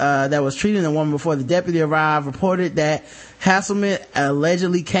paramedic that was treating the woman before the deputy arrived reported that Hasselman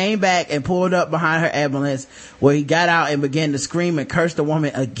allegedly came back and pulled up behind her ambulance, where he got out and began to scream and curse the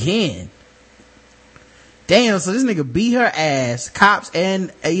woman again. Damn, so this nigga beat her ass. Cops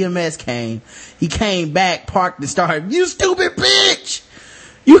and EMS came. He came back, parked, and started, "You stupid bitch!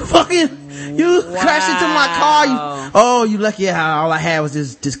 You crashed into my car. You lucky how all I had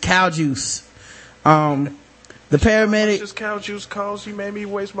was this cow juice." The paramedic. This cow juice cost you made me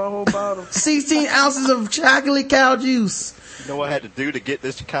waste my whole bottle. 16 ounces of chocolate cow juice. You know what I had to do to get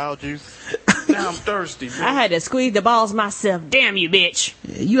this cow juice? Now I'm thirsty, bitch. I had to squeeze the balls myself. Damn you, bitch.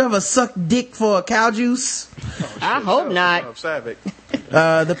 You ever sucked dick for a cow juice? I hope not.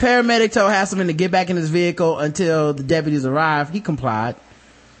 The paramedic told Hasselman to get back in his vehicle until the deputies arrived. He complied.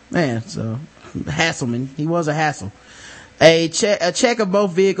 Man, so Hasselman, he was a hassle. A check of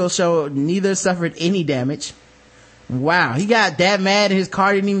both vehicles showed neither suffered any damage. Wow, he got that mad and his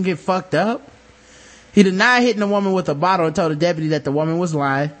car didn't even get fucked up. He denied hitting the woman with a bottle and told the deputy that the woman was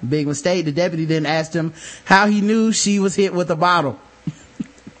lying. Big mistake. The deputy then asked him how he knew she was hit with a bottle.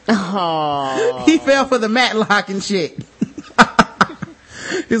 Oh. He fell for the matlock and shit.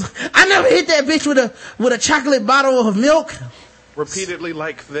 I never hit that bitch with a chocolate bottle of milk. Repeatedly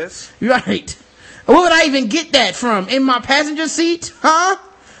like this. Right. Where would I even get that from? In my passenger seat? Huh?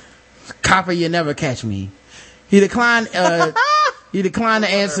 Copper, you never catch me. He declined to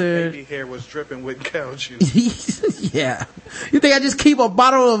answer. Baby hair was dripping with cow juice. Yeah. You think I just keep a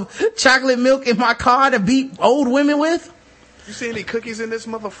bottle of chocolate milk in my car to beat old women with? You see any cookies in this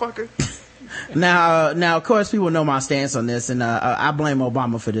motherfucker? Now, of course, people know my stance on this, and I blame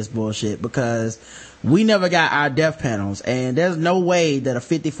Obama for this bullshit because we never got our death panels, and there's no way that a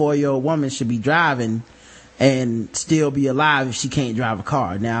 54-year-old woman should be driving and still be alive if she can't drive a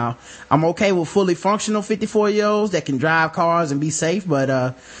car. Now, I'm okay with fully functional 54-year-olds that can drive cars and be safe,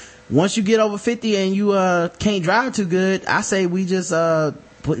 but once you get over 50 and you can't drive too good, I say we just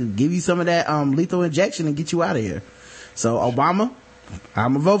give you some of that lethal injection and get you out of here. So, Obama,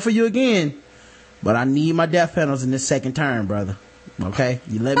 I'm gonna vote for you again, but I need my death penalties in this second term, brother. Okay?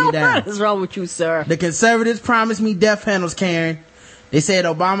 You let me down. What is wrong with you, sir? The conservatives promised me death penalties, Karen. They said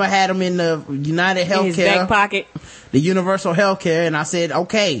Obama had them in the United Healthcare. In his back pocket. The universal healthcare, and I said,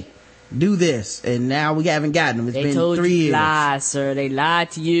 okay, do this. And now we haven't gotten them. It's been 3 years. They lied, sir. They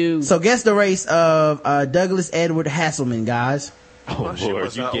lied to you. So guess the race of Douglas Edward Hasselman, guys. Oh,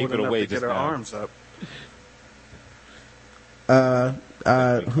 Lord, you gave it away just now. Arms up.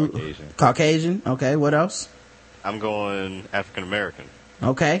 Caucasian. Okay, what else? I'm going African American.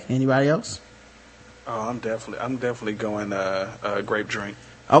 Okay, anybody else? Oh, I'm definitely going grape drink.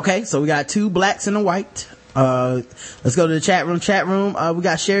 Okay, so we got 2 blacks and a white. Let's go to the chat room. We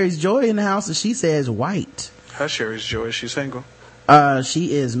got Sherry's Joy in the house, and she says white. Hi, Sherry's Joy. Is she single?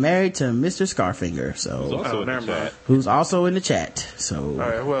 She is married to Mr. Scarfinger, so who's also in the chat. So, all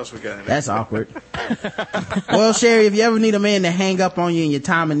right, who else we got in there? That's awkward. Well, Sherry, if you ever need a man to hang up on you in your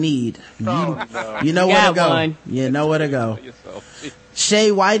time of need, you know where to go. One. You know where to go. Shay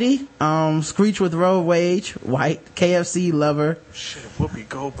Whitey, Screech with road wage, white, KFC lover. Shit, Whoopi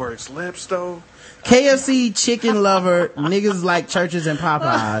Goldberg's lips though. KFC chicken lover, niggas like churches and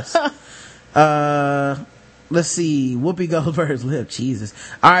Popeyes. Let's see, Whoopi Goldberg's lip, Jesus.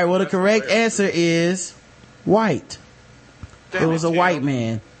 Alright, well the correct answer is white. It was a white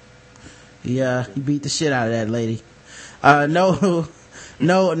man. Yeah, he beat the shit out of that lady. No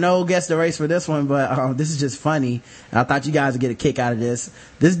guess the race for this one, but this is just funny. And I thought you guys would get a kick out of this.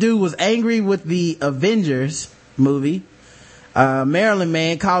 This dude was angry with the Avengers movie. Maryland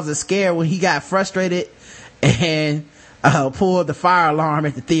man caused a scare when he got frustrated and pulled the fire alarm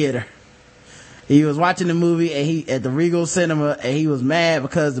at the theater. He was watching the movie at the Regal Cinema, and he was mad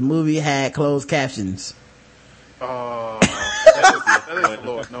because the movie had closed captions. That is a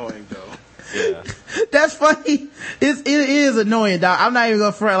little annoying though. Yeah. That's funny. It is annoying, dog. I'm not even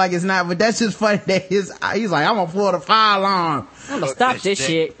gonna front like it's not, but that's just funny that he's like, I'm gonna pull the fire alarm. I'm gonna stop this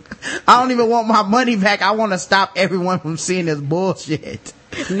shit. I don't even want my money back. I want to stop everyone from seeing this bullshit.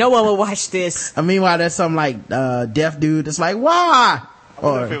 No one will watch this. And meanwhile, there's some like deaf dude that's like, why? I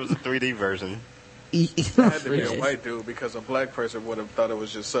wonder if it was a 3D version. It had to be a white dude because a black person would have thought it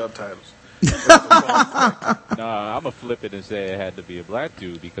was just subtitles. Nah, I'm gonna flip it and say it had to be a black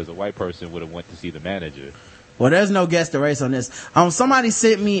dude because a white person would have went to see the manager. Well, there's no guess the race on this. Somebody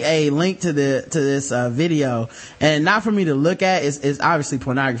sent me a link to this video, and not for me to look at. It's obviously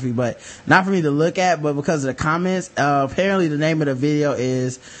pornography, but not for me to look at. But because of the comments, apparently the name of the video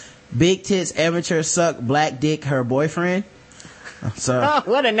is "Big Tits Amateur Suck Black Dick Her Boyfriend." So, oh,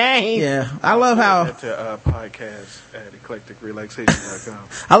 what a name! Yeah, I love how to podcast at eclecticrelaxation.com.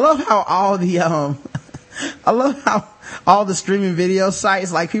 I love how all the streaming video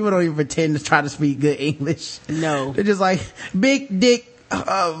sites, like, people don't even pretend to try to speak good English. No, they're just like big dick,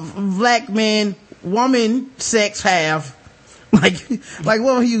 black man, woman, sex have. Like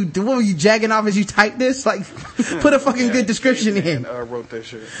what were you jacking off as you typed this? Like, put a fucking good description in. Wrote that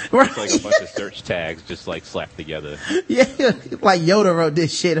shit. Right. It's like a bunch of search tags just like slapped together. Yeah, like Yoda wrote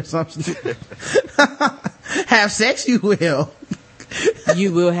this shit or something. Have sex, you will.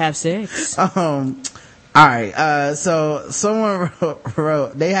 You will have sex. Alright, so someone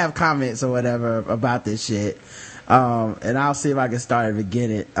wrote, they have comments or whatever about this shit. And I'll see if I can start at the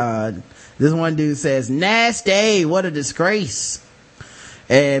beginning. This one dude says, nasty, what a disgrace.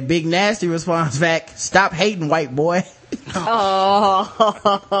 And Big Nasty responds back, stop hating, white boy.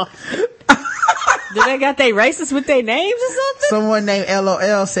 Oh. Do they got they racist with their names or something? Someone named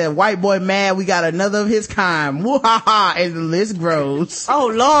LOL said, white boy mad, we got another of his kind. Woo-ha-ha, and the list grows. Oh,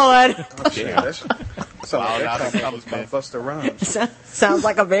 Lord. Yeah, sounds like that comment was by Busta Rhymes. Sounds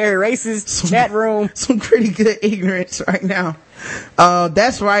like a very racist chat room. Some pretty good ignorance right now.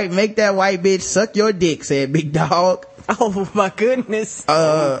 That's right. Make that white bitch suck your dick, said Big Dog. Oh my goodness.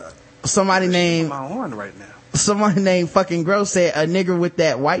 Somebody named my horn right now. Somebody named fucking Gross said a nigger with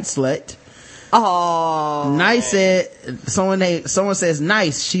that white slut. Oh. Nice said someone says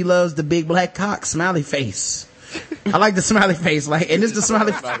nice. She loves the big black cock, smiley face. I like the smiley face, like, and it's the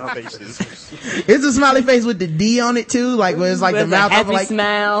smiley it's the smiley face with the D on it too, like where it's like with the mouth happy like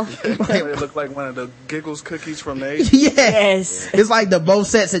smile. It looked like one of the Giggles cookies from the 80s. Yes. It's like the both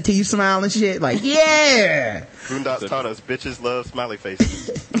sets of teeth smile and shit, like, yeah. Boondocks taught us bitches love smiley faces.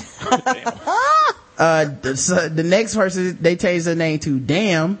 The next person, they changed their name to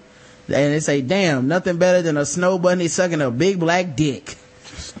Damn, and they say, damn, nothing better than a snow bunny sucking a big black dick.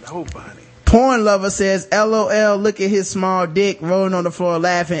 Snow bunny. Porn lover says, LOL, look at his small dick rolling on the floor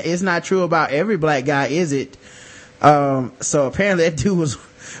laughing. It's not true about every black guy, is it? So apparently that dude was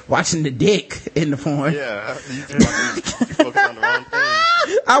watching the dick in the porn. Yeah, you focus on the wrong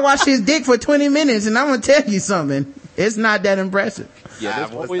thing. I watched his dick for 20 minutes and I'm gonna tell you something. It's not that impressive. Yeah,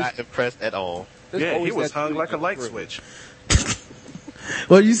 I was not impressed at all. Yeah, he was hung like a light switch.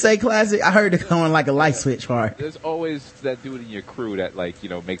 What you say, Classic? I heard it going like a light switch part. There's always that dude in your crew that, like, you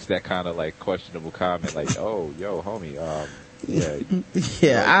know, makes that kind of like questionable comment, like, "Oh, yo, homie,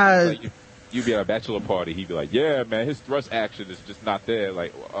 yeah, like, you be at a bachelor party, he'd be like, "Yeah, man, his thrust action is just not there."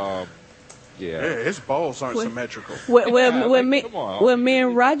 Like, yeah, his balls aren't symmetrical. When me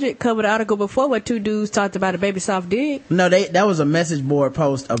and Roger covered the article before, where two dudes talked about a baby soft dick. No, that was a message board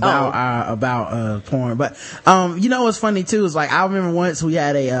post about porn. But you know what's funny too is, like, I remember once we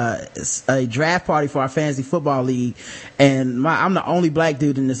had a draft party for our fantasy football league, and I'm the only black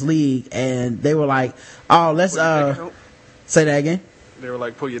dude in this league, and they were like, "Oh, let's say that again." They were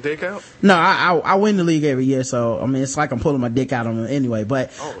like, pull your dick out? No, I win the league every year, so I mean it's like I'm pulling my dick out on them anyway.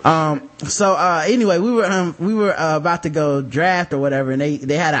 But anyway, we were about to go draft or whatever, and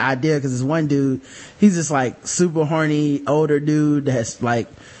they had an idea because this one dude, he's just like super horny older dude that's like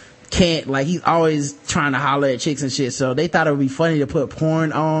he's always trying to holler at chicks and shit. So they thought it would be funny to put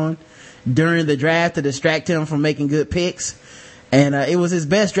porn on during the draft to distract him from making good picks. And it was his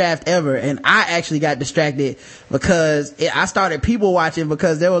best draft ever, and I actually got distracted because I started people watching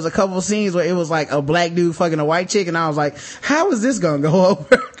because there was a couple of scenes where it was like a black dude fucking a white chick, and I was like, how is this gonna go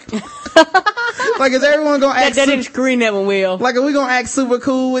over? Like, is everyone gonna act that didn't screen that one well? Like, are we gonna act super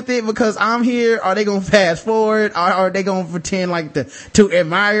cool with it because I'm here? Are they gonna fast forward? Or are they gonna pretend like to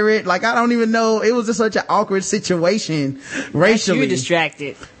admire it? Like, I don't even know. It was just such an awkward situation racially. You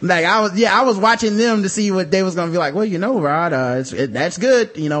distracted. Like, I was watching them to see what they was gonna be like. Well, you know, Rod, that's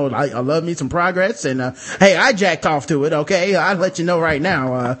good. You know, I love me some progress, and hey, I jacked off to it. Okay, I'll let you know right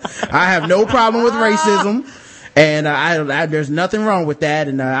now. I have no problem with racism. And there's nothing wrong with that,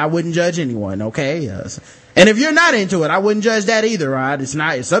 and I wouldn't judge anyone, okay? And if you're not into it, I wouldn't judge that either, right?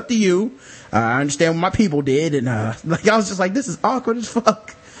 It's up to you. I understand what my people did, and like, I was just like, this is awkward as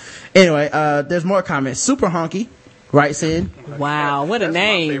fuck. Anyway, there's more comments. Super Honky, right, Sid? Wow, what a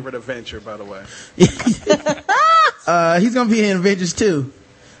name. My favorite adventure, by the way. He's gonna be in Avengers 2.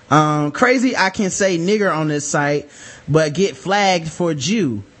 Crazy, I can say nigger on this site, but get flagged for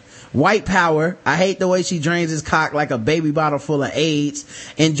Jew. White power. I hate the way she drains his cock like a baby bottle full of AIDS.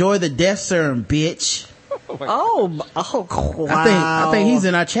 Enjoy the death serum, bitch. Wow. I think he's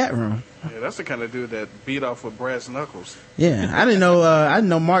in our chat room. Yeah, that's the kind of dude that beat off with brass knuckles. Yeah, I didn't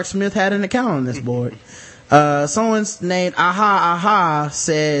know Mark Smith had an account on this board. Someone's named Aha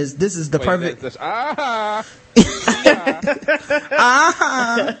says this is the perfect.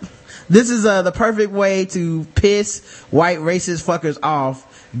 This is the perfect way to piss white racist fuckers off.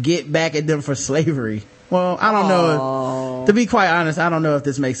 Get back at them for slavery. Well, I don't know. To be quite honest, I don't know if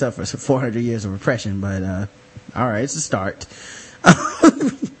this makes up for 400 years of repression, but all right, it's a start.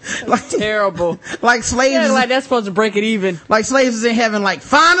 Like, terrible. Like slaves. Yeah, like that's supposed to break it even. Like slaves is in heaven. Like,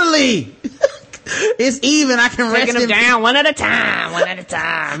 finally, it's even. I can taking rest them down one at a time.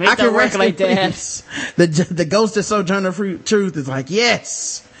 It don't work like that. The ghost of Sojourner Truth is like,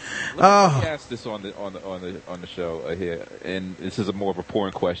 yes. Let me ask this on the show here, and this is more of a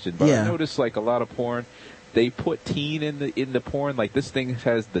porn question. But I noticed, like, a lot of porn, they put teen in the porn. Like, this thing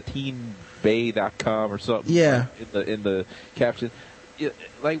has the teenbay.com or something. Yeah. Like, in the caption.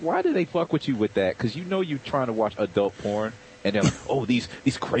 Like, why do they fuck with you with that? Because you know you're trying to watch adult porn, And they're like, oh, these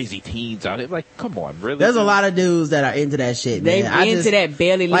crazy teens out there. Like, come on, really? There's a lot of dudes that are into that shit, They man. into that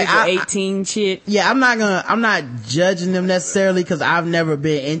barely legal 18 shit. Yeah, I'm not judging them necessarily because I've never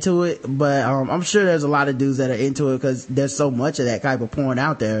been into it, but I'm sure there's a lot of dudes that are into it because there's so much of that type of porn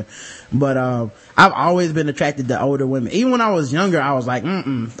out there. But I've always been attracted to older women. Even when I was younger, I was like,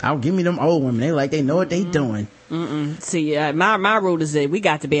 I'll give me them old women. They know what they doing. See, my rule is that we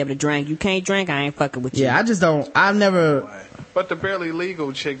got to be able to drink. You can't drink, I ain't fucking with you. Yeah, I've never. But the barely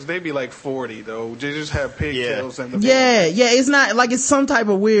legal chicks, they be like 40 though. They just have pigtails and the Yeah, it's not like it's some type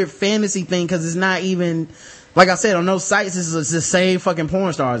of weird fantasy thing because it's not even, like I said, on those sites, it's the same fucking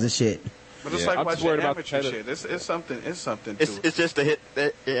porn stars and shit. But it's like watching amateur shit. It's something. It's something. It's just a hit.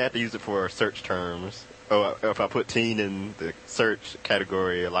 You have to use it for search terms. Oh, if I put teen in the search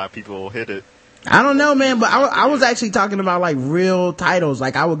category, a lot of people hit it. I don't know, man, but I was actually talking about like real titles.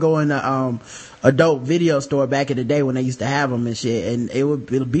 Like I would go in the adult video store back in the day when they used to have them and shit, and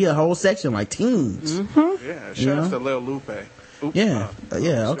it'll be a whole section like teens. Yeah, shout out to Lil Lupe. Oops, yeah,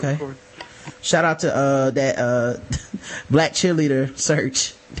 okay. Shout out to that black cheerleader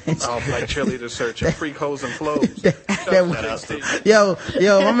search. Black cheerleader search and freak hoes and flows. Yo,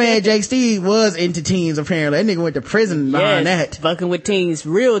 my man Jake Steve was into teens apparently. That nigga went to prison behind that. Fucking with teens,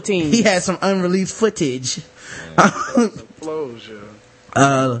 real teens. He had some unreleased footage. Flows,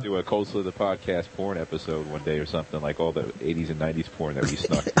 yeah. Do a Cold Slither podcast porn episode one day or something, like all the 80s and 90s porn that we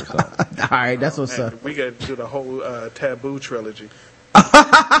snuck or something. All right, that's what's up. We got to do the whole Taboo trilogy.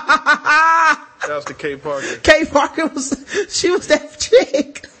 That was to Kay Parker. Kay Parker was that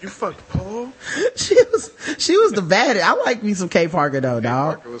chick. You fucked Paul? She was the baddest. I like me some Kay Parker though,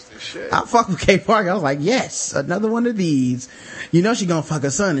 dog. Parker was the shit. I fuck with Kay Parker. I was like, yes, another one of these. You know she gonna fuck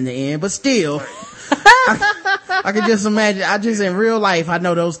her son in the end, but still. I can just imagine. In real life, I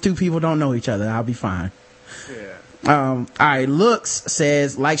know those two people don't know each other. I'll be fine. Yeah. All right. Looks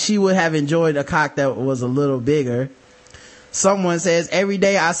says like she would have enjoyed a cock that was a little bigger. Someone says, every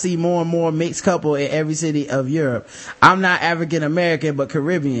day I see more and more mixed couple in every city of Europe. I'm not African American, but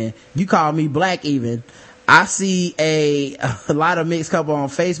Caribbean. You call me black even. I see a lot of mixed couple on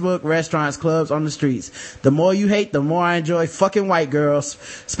Facebook, restaurants, clubs, on the streets. The more you hate, the more I enjoy fucking white girls,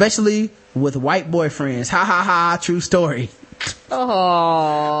 especially with white boyfriends. Ha ha ha, true story.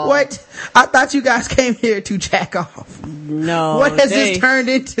 Oh. What? I thought you guys came here to jack off. No. What has this turned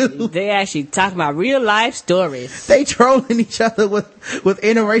into? They actually talking about real life stories. They trolling each other with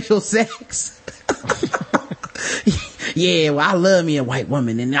interracial sex. Yeah, well, I love me a white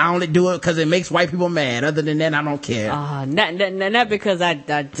woman, and I only do it because it makes white people mad. Other than that, I don't care. Not because I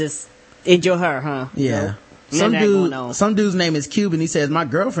just enjoy her, huh? Yeah. No. Some dude's name is Cuban. He says, my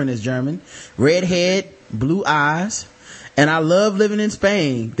girlfriend is German, redhead, blue eyes, and I love living in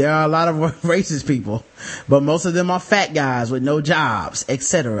Spain. There are a lot of racist people, but most of them are fat guys with no jobs,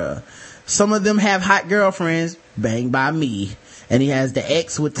 etc. Some of them have hot girlfriends, banged by me. And he has the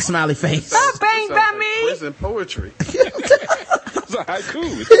X with the smiley face. Banged by me. Prison poetry. It's a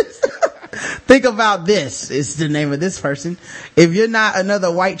haiku. Think about this. It's the name of this person. If you're not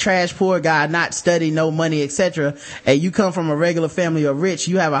another white trash poor guy, not study, no money, etc., and you come from a regular family or rich,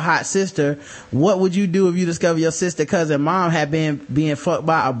 you have a hot sister, what would you do if you discover your sister, cousin, mom had been being fucked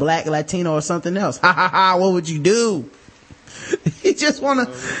by a black Latino or something else? Ha ha ha, what would you do? He just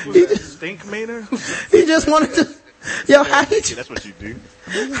wanna stink meter? He just wanted to Yo, how he that's what you do.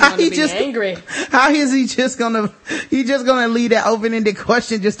 How he just angry? How is he just gonna leave that open-ended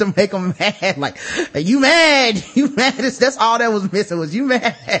question just to make him mad? Like, you mad? You mad? That's all that was missing was you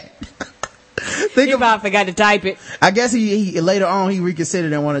mad. He probably forgot to type it. I guess he later on he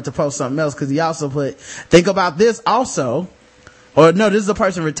reconsidered and wanted to post something else because he also put, think about this also. Or no, this is a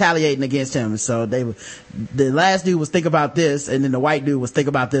person retaliating against him. So the last dude was think about this, and then the white dude was think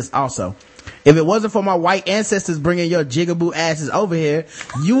about this also. If it wasn't for my white ancestors bringing your jigaboo asses over here,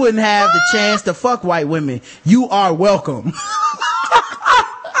 you wouldn't have the chance to fuck white women. You are welcome.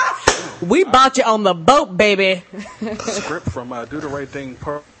 We bought you on the boat, baby. Script from Do the Right Thing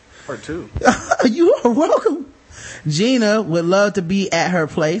Part 2. You are welcome. Gina would love to be at her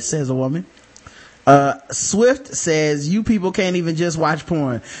place, says a woman. Swift says, you people can't even just watch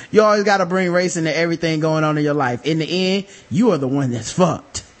porn. You always gotta bring race into everything going on in your life. In the end, you are the one that's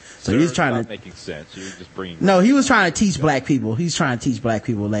fucked. So he's trying to making sense. You're just bringing. No, he was trying to teach black people. He's trying to teach black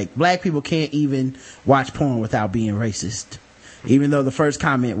people like black people can't even watch porn without being racist. Even though the first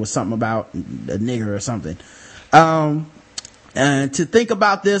comment was something about a nigger or something. And to think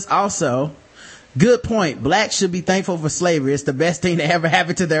about this also, good point. Blacks should be thankful for slavery. It's the best thing that ever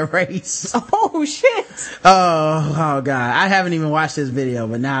happened to their race. Oh shit. Oh god. I haven't even watched this video,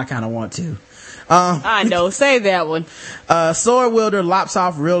 but now I kind of want to. I know, save that one. Sword wielder lops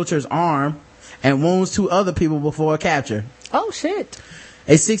off realtor's arm and wounds 2 other people before capture. Oh shit.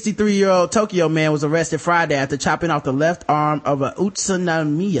 A 63-year-old Tokyo man was arrested Friday after chopping off the left arm of a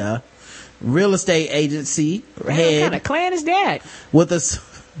Utsunomiya real estate agency head. What kind of clan is that? With a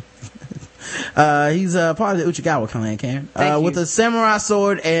he's part of the Uchigawa clan, Karen. With a samurai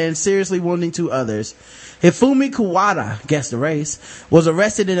sword and seriously wounding 2 others. Hifumi Kuwata, guess the race, was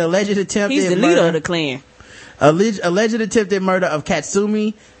arrested in alleged attempted He's the leader of the clan. Alleged attempted murder of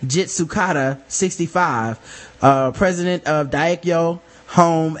Katsumi Jitsukata, 65, president of Daikyo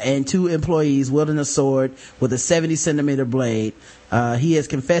Home, and 2 employees wielding a sword with a 70-centimeter blade. He has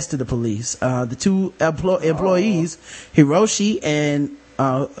confessed to the police. The 2 employees, Hiroshi and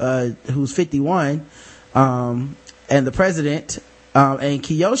who's 51, and the president, and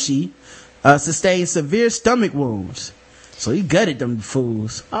Kiyoshi, sustained severe stomach wounds. So he gutted them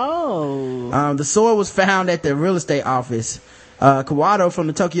fools. Oh. The sword was found at the real estate office. Kawato from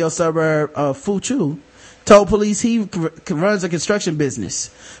the Tokyo suburb of Fuchu told police he runs a construction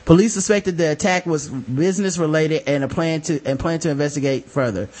business. Police suspected the attack was business related and plan to investigate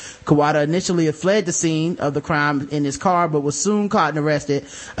further. Kawada initially fled the scene of the crime in his car, but was soon caught and arrested.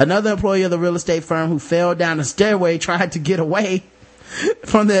 Another employee of the real estate firm who fell down the stairway tried to get away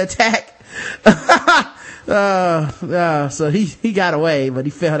from the attack. So he got away, but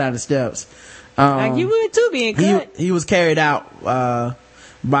he fell down the steps. Like you would too, being cut. He was carried out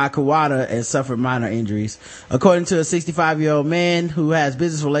by Kawada and suffered minor injuries. According to a 65-year-old man who has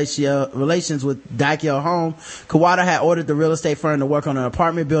business relations with Daikyo Home, Kawada had ordered the real estate firm to work on an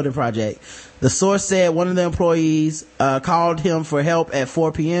apartment building project. The source said one of the employees called him for help at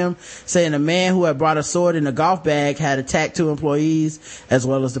 4 p.m., saying a man who had brought a sword in a golf bag had attacked 2 employees as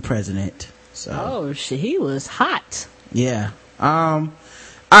well as the president. So, oh shit, he was hot. Yeah. All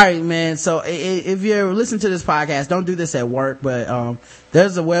right, man. So if you're listening to this podcast, don't do this at work, but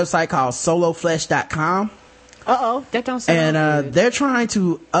there's a website called soloflesh.com. That don't sound and they're trying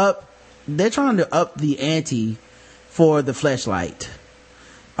to up the ante for the fleshlight.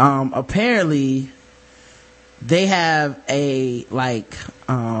 Apparently they have a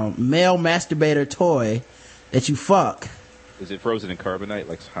male masturbator toy that you fuck. Is it frozen in carbonite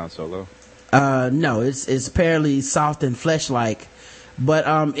like Han Solo? No, it's apparently soft and flesh-like. But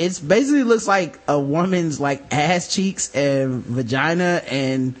it's basically looks like a woman's ass cheeks and vagina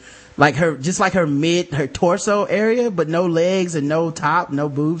and her torso area, but no legs and no top, no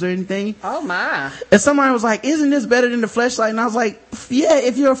boobs or anything. Oh my. And somebody was like, isn't this better than the fleshlight? And I was like, yeah,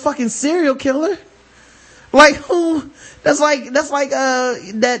 if you're a fucking serial killer. Like who? That's like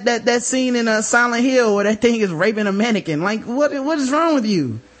that scene in Silent Hill where that thing is raping a mannequin. Like what is wrong with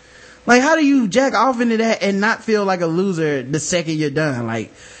you? Like, how do you jack off into that and not feel like a loser the second you're done?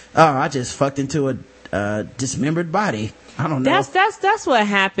 Like, oh, I just fucked into a dismembered body. I don't know. That's what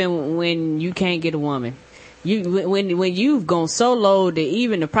happened when you can't get a woman. When you've gone so low that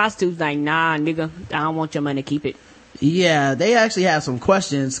even the prostitute's like, nah, nigga, I don't want your money, keep it. Yeah, they actually have some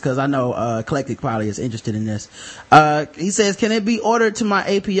questions because I know Eclectik probably is interested in this. He says, can it be ordered to my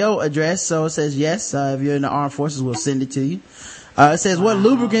APO address? So it says yes. If you're in the armed forces, we'll send it to you. It says what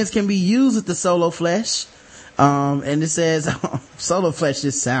lubricants can be used with the Solo Flesh. And it says Solo Flesh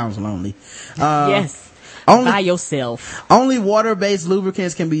just sounds lonely. Yes. By yourself. Only water-based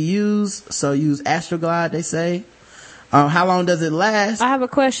lubricants can be used. So use Astroglide, they say. How long does it last? I have a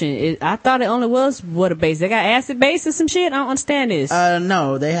question. I thought it only was water-based. They got acid-based or some shit? I don't understand this.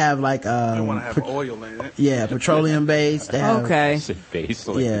 No, they have they want to have oil in it. Yeah, petroleum-based. Okay. Acid-based,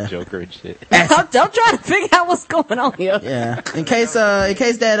 like the Joker and shit. I'm trying to figure out what's going on here. Yeah. In case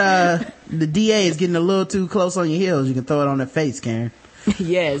that, the DA is getting a little too close on your heels, you can throw it on their face, Karen.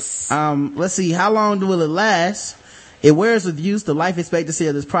 Yes. Let's see. How long will it last? It wears with use. The life expectancy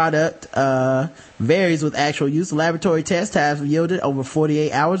of this product varies with actual use. Laboratory tests have yielded over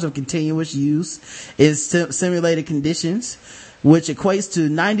 48 hours of continuous use in simulated conditions, which equates to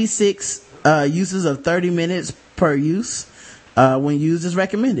 96 uses of 30 minutes per use when used as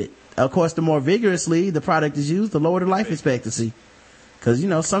recommended. Of course, the more vigorously the product is used, the lower the life expectancy. Because,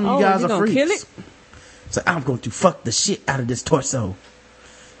 some of you guys are freaks. Kill it? So I'm going to fuck the shit out of this torso.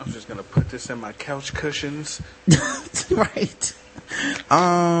 I'm just gonna put this in my couch cushions. Right. Get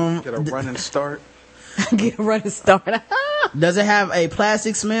a running start. Get a running start. Does it have a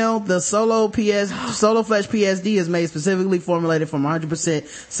plastic smell? The Solo Flesh PSD is made specifically formulated from 100%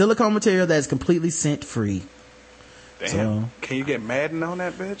 silicone material that is completely scent free. Damn. Can you get Madden on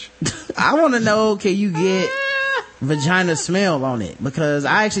that bitch? I want to know, can you get vagina smell on it, because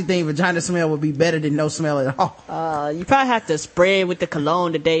I actually think vagina smell would be better than no smell at all. You probably have to spray it with the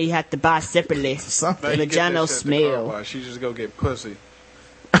cologne that they have to buy separately. Something. Vagina smell. She just go get pussy.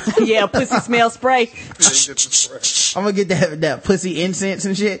 Yeah, pussy smell spray. I'm gonna get that pussy incense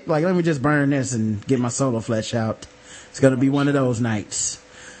and shit. Like, let me just burn this and get my solar flesh out. It's gonna be one of those nights.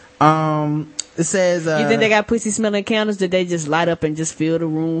 It says, you think they got pussy smelling candles that they just light up and just fill the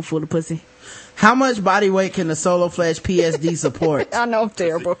room full of pussy? How much body weight can the Solo Flesh PSD support? I know, I'm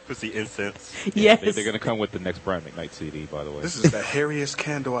terrible. Pussy incense. Yeah, Yes. they're going to come with the next Brian McKnight CD, by the way. This is the hairiest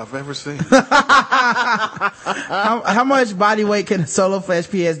candle I've ever seen. How much body weight can the Solo Flesh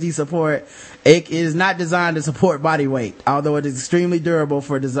PSD support? It is not designed to support body weight, although it is extremely durable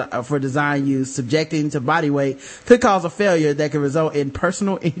for design use. Subjecting to body weight could cause a failure that could result in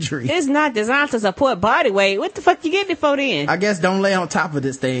personal injury. It's not designed to support body weight. What the fuck you getting it for then? I guess don't lay on top of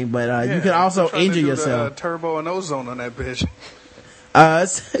this thing, but you could also injure yourself. Turbo and ozone on that bitch. Are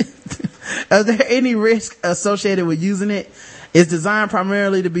there any risk associated with using it? It's designed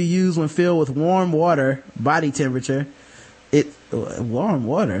primarily to be used when filled with warm water, body temperature. Warm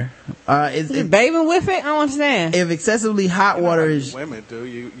water. You bathing with it? I don't understand. If excessively hot water is. Women do.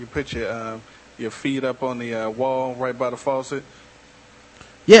 You put your feet up on the wall right by the faucet.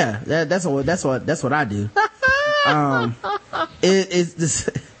 Yeah, that's what I do.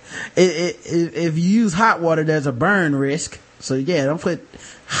 If you use hot water, there's a burn risk. So yeah, don't put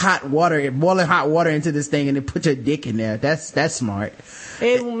boiling hot water into this thing and then put your dick in there. That's smart.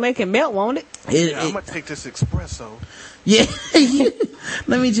 It will make it melt, won't it? I'm gonna take this espresso. Yeah.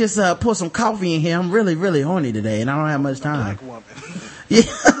 Let me just pour some coffee in here. I'm really, really horny today and I don't have much time. Black woman.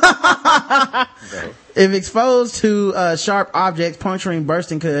 Yeah. If exposed to sharp objects, puncturing,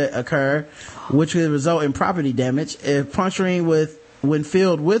 bursting could occur, which could result in property damage. If puncturing when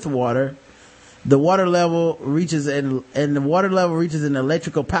filled with water, the water level reaches an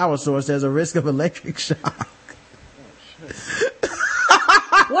electrical power source, there's a risk of electric shock.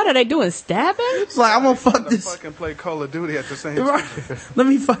 What are they doing? Stabbing? It's like, I'm gonna fuck this. Fucking play Call of Duty at the same time. Let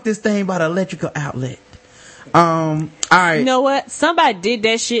me fuck this thing by the electrical outlet. All right. You know what? Somebody did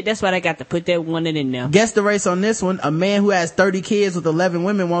that shit. That's why they got to put that one in there. Guess the race on this one. A man who has 30 kids with 11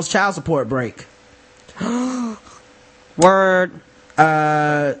 women wants child support break. Word.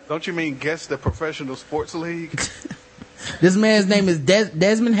 Don't you mean guess the professional sports league? This man's name is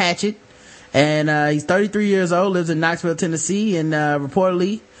Desmond Hatchett, and he's 33 years old, lives in Knoxville, Tennessee, and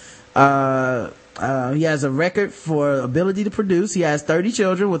reportedly he has a record for ability to produce. He has 30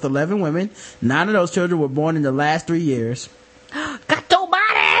 children with 11 women. 9 of those children were born in the last 3 years. Got your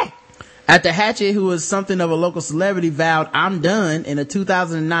body! After Hatchett, who was something of a local celebrity, vowed, "I'm done" in a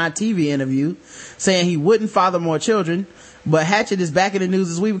 2009 TV interview, saying he wouldn't father more children. But Hatchett is back in the news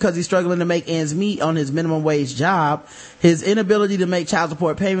this week because he's struggling to make ends meet on his minimum wage job. His inability to make child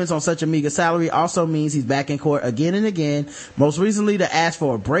support payments on such a meager salary also means he's back in court again and again, most recently to ask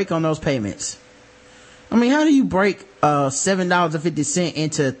for a break on those payments. I mean, how do you break $7.50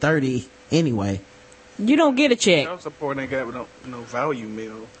 into 30 anyway? You don't get a check. Child support ain't got no value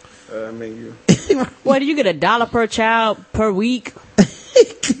meal. You. What do you get, $1 per child per week?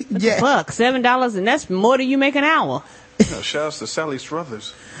 Yeah. Fuck, $7, and that's more than you make an hour. Shouts to Sally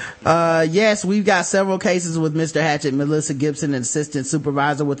Struthers. Yes, we've got several cases with Mr. Hatchett. Melissa Gibson, an assistant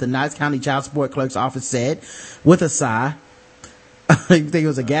supervisor with the Knox County Child Support Clerk's office, said with a sigh. You think it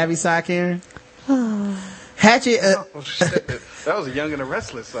was a Gabby sigh, Karen? Hatchett, that was a Young and the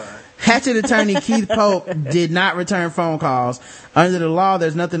Restless sigh. Hatchett attorney Keith Pope did not return phone calls. Under the law,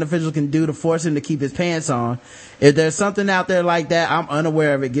 there's nothing officials can do to force him to keep his pants on. If there's something out there like that, I'm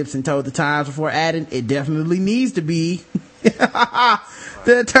unaware of it, Gibson told the Times, before adding, it definitely needs to be.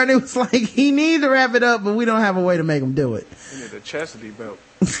 The attorney was like, he needs to wrap it up, but we don't have a way to make him do it. You need a chastity belt.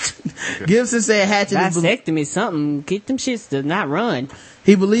 Gibson said Hatchett vasectomy something. Get them shits to not run.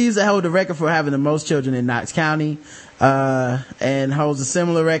 He believes to hold the record for having the most children in Knox County, and holds a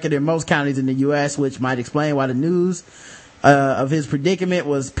similar record in most counties in the U.S., which might explain why the news of his predicament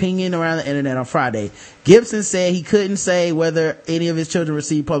was pinging around the internet on Friday. Gibson said he couldn't say whether any of his children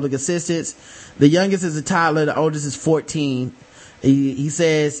received public assistance. The youngest is a toddler. The oldest is 14. He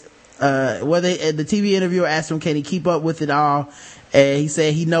says, whether the TV interviewer asked him, can he keep up with it all? And he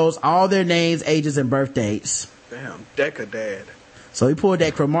said he knows all their names, ages, and birth dates. Damn, Decadad. So he pulled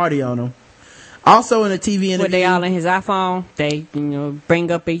that Cromartie on him. Also in a TV interview. Were they all in his iPhone? They, bring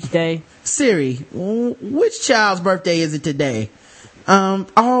up each day. Siri, which child's birthday is it today?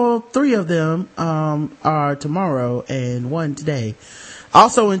 All 3 of them, are tomorrow and 1 today.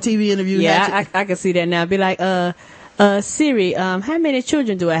 Also in TV interview. Yeah, I can see that now. Be like, Siri, how many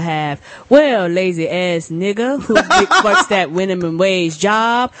children do I have? Well, lazy ass nigga who works that minimum wage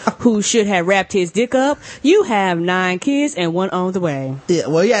job, who should have wrapped his dick up. You have 9 kids and 1 on the way. Yeah,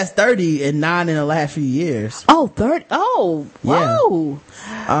 well, he has 30 and 9 in the last few years. Oh, 30. Oh, Yeah. whoa.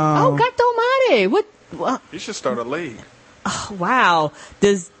 Oh, God almighty. What? You should start a league. Oh, wow.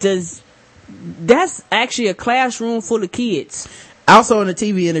 That's actually a classroom full of kids. Also in a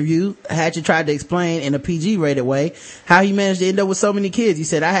TV interview, Hatchet tried to explain in a PG-rated way how he managed to end up with so many kids. He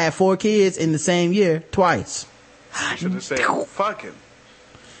said, I had 4 kids in the same year, twice. You should have said, fucking.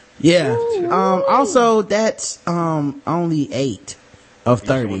 Yeah. Also, that's only 8 of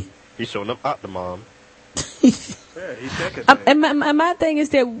 30. He's showing up at the mom. Yeah, he taking And my thing is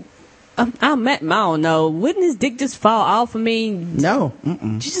that, I don't know, wouldn't his dick just fall off? I mean, no.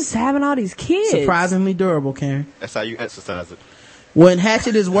 She's just having all these kids. Surprisingly durable, Karen. That's how you exercise it. When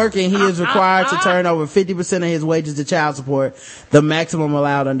Hatchet is working, he is required to turn over 50% of his wages to child support, the maximum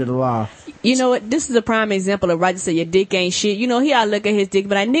allowed under the law. You know what? This is a prime example of right to say your dick ain't shit. You know, he ought to look at his dick,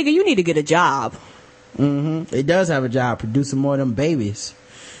 but like, nigga, you need to get a job. It does have a job, producing more of them babies.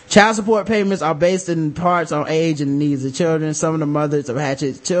 Child support payments are based in parts on age and needs of children. Some of the mothers of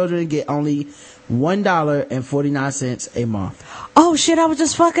Hatchet's children get only $1.49 a month. Oh shit, I was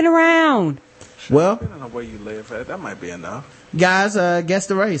just fucking around. Well, depending on where you live at, that might be enough. Guys, guess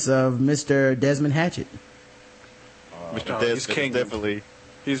the race of Mr. Desmond Hatchet. Mr. Desmond definitely.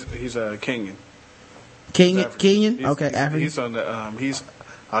 He's Kenyan. Kenyan? Okay, African. He's on the he's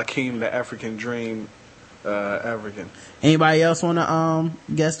Hakeem, the African Dream, African. Anybody else want to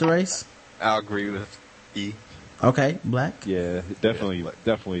guess the race? I'll agree with E. Okay, Black. Yeah, definitely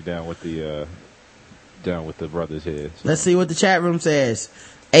down with the brothers here. So. Let's see what the chat room says.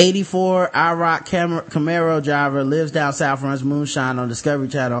 84 IROC Camaro driver lives down south, runs moonshine on Discovery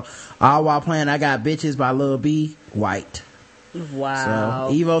Channel, all while playing I Got Bitches by Lil B. White. Wow.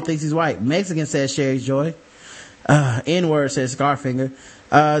 So Evo thinks he's white. Mexican says Sherry's Joy. N-word says Scarfinger.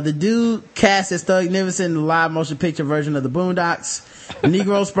 The dude cast as Thugnificent in the live motion picture version of the Boondocks.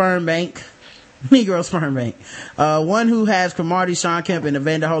 Negro Sperm Bank. One who has Cromartie, Sean Kemp, and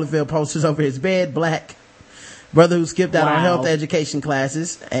Evander Holyfield posters over his bed. Black. Brother who skipped out on health education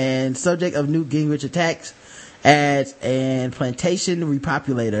classes, and subject of Newt Gingrich attacks ads and plantation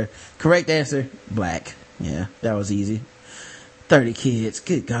repopulator. Correct answer, Black. Yeah, that was easy. 30 kids.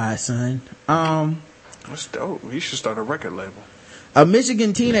 Good God, son. That's dope. You should start a record label. A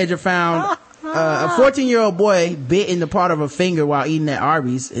Michigan teenager found a 14-year-old boy bit in the part of a finger while eating at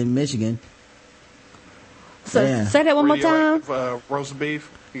Arby's in Michigan. Say that one more time. Roast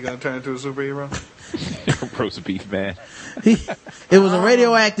beef. You gonna turn into a superhero? Roast beef, man. It was a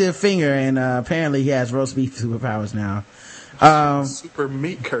radioactive finger, and apparently he has roast beef superpowers now. Super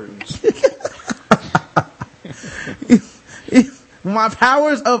meat curtains. My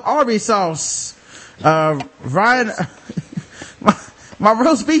powers of Arby's sauce. Ryan, my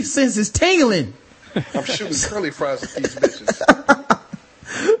roast beef sense is tingling. I'm shooting curly fries at these bitches.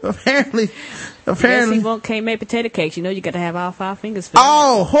 Apparently. Yes, he can't make potato cakes. You know you got to have all 5 fingers for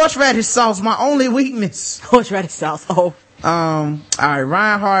that. Horseradish sauce, my only weakness. Horseradish sauce. Oh. All right.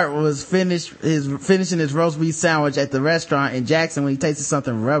 Ryan Hart was finishing his roast beef sandwich at the restaurant in Jackson when he tasted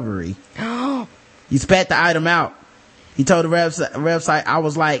something rubbery. He spat the item out. He told the website, I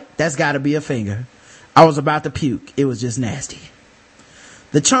was like, that's gotta be a finger. I was about to puke. It was just nasty.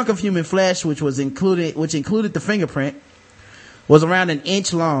 The chunk of human flesh, which included the fingerprint, was around 1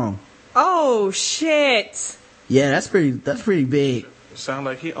 inch long. Oh shit. Yeah, that's pretty big. Sound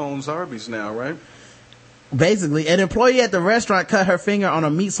like he owns Arby's now, right? Basically, an employee at the restaurant cut her finger on a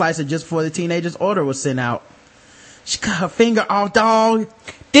meat slicer just before the teenager's order was sent out. She cut her finger off, dog.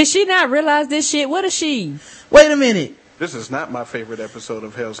 Did she not realize this shit? What is she? Wait a minute. This is not my favorite episode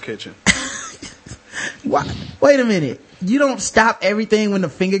of Hell's Kitchen. Wait a minute. You don't stop everything when the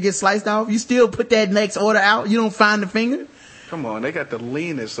finger gets sliced off? You still put that next order out? You don't find the finger? Come on, they got the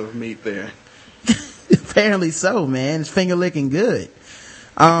leanest of meat there. Apparently so, man. It's finger licking good.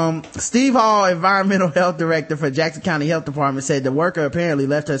 Steve Hall, environmental health director for Jackson County Health Department, said the worker apparently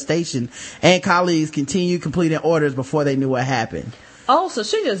left her station and colleagues continued completing orders before they knew what happened. Oh, so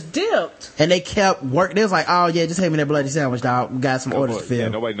she just dipped. And they kept working. They was like, oh yeah, just hand me that bloody sandwich, dog. We got some orders to fill. Yeah,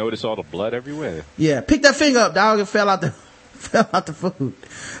 nobody noticed all the blood everywhere. Yeah, pick that finger up, dog. It fell out the food.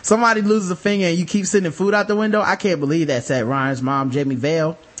 Somebody loses a finger and you keep sending food out the window. I can't believe that, said Ryan's mom, Jamie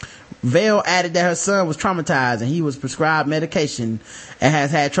Vale. Vale added that her son was traumatized and he was prescribed medication and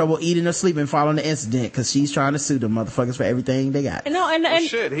has had trouble eating or sleeping following the incident because she's trying to sue them motherfuckers for everything they got. And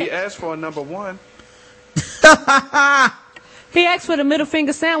shit, he asked for a number 1. He asked for the middle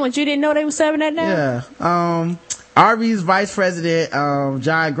finger sandwich. You didn't know they were serving that now? Yeah. Arby's vice president,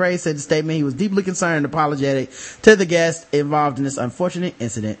 John Gray, said in the statement he was deeply concerned and apologetic to the guests involved in this unfortunate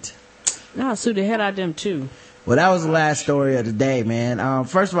incident. I'll sue the hell out of them too. Well, that was the last story of the day, man.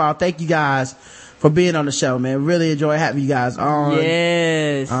 First of all, thank you guys for being on the show, man. Really enjoy having you guys on.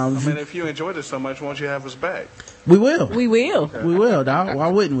 Yes. I mean, if you enjoyed it so much, won't you have us back? We will. We will. We will, dog. Why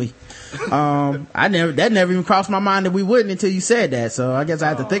wouldn't we? That never even crossed my mind that we wouldn't until you said that. So I guess I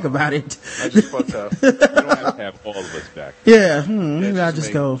have to think about it. I just fucked up. You don't have all of us back. Yeah. Maybe I'll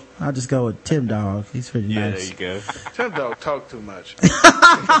just go with Tim Dog. He's pretty nice. Yeah, there you go. Tim Dog talk too much.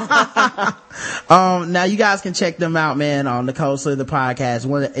 Now you guys can check them out, man, on the Cold Slither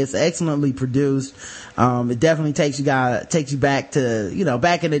podcast. It's excellently produced. It definitely takes you back to,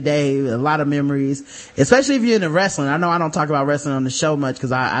 back in the day, a lot of memories, especially if you're into wrestling. I know I don't talk about wrestling on the show much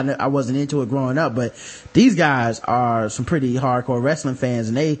because I wasn't into it growing up, but these guys are some pretty hardcore wrestling fans,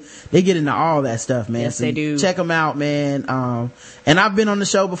 and they get into all that stuff, man. Yes, so they do. Check them out, man. And I've been on the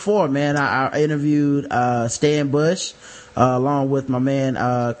show before, man. I interviewed Stan Bush along with my man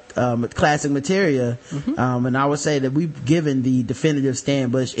Classic Materia. And I would say that we've given the definitive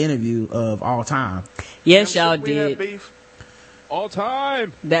Stan Bush interview of all time. Yes, y'all did. Beef? All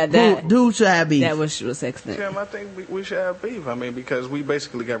time. Who should have beef? That was excellent. Tim, I think we should have beef. I mean, because we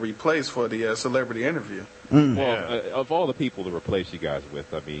basically got replaced for the celebrity interview. Well, of all the people to replace you guys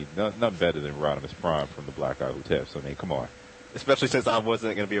with, I mean, none better than Rodimus Prime from the Black Eye Who Tips. I mean, come on. Especially since I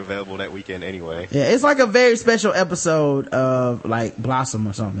wasn't going to be available that weekend anyway. Yeah, it's like a very special episode of like Blossom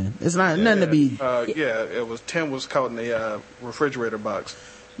or something. It's not nothing to be. It was Tim was caught in the refrigerator box.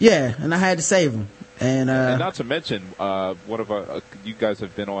 Yeah, and I had to save him. And not to mention, one of our you guys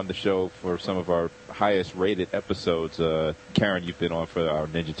have been on the show for some of our highest rated episodes. Karen, you've been on for our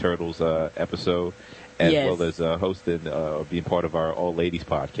Ninja Turtles episode, as well as hosting, being part of our All Ladies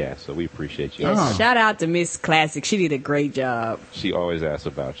podcast. So we appreciate you. Yes, shout out to Miss Classic. She did a great job. She always asks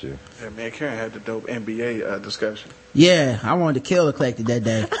about you. Yeah, man, Karen had the dope NBA discussion. Yeah, I wanted to kill Eclectik that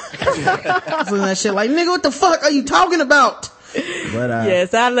day. I was looking at that shit like, nigga, what the fuck are you talking about? But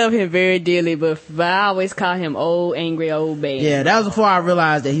yes, I love him very dearly, but I always call him old, angry old man. Yeah, that was before I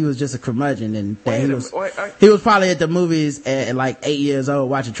realized that he was just a curmudgeon, and that he was probably at the movies at like 8 years old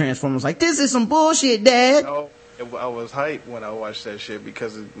watching Transformers like, this is some bullshit, Dad. No, I was hyped when I watched that shit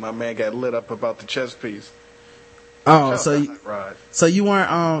because my man got lit up about the chess piece. Oh, so you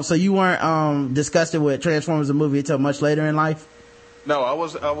weren't disgusted with Transformers the movie until much later in life? No, I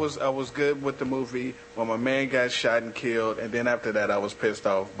was good with the movie when my man got shot and killed, and then after that I was pissed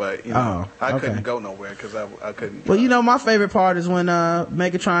off. But I couldn't go nowhere because I couldn't. Well, my favorite part is when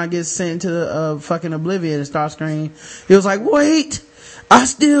Megatron gets sent to fucking oblivion in Starscream. He was like, "Wait, I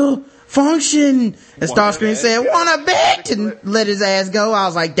still function," and Starscreen said, "Wanna bet?" and let his ass go. I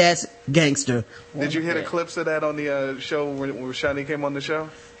was like, "That's gangster." Did you hear the clips of that on the show when Shani came on the show?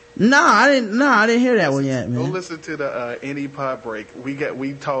 No, I didn't hear that one yet, man. Go listen to the Any Pod Break. We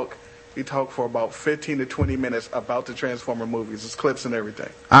talk for about 15 to 20 minutes about the Transformer movies. It's clips and everything.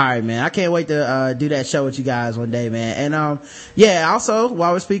 All right, man. I can't wait to do that show with you guys one day, man. And also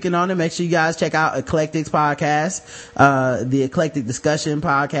while we're speaking on it, make sure you guys check out Eclectik's podcast, the Eclectik Discussion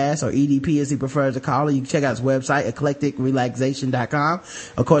Podcast, or EDP as he prefers to call it. You can check out his website, eclecticrelaxation.com.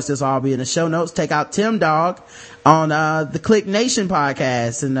 Of course, this will all be in the show notes. Check out Tim Dog on the Click Nation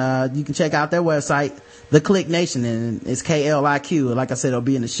podcast, and you can check out their website, The Click Nation, and it's KLIQ. Like I said, it'll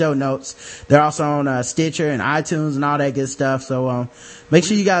be in the show notes. They're also on Stitcher and iTunes and all that good stuff. So make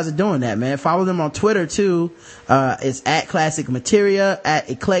sure you guys are doing that, man. Follow them on Twitter too. It's at Classic Materia, at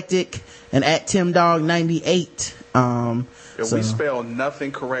Eclectik, and at TimDog98. We spell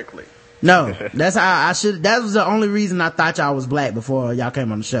nothing correctly. No, that's how I should. That was the only reason I thought y'all was black before y'all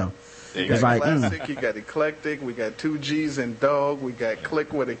came on the show. You got Classic, you got Eclectik, we got 2 G's in Dog, we got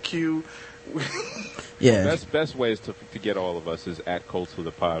Click with a Q. Yeah. Best ways to get all of us is at Colts for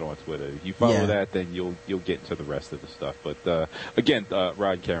the Pod on Twitter. If you follow that, then you'll get into the rest of the stuff. But again, Rod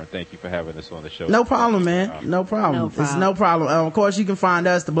and Karen, thank you for having us on the show. No problem, man. No problem. It's no problem. Of course, you can find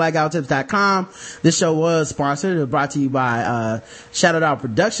us at theblackouttips.com. This show was sponsored. It was brought to you by Shadow Dog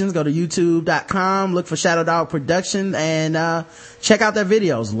Productions. Go to youtube.com, look for Shadow Dog Production, and check out their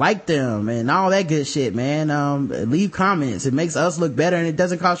videos, like them, and all that good shit, man. Leave comments. It makes us look better, and it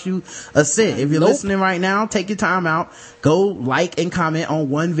doesn't cost you a cent. If you're listening right now, take your time out, go like and comment on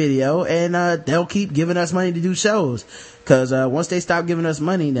one video, and they'll keep giving us money to do shows. Cause once they stop giving us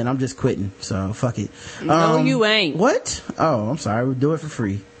money, then I'm just quitting. So fuck it. No, you ain't. What? Oh, I'm sorry. We'll do it for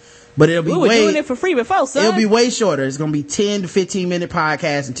free. But it'll be we were doing it for free before, son. It'll be way shorter. It's gonna be 10 to 15 minute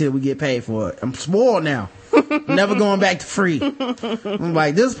podcasts until we get paid for it. I'm spoiled now. Never going back to free. I'm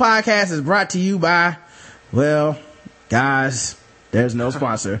like, this podcast is brought to you by Well, guys, there's no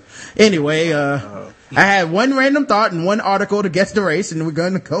sponsor. Anyway, I had one random thought and one article to guess the race, and we're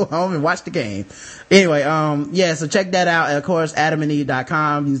going to go home and watch the game. Anyway, so check that out. Of course,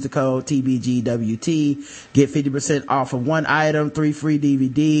 adamandeve.com. Use the code TBGWT. Get 50% off of one item, 3 free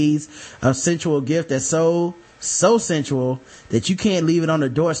DVDs, a sensual gift that's so sensual that you can't leave it on the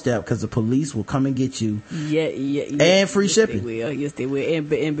doorstep because the police will come and get you. Yeah. And free shipping. Yes, they will.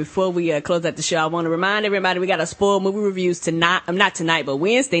 And before we close out the show, I want to remind everybody we got a spoiled movie reviews tonight. Not tonight, but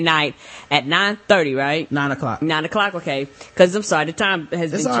Wednesday night at 9:30, right? 9 o'clock. 9 o'clock, okay. Because I'm sorry, the time has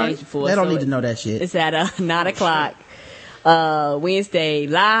been changed before. They don't need to know that shit. It's at 9 o'clock. Wednesday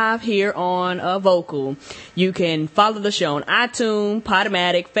live here on Vocal. You can follow the show on iTunes,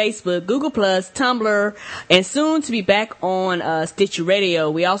 Podomatic, Facebook, Google Plus, Tumblr, and soon to be back on Stitcher Radio.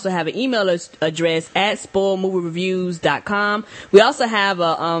 We also have an email address at spoiledmoviereviews.com. We also have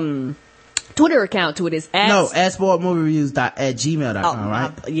a Twitter account to it. Is at spoiledmoviereviews@gmail.com,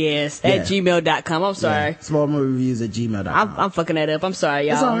 right? Yes, at gmail.com. I'm sorry. spoiledmoviereviews@gmail.com. I'm fucking that up. I'm sorry,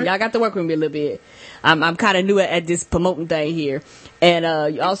 y'all. All right. Y'all got to work with me a little bit. I'm kind of new at this promoting thing here. And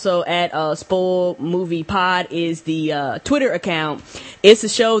also at Spoiled Movie Pod is the Twitter account. It's a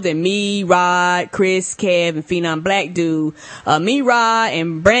show that me, Rod, Chris, Kev, and Phenom Black do. Me, Rod,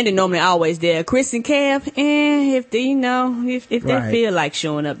 and Brandon normally always there. Chris and Kev, if they they feel like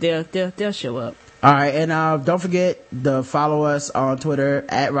showing up, they'll show up. All right, and don't forget to follow us on Twitter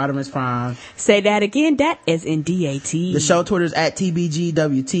at Rodimus Prime. Say that again. That is in DAT. The show Twitter's at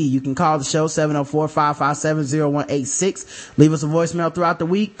TBGWT. You can call the show 704-557-0186. Leave us a voicemail throughout the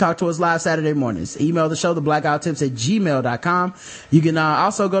week. Talk to us live Saturday mornings. Email the show, theblackouttips@gmail.com. You can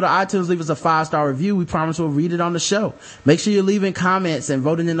also go to iTunes, leave us a 5-star review. We promise we'll read it on the show. Make sure you're leaving comments and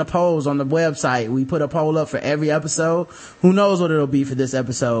voting in the polls on the website. We put a poll up for every episode. Who knows what it'll be for this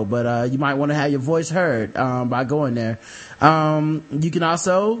episode, but you might want to have your voice heard by going there. You can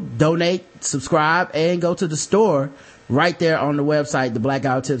also donate, subscribe, and go to the store right there on the website,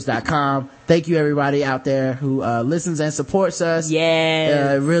 theblackouttips.com. Thank you everybody out there who listens and supports us.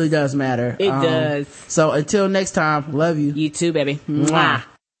 Yes. It really does matter. It does. So until next time, love you. You too, baby. Mwah.